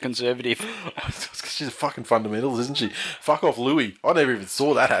such a conservative? She's a fucking fundamentalist, isn't she? Fuck off Louis. I never even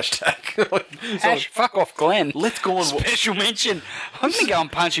saw that hashtag. Fuck off Glenn. Let's go on. Special mention. I'm going to go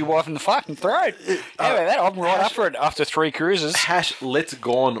and punch your wife in the fucking throat. How about that? I'm right up for it after 3 cruises. Hash Let's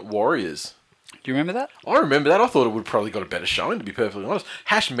Gone Warriors. Do you remember that? I remember that. I thought it would probably got a better showing, to be perfectly honest.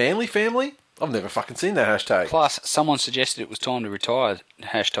 Hash Manly Family. I've never fucking seen that hashtag. Plus, someone suggested it was time to retire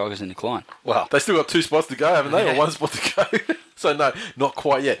hash Tigers in decline. Well, they still got 2 spots to go, haven't they? Or 1 spot to go. So, no, not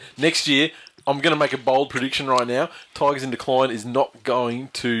quite yet. Next year, I'm going to make a bold prediction right now. Tigers in decline is not going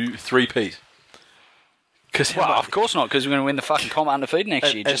to 3-peat. Of course not, because we're going to win the fucking comp undefeated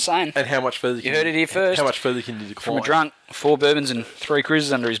next year. Just saying. And how much further you heard it here first. How much further can you decline? From a drunk, 4 bourbons and 3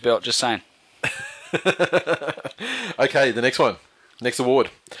 cruises under his belt. Just saying. Okay, the next one. Next award,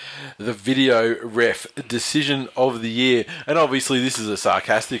 the Video Ref Decision of the Year. And obviously this is a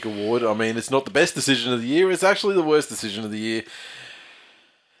sarcastic award. I mean, it's not the best decision of the year. It's actually the worst decision of the year.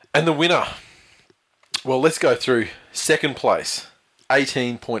 And the winner, well, let's go through. Second place,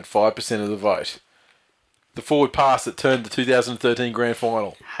 18.5% of the vote. The forward pass that turned the 2013 grand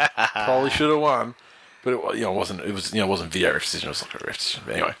final. Probably should have won, but it wasn't. It wasn't Video Ref Decision. It was like a ref decision.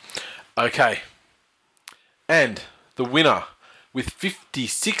 But anyway, okay. And the winner, with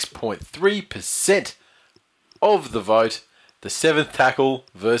 56.3% of the vote, the 7th tackle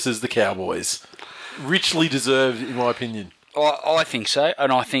versus the Cowboys. Richly deserved, in my opinion. I think so,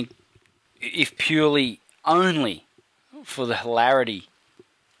 and I think if purely only for the hilarity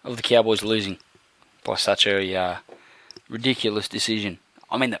of the Cowboys losing by such a ridiculous decision.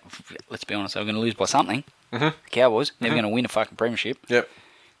 I mean, let's be honest, they're going to lose by something. Mm-hmm. The Cowboys, never going to win a fucking premiership. Yep.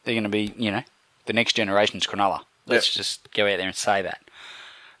 They're going to be, the next generation's Cronulla. Let's just go out there and say that.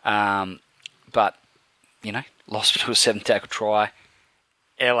 But, lost to a 7-tackle try.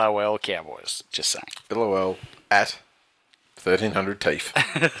 LOL Cowboys, just saying. LOL at 1300 teeth.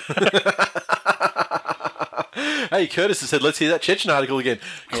 Hey, Curtis has said, let's hear that Chechen article again.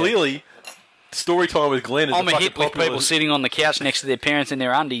 Yeah. Clearly, story time with Glenn is I'm a hit with people sitting on the couch next to their parents in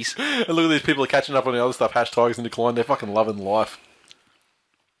their undies. And look at these people are catching up on the other stuff. Tigers in decline. They're fucking loving life.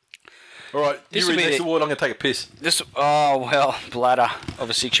 All right, you read next award. I'm going to take a piss. Bladder of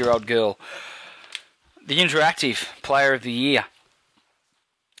a 6-year-old girl. The Interactive Player of the Year.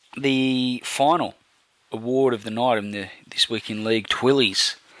 The final award of the night in This Week in League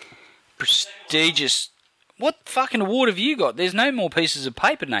Twillies. Prestigious. What fucking award have you got? There's no more pieces of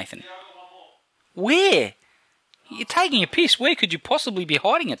paper, Nathan. Where? You're taking a piss. Where could you possibly be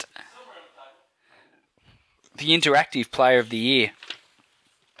hiding it? The Interactive Player of the Year.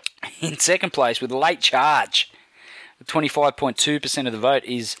 In second place with a late charge, 25.2% of the vote,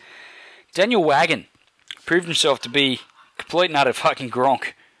 is Daniel Wagon. Proved himself to be complete and utter fucking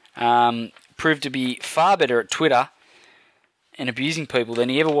gronk. Proved to be far better at Twitter and abusing people than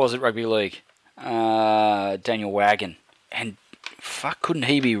he ever was at rugby league. Daniel Wagon. And fuck, couldn't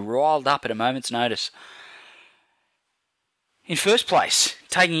he be riled up at a moment's notice? In first place,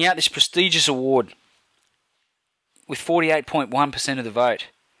 taking out this prestigious award with 48.1% of the vote,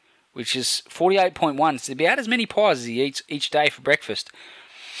 which is 48.1. It's about as many pies as he eats each day for breakfast.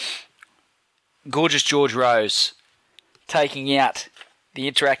 Gorgeous George Rose taking out the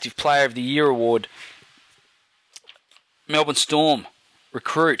Interactive Player of the Year award. Melbourne Storm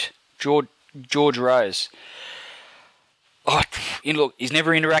recruit George Rose. Oh, look, he's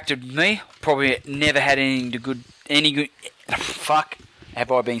never interacted with me. Probably never had any good. Fuck,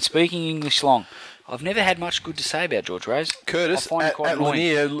 have I been speaking English long? I've never had much good to say about George Rose. Curtis, at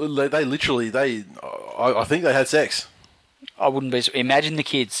Lanier, I think they had sex. I wouldn't be. Imagine the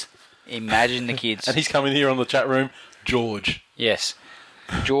kids. And he's coming here on the chat room, George. Yes.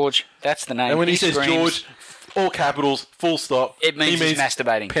 George, that's the name. And when he says George, all capitals, full stop, it means he's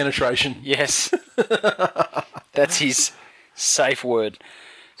masturbating. Penetration. Yes. That's his safe word.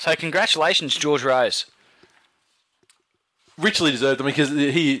 So congratulations, George Rose. Richly deserved them because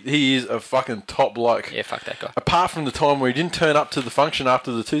he is a fucking top bloke. Yeah, fuck that guy. Apart from the time where he didn't turn up to the function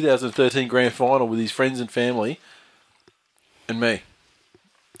after the 2013 grand final with his friends and family and me.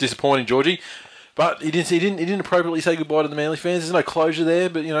 Disappointing, Georgie. But he didn't appropriately say goodbye to the Manly fans. There's no closure there,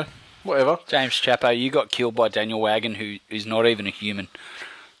 but whatever. James Chapo, you got killed by Daniel Wagon, who is not even a human.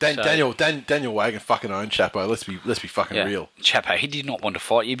 Daniel Wagon fucking owned Chapo. Let's be fucking real. Chapo, he did not want to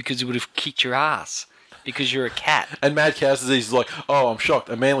fight you because he would have kicked your ass. Because you're a cat. And Mad Cow's Disease is like, oh, I'm shocked.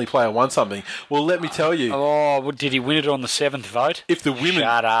 A Manly player won something. Well, let me tell you. Oh, did he win it on the 7th vote? If the women,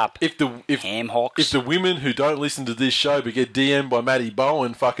 shut up. Ham hocks. If the women who don't listen to this show but get DM'd by Matty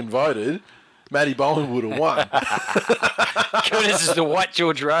Bowen fucking voted, Matty Bowen would have won. Curtis is the white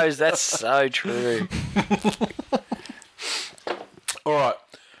George Rose. That's so true. All right.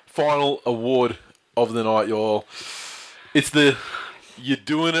 Final award of the night, y'all. It's the You're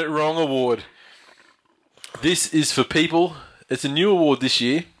Doing It Wrong award. This is for people, it's a new award this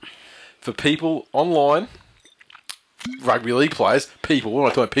year, for people online, rugby league players, people, what am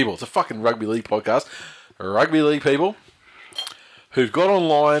I talking people? It's a fucking rugby league podcast. Rugby league people who've got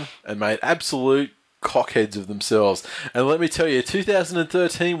online and made absolute cockheads of themselves. And let me tell you,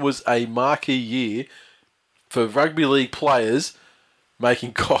 2013 was a marquee year for rugby league players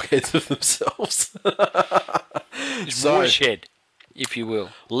making cockheads of themselves. Watershed, if you will.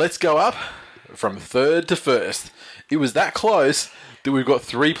 Let's go up from third to first. It was that close that we've got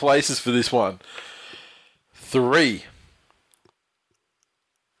 3 places for this one. 3.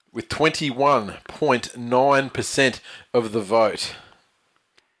 With 21.9% of the vote.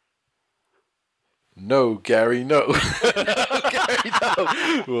 No, Gary, no. No, Gary, no.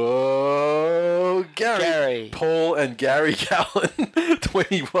 Whoa, Gary. Paul and Gary Callan.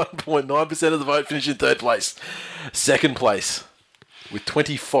 21.9% of the vote finish in third place. Second place. With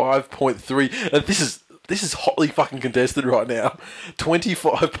 25.3%. And this is hotly fucking contested right now.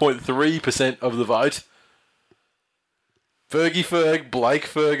 25.3% of the vote. Fergie Ferg, Blake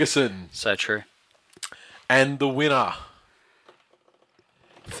Ferguson. So true. And the winner.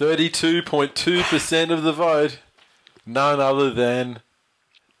 32.2% of the vote. None other than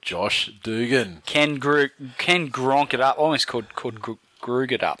Josh Dugan. Ken Gronk it up. Almost called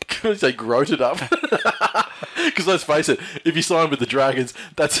Groog it up. Can I say Grote it up? Because let's face it, if you sign with the Dragons,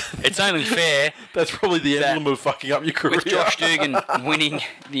 It's only fair that's probably the emblem of fucking up your career. with Josh Dugan winning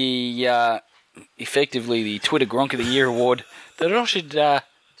the effectively the Twitter Gronk of the Year award that I should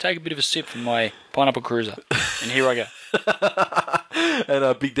take a bit of a sip from my pineapple cruiser. And here I go.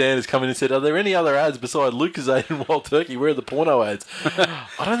 And Big Dan has come in and said, are there any other ads besides Lucozade and Wild Turkey? Where are the porno ads?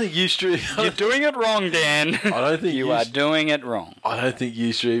 I don't think Ustream... You're doing it wrong, Dan. I don't think you are doing it wrong. I don't think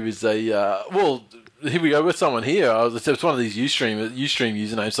Ustream is a... well, here we go with someone here. It's one of these Ustream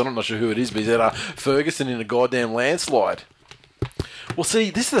usernames, so I'm not sure who it is, but he said Ferguson in a goddamn landslide. Well,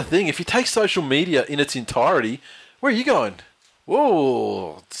 see, this is the thing. If you take social media in its entirety, where are you going?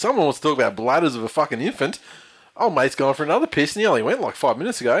 Whoa, someone wants to talk about bladders of a fucking infant. Oh, mate's going for another piss, and he only went like 5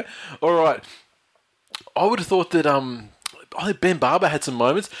 minutes ago. All right. I would have thought that I think Ben Barber had some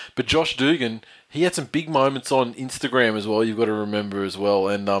moments, but Josh Dugan, he had some big moments on Instagram as well. You've got to remember as well,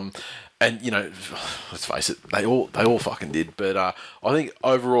 and you know, let's face it, they all fucking did. But I think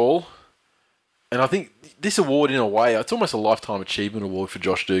overall, and I think this award in a way, it's almost a lifetime achievement award for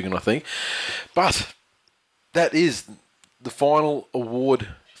Josh Dugan, I think. But that is the final award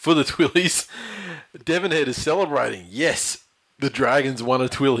for the Twillies. Devonhead is celebrating. Yes, the Dragons won a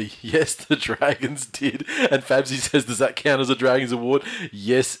Twilly. Yes, the Dragons did. And Fabsy says, does that count as a Dragons award?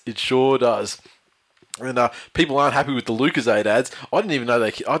 Yes, it sure does. And people aren't happy with the Lucozade ads. I didn't even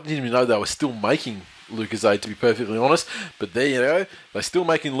know they were still making Lucozade, to be perfectly honest. But there you go. They're still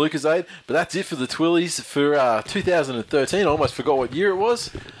making Lucozade. But that's it for the Twillies for 2013. I almost forgot what year it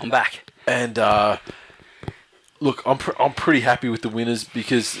was. I'm back. And look, I'm pretty happy with the winners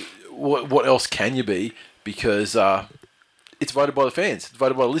because what else can you be? Because it's voted by the fans. It's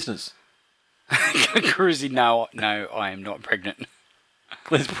voted by the listeners. Cruzy, no, I am not pregnant.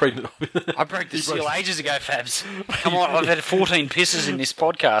 Glen's pregnant. I broke the seal ages ago, Fabs. Come on, I've had 14 pisses in this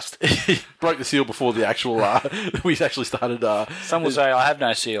podcast. He broke the seal before the actual we actually started. Some will say I have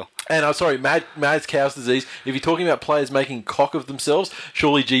no seal. And I'm sorry, mad cow's disease. If you're talking about players making cock of themselves,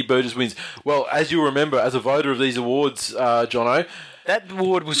 surely G. Burgess wins. Well, as you remember, as a voter of these awards, Jono, that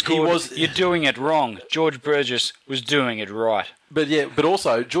award was called You're Doing It Wrong. George Burgess was doing it right. But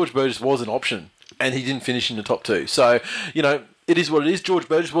also George Burgess was an option, and he didn't finish in the top two. So, you know, it is what it is. George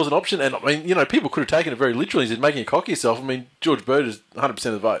Burgess was an option, and I mean, you know, people could have taken it very literally. He said, making a cock of yourself. I mean, George Burgess, 100%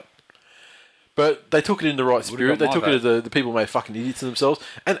 of the vote. But they took it in the right spirit. They took it as the people made fucking idiots of themselves.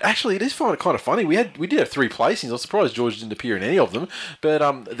 And actually, it is kind of funny. We did have 3 placings. I was surprised George didn't appear in any of them. But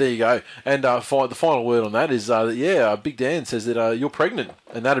there you go. And the final word on that is Big Dan says that you're pregnant,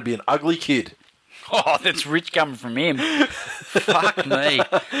 and that'd be an ugly kid. Oh, that's rich coming from him. Fuck me.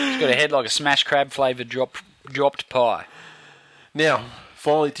 He's got a head like a smashed crab flavoured dropped pie. Now,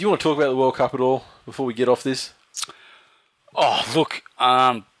 finally, do you want to talk about the World Cup at all before we get off this? Oh, look,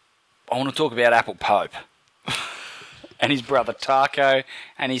 I want to talk about Apple Pope and his brother Taco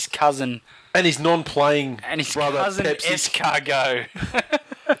and his cousin and his non-playing and his brother cousin Pepsi. Escargot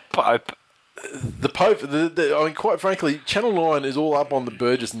Pope. The Pope. I mean, quite frankly, Channel 9 is all up on the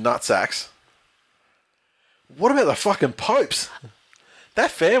Burgess nutsacks. What about the fucking Popes?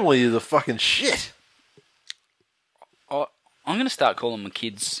 That family is a fucking shit. I'm going to start calling my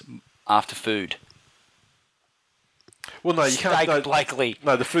kids after food. Well, no, you can't. Steak Blakely.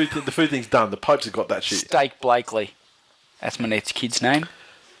 No, the food thing's done. The Popes have got that shit. Steak Blakely. That's my next kid's name.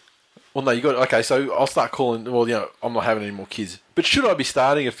 Well, no, you got... Okay, so I'll start calling... Well, you know, I'm not having any more kids. But should I be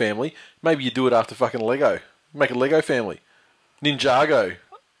starting a family? Maybe you do it after fucking Lego. Make a Lego family. Ninjago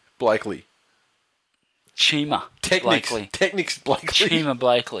Blakely. Chima Blakely. Technics Blakely. Chima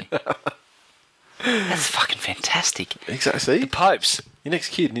Blakely. That's fucking fantastic. Exactly. See? The Popes. Your next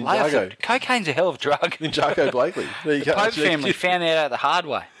kid, Ninjago. Cocaine's a hell of a drug. Ninjago Blakely. There you go. The Pope family found that out the hard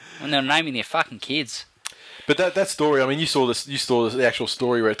way when they were naming their fucking kids. But that story, I mean, you saw the actual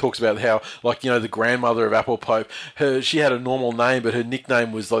story where it talks about how, like, you know, the grandmother of Apple Pope, she had a normal name, but her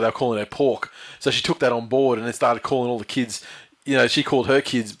nickname was, like, they were calling her Pork. So she took that on board and then started calling all the kids, you know, she called her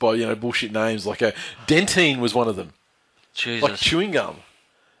kids by, you know, bullshit names. Like, Dentine was one of them. Jesus. Like chewing gum.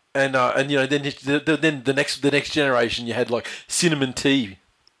 And you know, then the next generation, you had, like, cinnamon tea.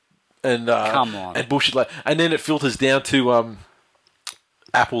 And come on. And bullshit like, and then it filters down to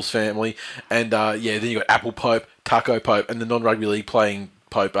Apple's family, and then you got Apple Pope, Taco Pope, and the non-rugby league playing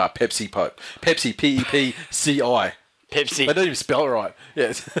Pope, Pepsi Pope, Pepsi Pepci. Pepsi. They don't even spell it right.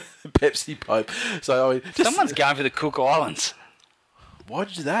 Yes, Pepsi Pope. So I mean, someone's going for the Cook Islands.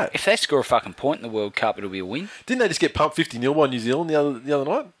 Why'd you do that? If they score a fucking point in the World Cup, it'll be a win. Didn't they just get pumped 50-0 by New Zealand the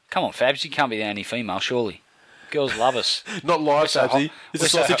other night? Come on, Fabs, you can't be the only female, surely. Girls love us. Not live, Fabsy. It's a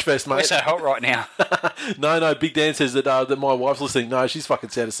sausage fest, mate. We're so hot right now. No. Big Dan says that that my wife's listening. No, she's fucking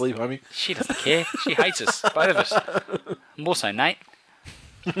sound asleep, homie. She doesn't care. She hates us, both of us. More so, Nate.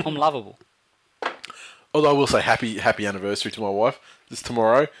 I'm lovable. Although I will say happy anniversary to my wife. This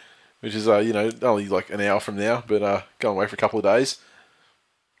tomorrow, which is only like an hour from now, but going away for a couple of days.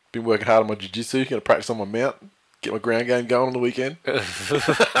 Been working hard on my jiu-jitsu. Going to practice on my mount. Get my ground game going on the weekend.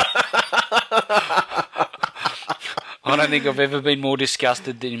 I don't think I've ever been more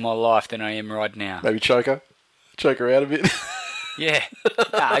disgusted in my life than I am right now. Maybe choke her out a bit. Yeah.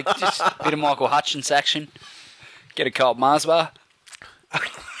 Just a bit of Michael Hutchins action. Get a cold Mars bar.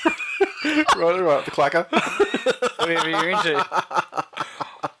 right, the clacker. Whatever you're into.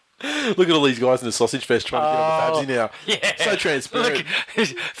 Look at all these guys in the sausage fest trying to get on the Fabsy now. Yeah. So transparent. Look,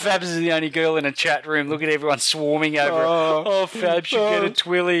 Fabs is the only girl in a chat room. Look at everyone swarming over it. Oh, Fab should get a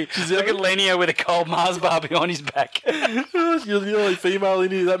twilly. Look at Lenio with a cold Mars bar behind his back. You're the only female in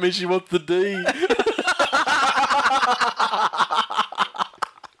here. That means she wants the D.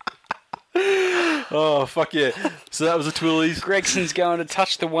 Oh, fuck yeah. So that was the Twillies. Gregson's going to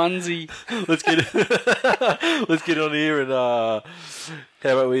touch the onesie. Let's get on here and how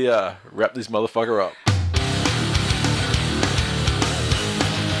about we wrap this motherfucker up.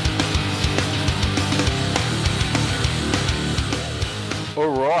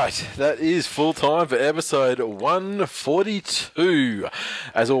 Alright, that is full time for episode 142.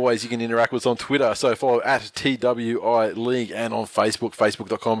 As always, you can interact with us on Twitter, so follow at TWI League, and on Facebook,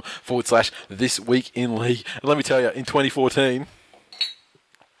 facebook.com/This Week in League. And let me tell you, in 2014...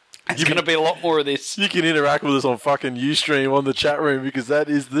 There's going to be a lot more of this. You can interact with us on fucking Ustream on the chat room, because that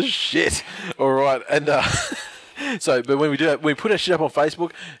is the shit. Alright, and... but when we do that, when we put our shit up on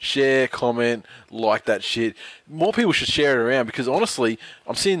Facebook, share, comment, like that shit. More people should share it around, because honestly,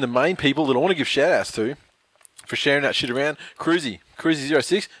 I'm seeing the main people that I want to give shout outs to for sharing that shit around.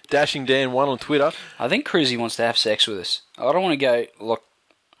 Cruzy06, Dashing Dan 1 on Twitter. I think Cruzy wants to have sex with us. I don't want to go, look,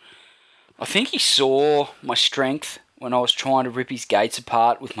 I think he saw my strength when I was trying to rip his gates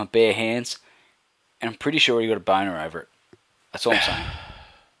apart with my bare hands, and I'm pretty sure he got a boner over it. That's all I'm saying.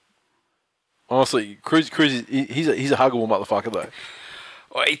 Honestly, Cruzy, he's a huggable motherfucker, though.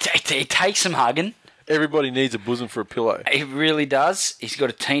 Well, he takes some hugging. Everybody needs a bosom for a pillow. He really does. He's got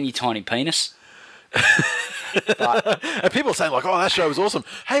a teeny tiny penis. And people are saying, like, oh, that show was awesome.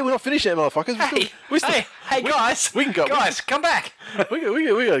 Hey, we're not finished yet, motherfuckers. Hey, guys. We can go. Guys, come back. We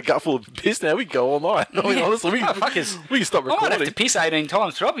got a gut full of piss now. We can go all night. I mean, honestly, we can stop recording. I might have to piss 18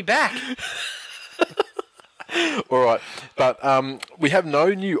 times, but I'll be back. All right, but we have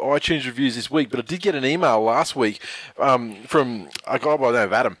no new iTunes reviews this week, but I did get an email last week from a guy by the name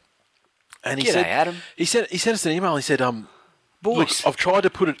of Adam, and he said, Adam. He sent us an email. And he said, Boys, look, I've tried to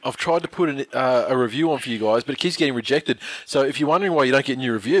put a review on for you guys, but it keeps getting rejected. So if you're wondering why you don't get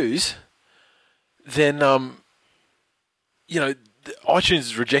new reviews, then iTunes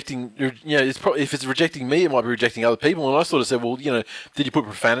is rejecting. It's probably, if it's rejecting me, it might be rejecting other people. And I sort of said, well, did you put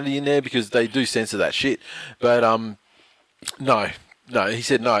profanity in there, because they do censor that shit? But no, he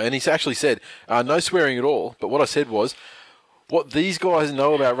said no, and he actually said no swearing at all. But what I said was, what these guys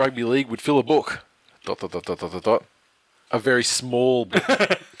know about rugby league would fill a book. ... A very small book. ...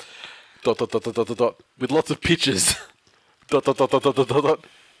 With lots of pictures. ...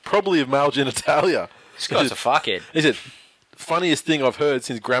 Probably of male genitalia. This guy's a fuckhead. He said, funniest thing I've heard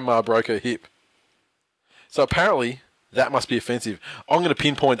since Grandma broke her hip. So apparently, that must be offensive. I'm going to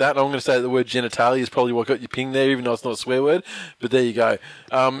pinpoint that, and I'm going to say that the word genitalia is probably what got you pinged there, even though it's not a swear word. But there you go.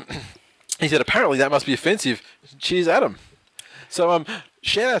 He said, apparently that must be offensive. Cheers, Adam. So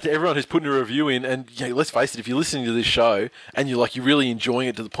shout out to everyone who's putting a review in, and let's face it, if you're listening to this show and you're really enjoying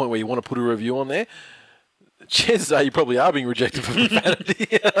it to the point where you want to put a review on there, chances are you probably are being rejected for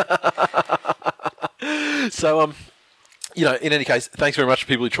profanity. So, in any case, thanks very much to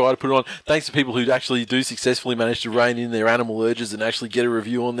people who try to put it on. Thanks to people who actually do successfully manage to rein in their animal urges and actually get a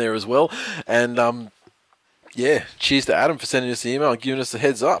review on there as well. And, cheers to Adam for sending us the email and giving us the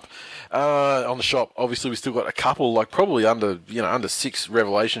heads up. On the shop, obviously, we still got a couple, probably under 6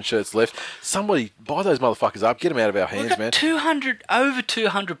 Revelation shirts left. Somebody buy those motherfuckers up. Get them out of our hands, man. Over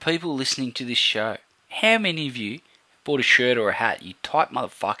 200 people listening to this show. How many of you bought a shirt or a hat? You type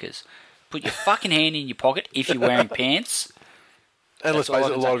motherfuckers. Put your fucking hand in your pocket if you're wearing pants. And let's face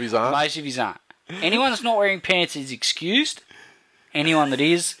it, a lot of yous aren't. Most of yous aren't. Anyone that's not wearing pants is excused. Anyone that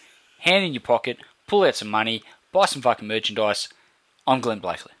is, hand in your pocket, pull out some money, buy some fucking merchandise. I'm Glenn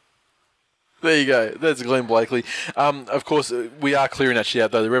Blakely. There you go. That's Glenn Blakely. Of course, we are clearing that shit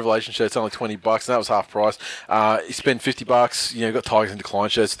out, though. The Revelation shirt's only $20, and that was half price. You spend $50, got Tigers and Decline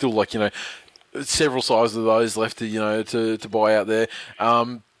shirts, still several sizes of those left to buy out there.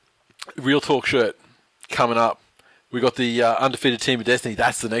 Real Talk shirt coming up. We got the Undefeated Team of Destiny.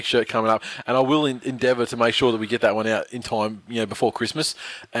 That's the next shirt coming up, and I will endeavour to make sure that we get that one out in time, before Christmas,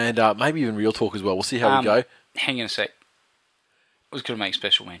 and maybe even Real Talk as well. We'll see how we go. Hang on a sec. I was going to make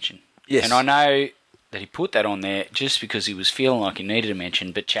special mention. Yes, and I know that he put that on there just because he was feeling like he needed a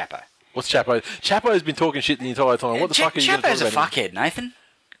mention. But Chapo. What's Chapo? Chapo's been talking shit the entire time. What the fuck are you going to talk about? Chapo's a fuckhead, Nathan.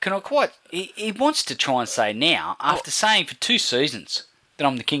 He wants to try and say now, after saying for 2 seasons that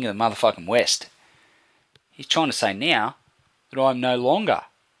I'm the king of the motherfucking West. He's trying to say now that I'm no longer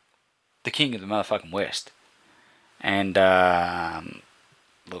the king of the motherfucking West. And,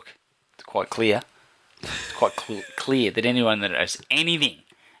 look, it's quite clear. It's quite clear that anyone that knows anything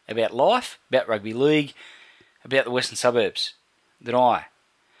about life, about rugby league, about the Western Suburbs, that I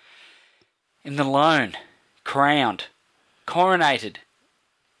am the lone, crowned, coronated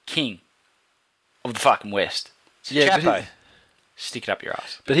king of the fucking West. So Chapo, stick it up your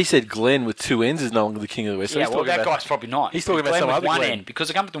ass. But he said Glenn with 2 N's is no longer the king of the West. So that guy's probably not. He's talking about some other one Glenn. N. Because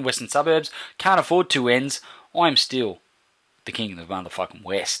I come from the Western Suburbs, can't afford 2 N's, I'm still the king of the motherfucking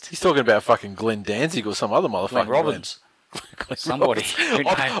West. He's talking about fucking Glenn Danzig or some other motherfucking Glenn Robbins. Somebody.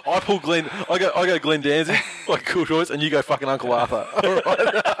 I pull Glenn. I go Glenn Danzig, like Cool Choice, and you go fucking Uncle Arthur. All right.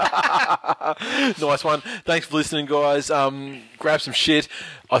 Nice one. Thanks for listening, guys. Grab some shit.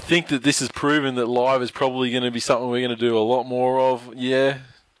 I think that this has proven that live is probably going to be something we're going to do a lot more of. Yeah.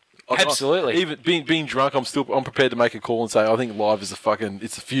 Absolutely. Even being drunk, I'm prepared to make a call and say I think live is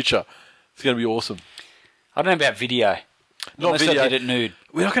it's the future. It's going to be awesome. I don't know about video. Unless video. I did it nude.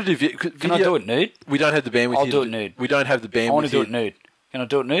 We're not going to do video. Can I do it nude? We don't have the bandwidth. I'll do it nude. We don't have the bandwidth. I want to do it nude. Can I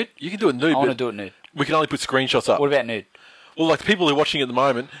do it nude? You can do it nude. I want to do it nude. We can only put screenshots up. What about nude? Well, like the people who are watching at the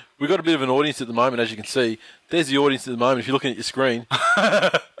moment, we've got a bit of an audience at the moment, as you can see. There's the audience at the moment. If you're looking at your screen,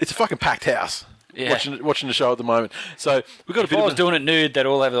 it's a fucking packed house. Yeah. Watching the show at the moment. So we've got if I was doing it nude, they'd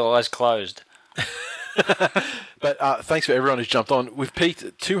all have their eyes closed. But thanks for everyone who's jumped on. We've peaked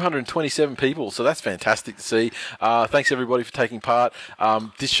at 227 people, so that's fantastic to see. Thanks everybody for taking part.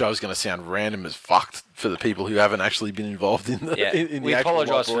 This show is going to sound random as fuck for the people who haven't actually been involved in the in we the actual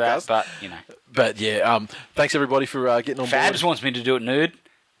apologise for that, but you know. But yeah, thanks everybody for getting on board. Fabs wants me to do it nude.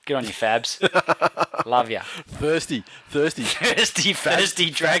 Get on your Fabs. Love ya. Thirsty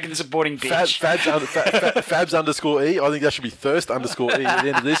dragon supporting bitch. Fabs underscore E. I think that should be thirst underscore E at the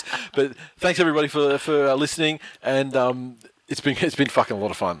end of this. But thanks everybody for listening, and it's been fucking a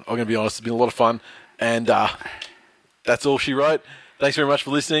lot of fun. I'm going to be honest, it's been a lot of fun, and that's all she wrote. Thanks very much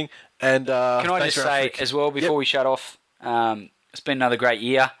for listening. And can I just say as well before we shut off, it's been another great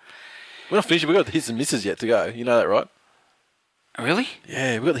year. We're not finished. We've got the hits and misses yet to go. You know that, right? Really?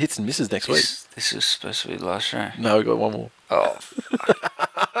 Yeah, we've got the hits and misses next week. This is supposed to be the last show. No, we've got one more. Oh.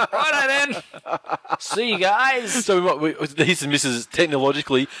 Righto then. See you guys. So the hits and misses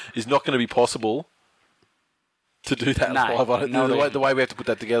technologically is not going to be possible to do that live. The way we have to put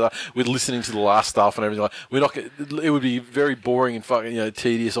that together with listening to the last stuff and everything, we're not. It would be very boring and fucking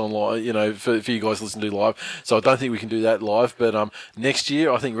tedious online. For you guys to listen to live. So I don't think we can do that live. But next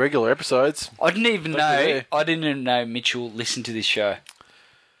year I think regular episodes. I didn't even know Mitchell listened to this show.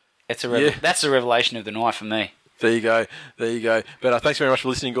 That's a revelation of the night for me. There you go. But thanks very much for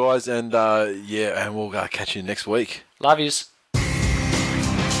listening, guys, and and we'll catch you next week. Love yous.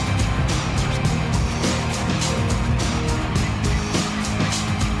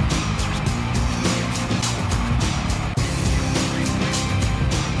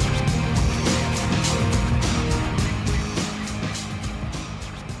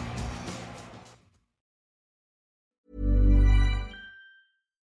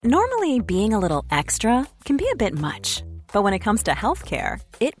 Normally, being a little extra can be a bit much, but when it comes to healthcare,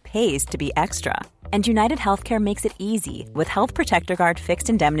 it pays to be extra. And United Healthcare makes it easy with Health Protector Guard fixed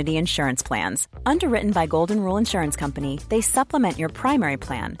indemnity insurance plans. Underwritten by Golden Rule Insurance Company, they supplement your primary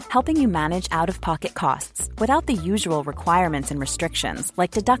plan, helping you manage out-of-pocket costs without the usual requirements and restrictions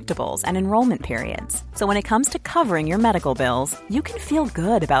like deductibles and enrollment periods. So when it comes to covering your medical bills, you can feel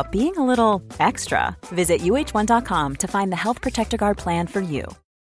good about being a little extra. Visit UH1.com to find the Health Protector Guard plan for you.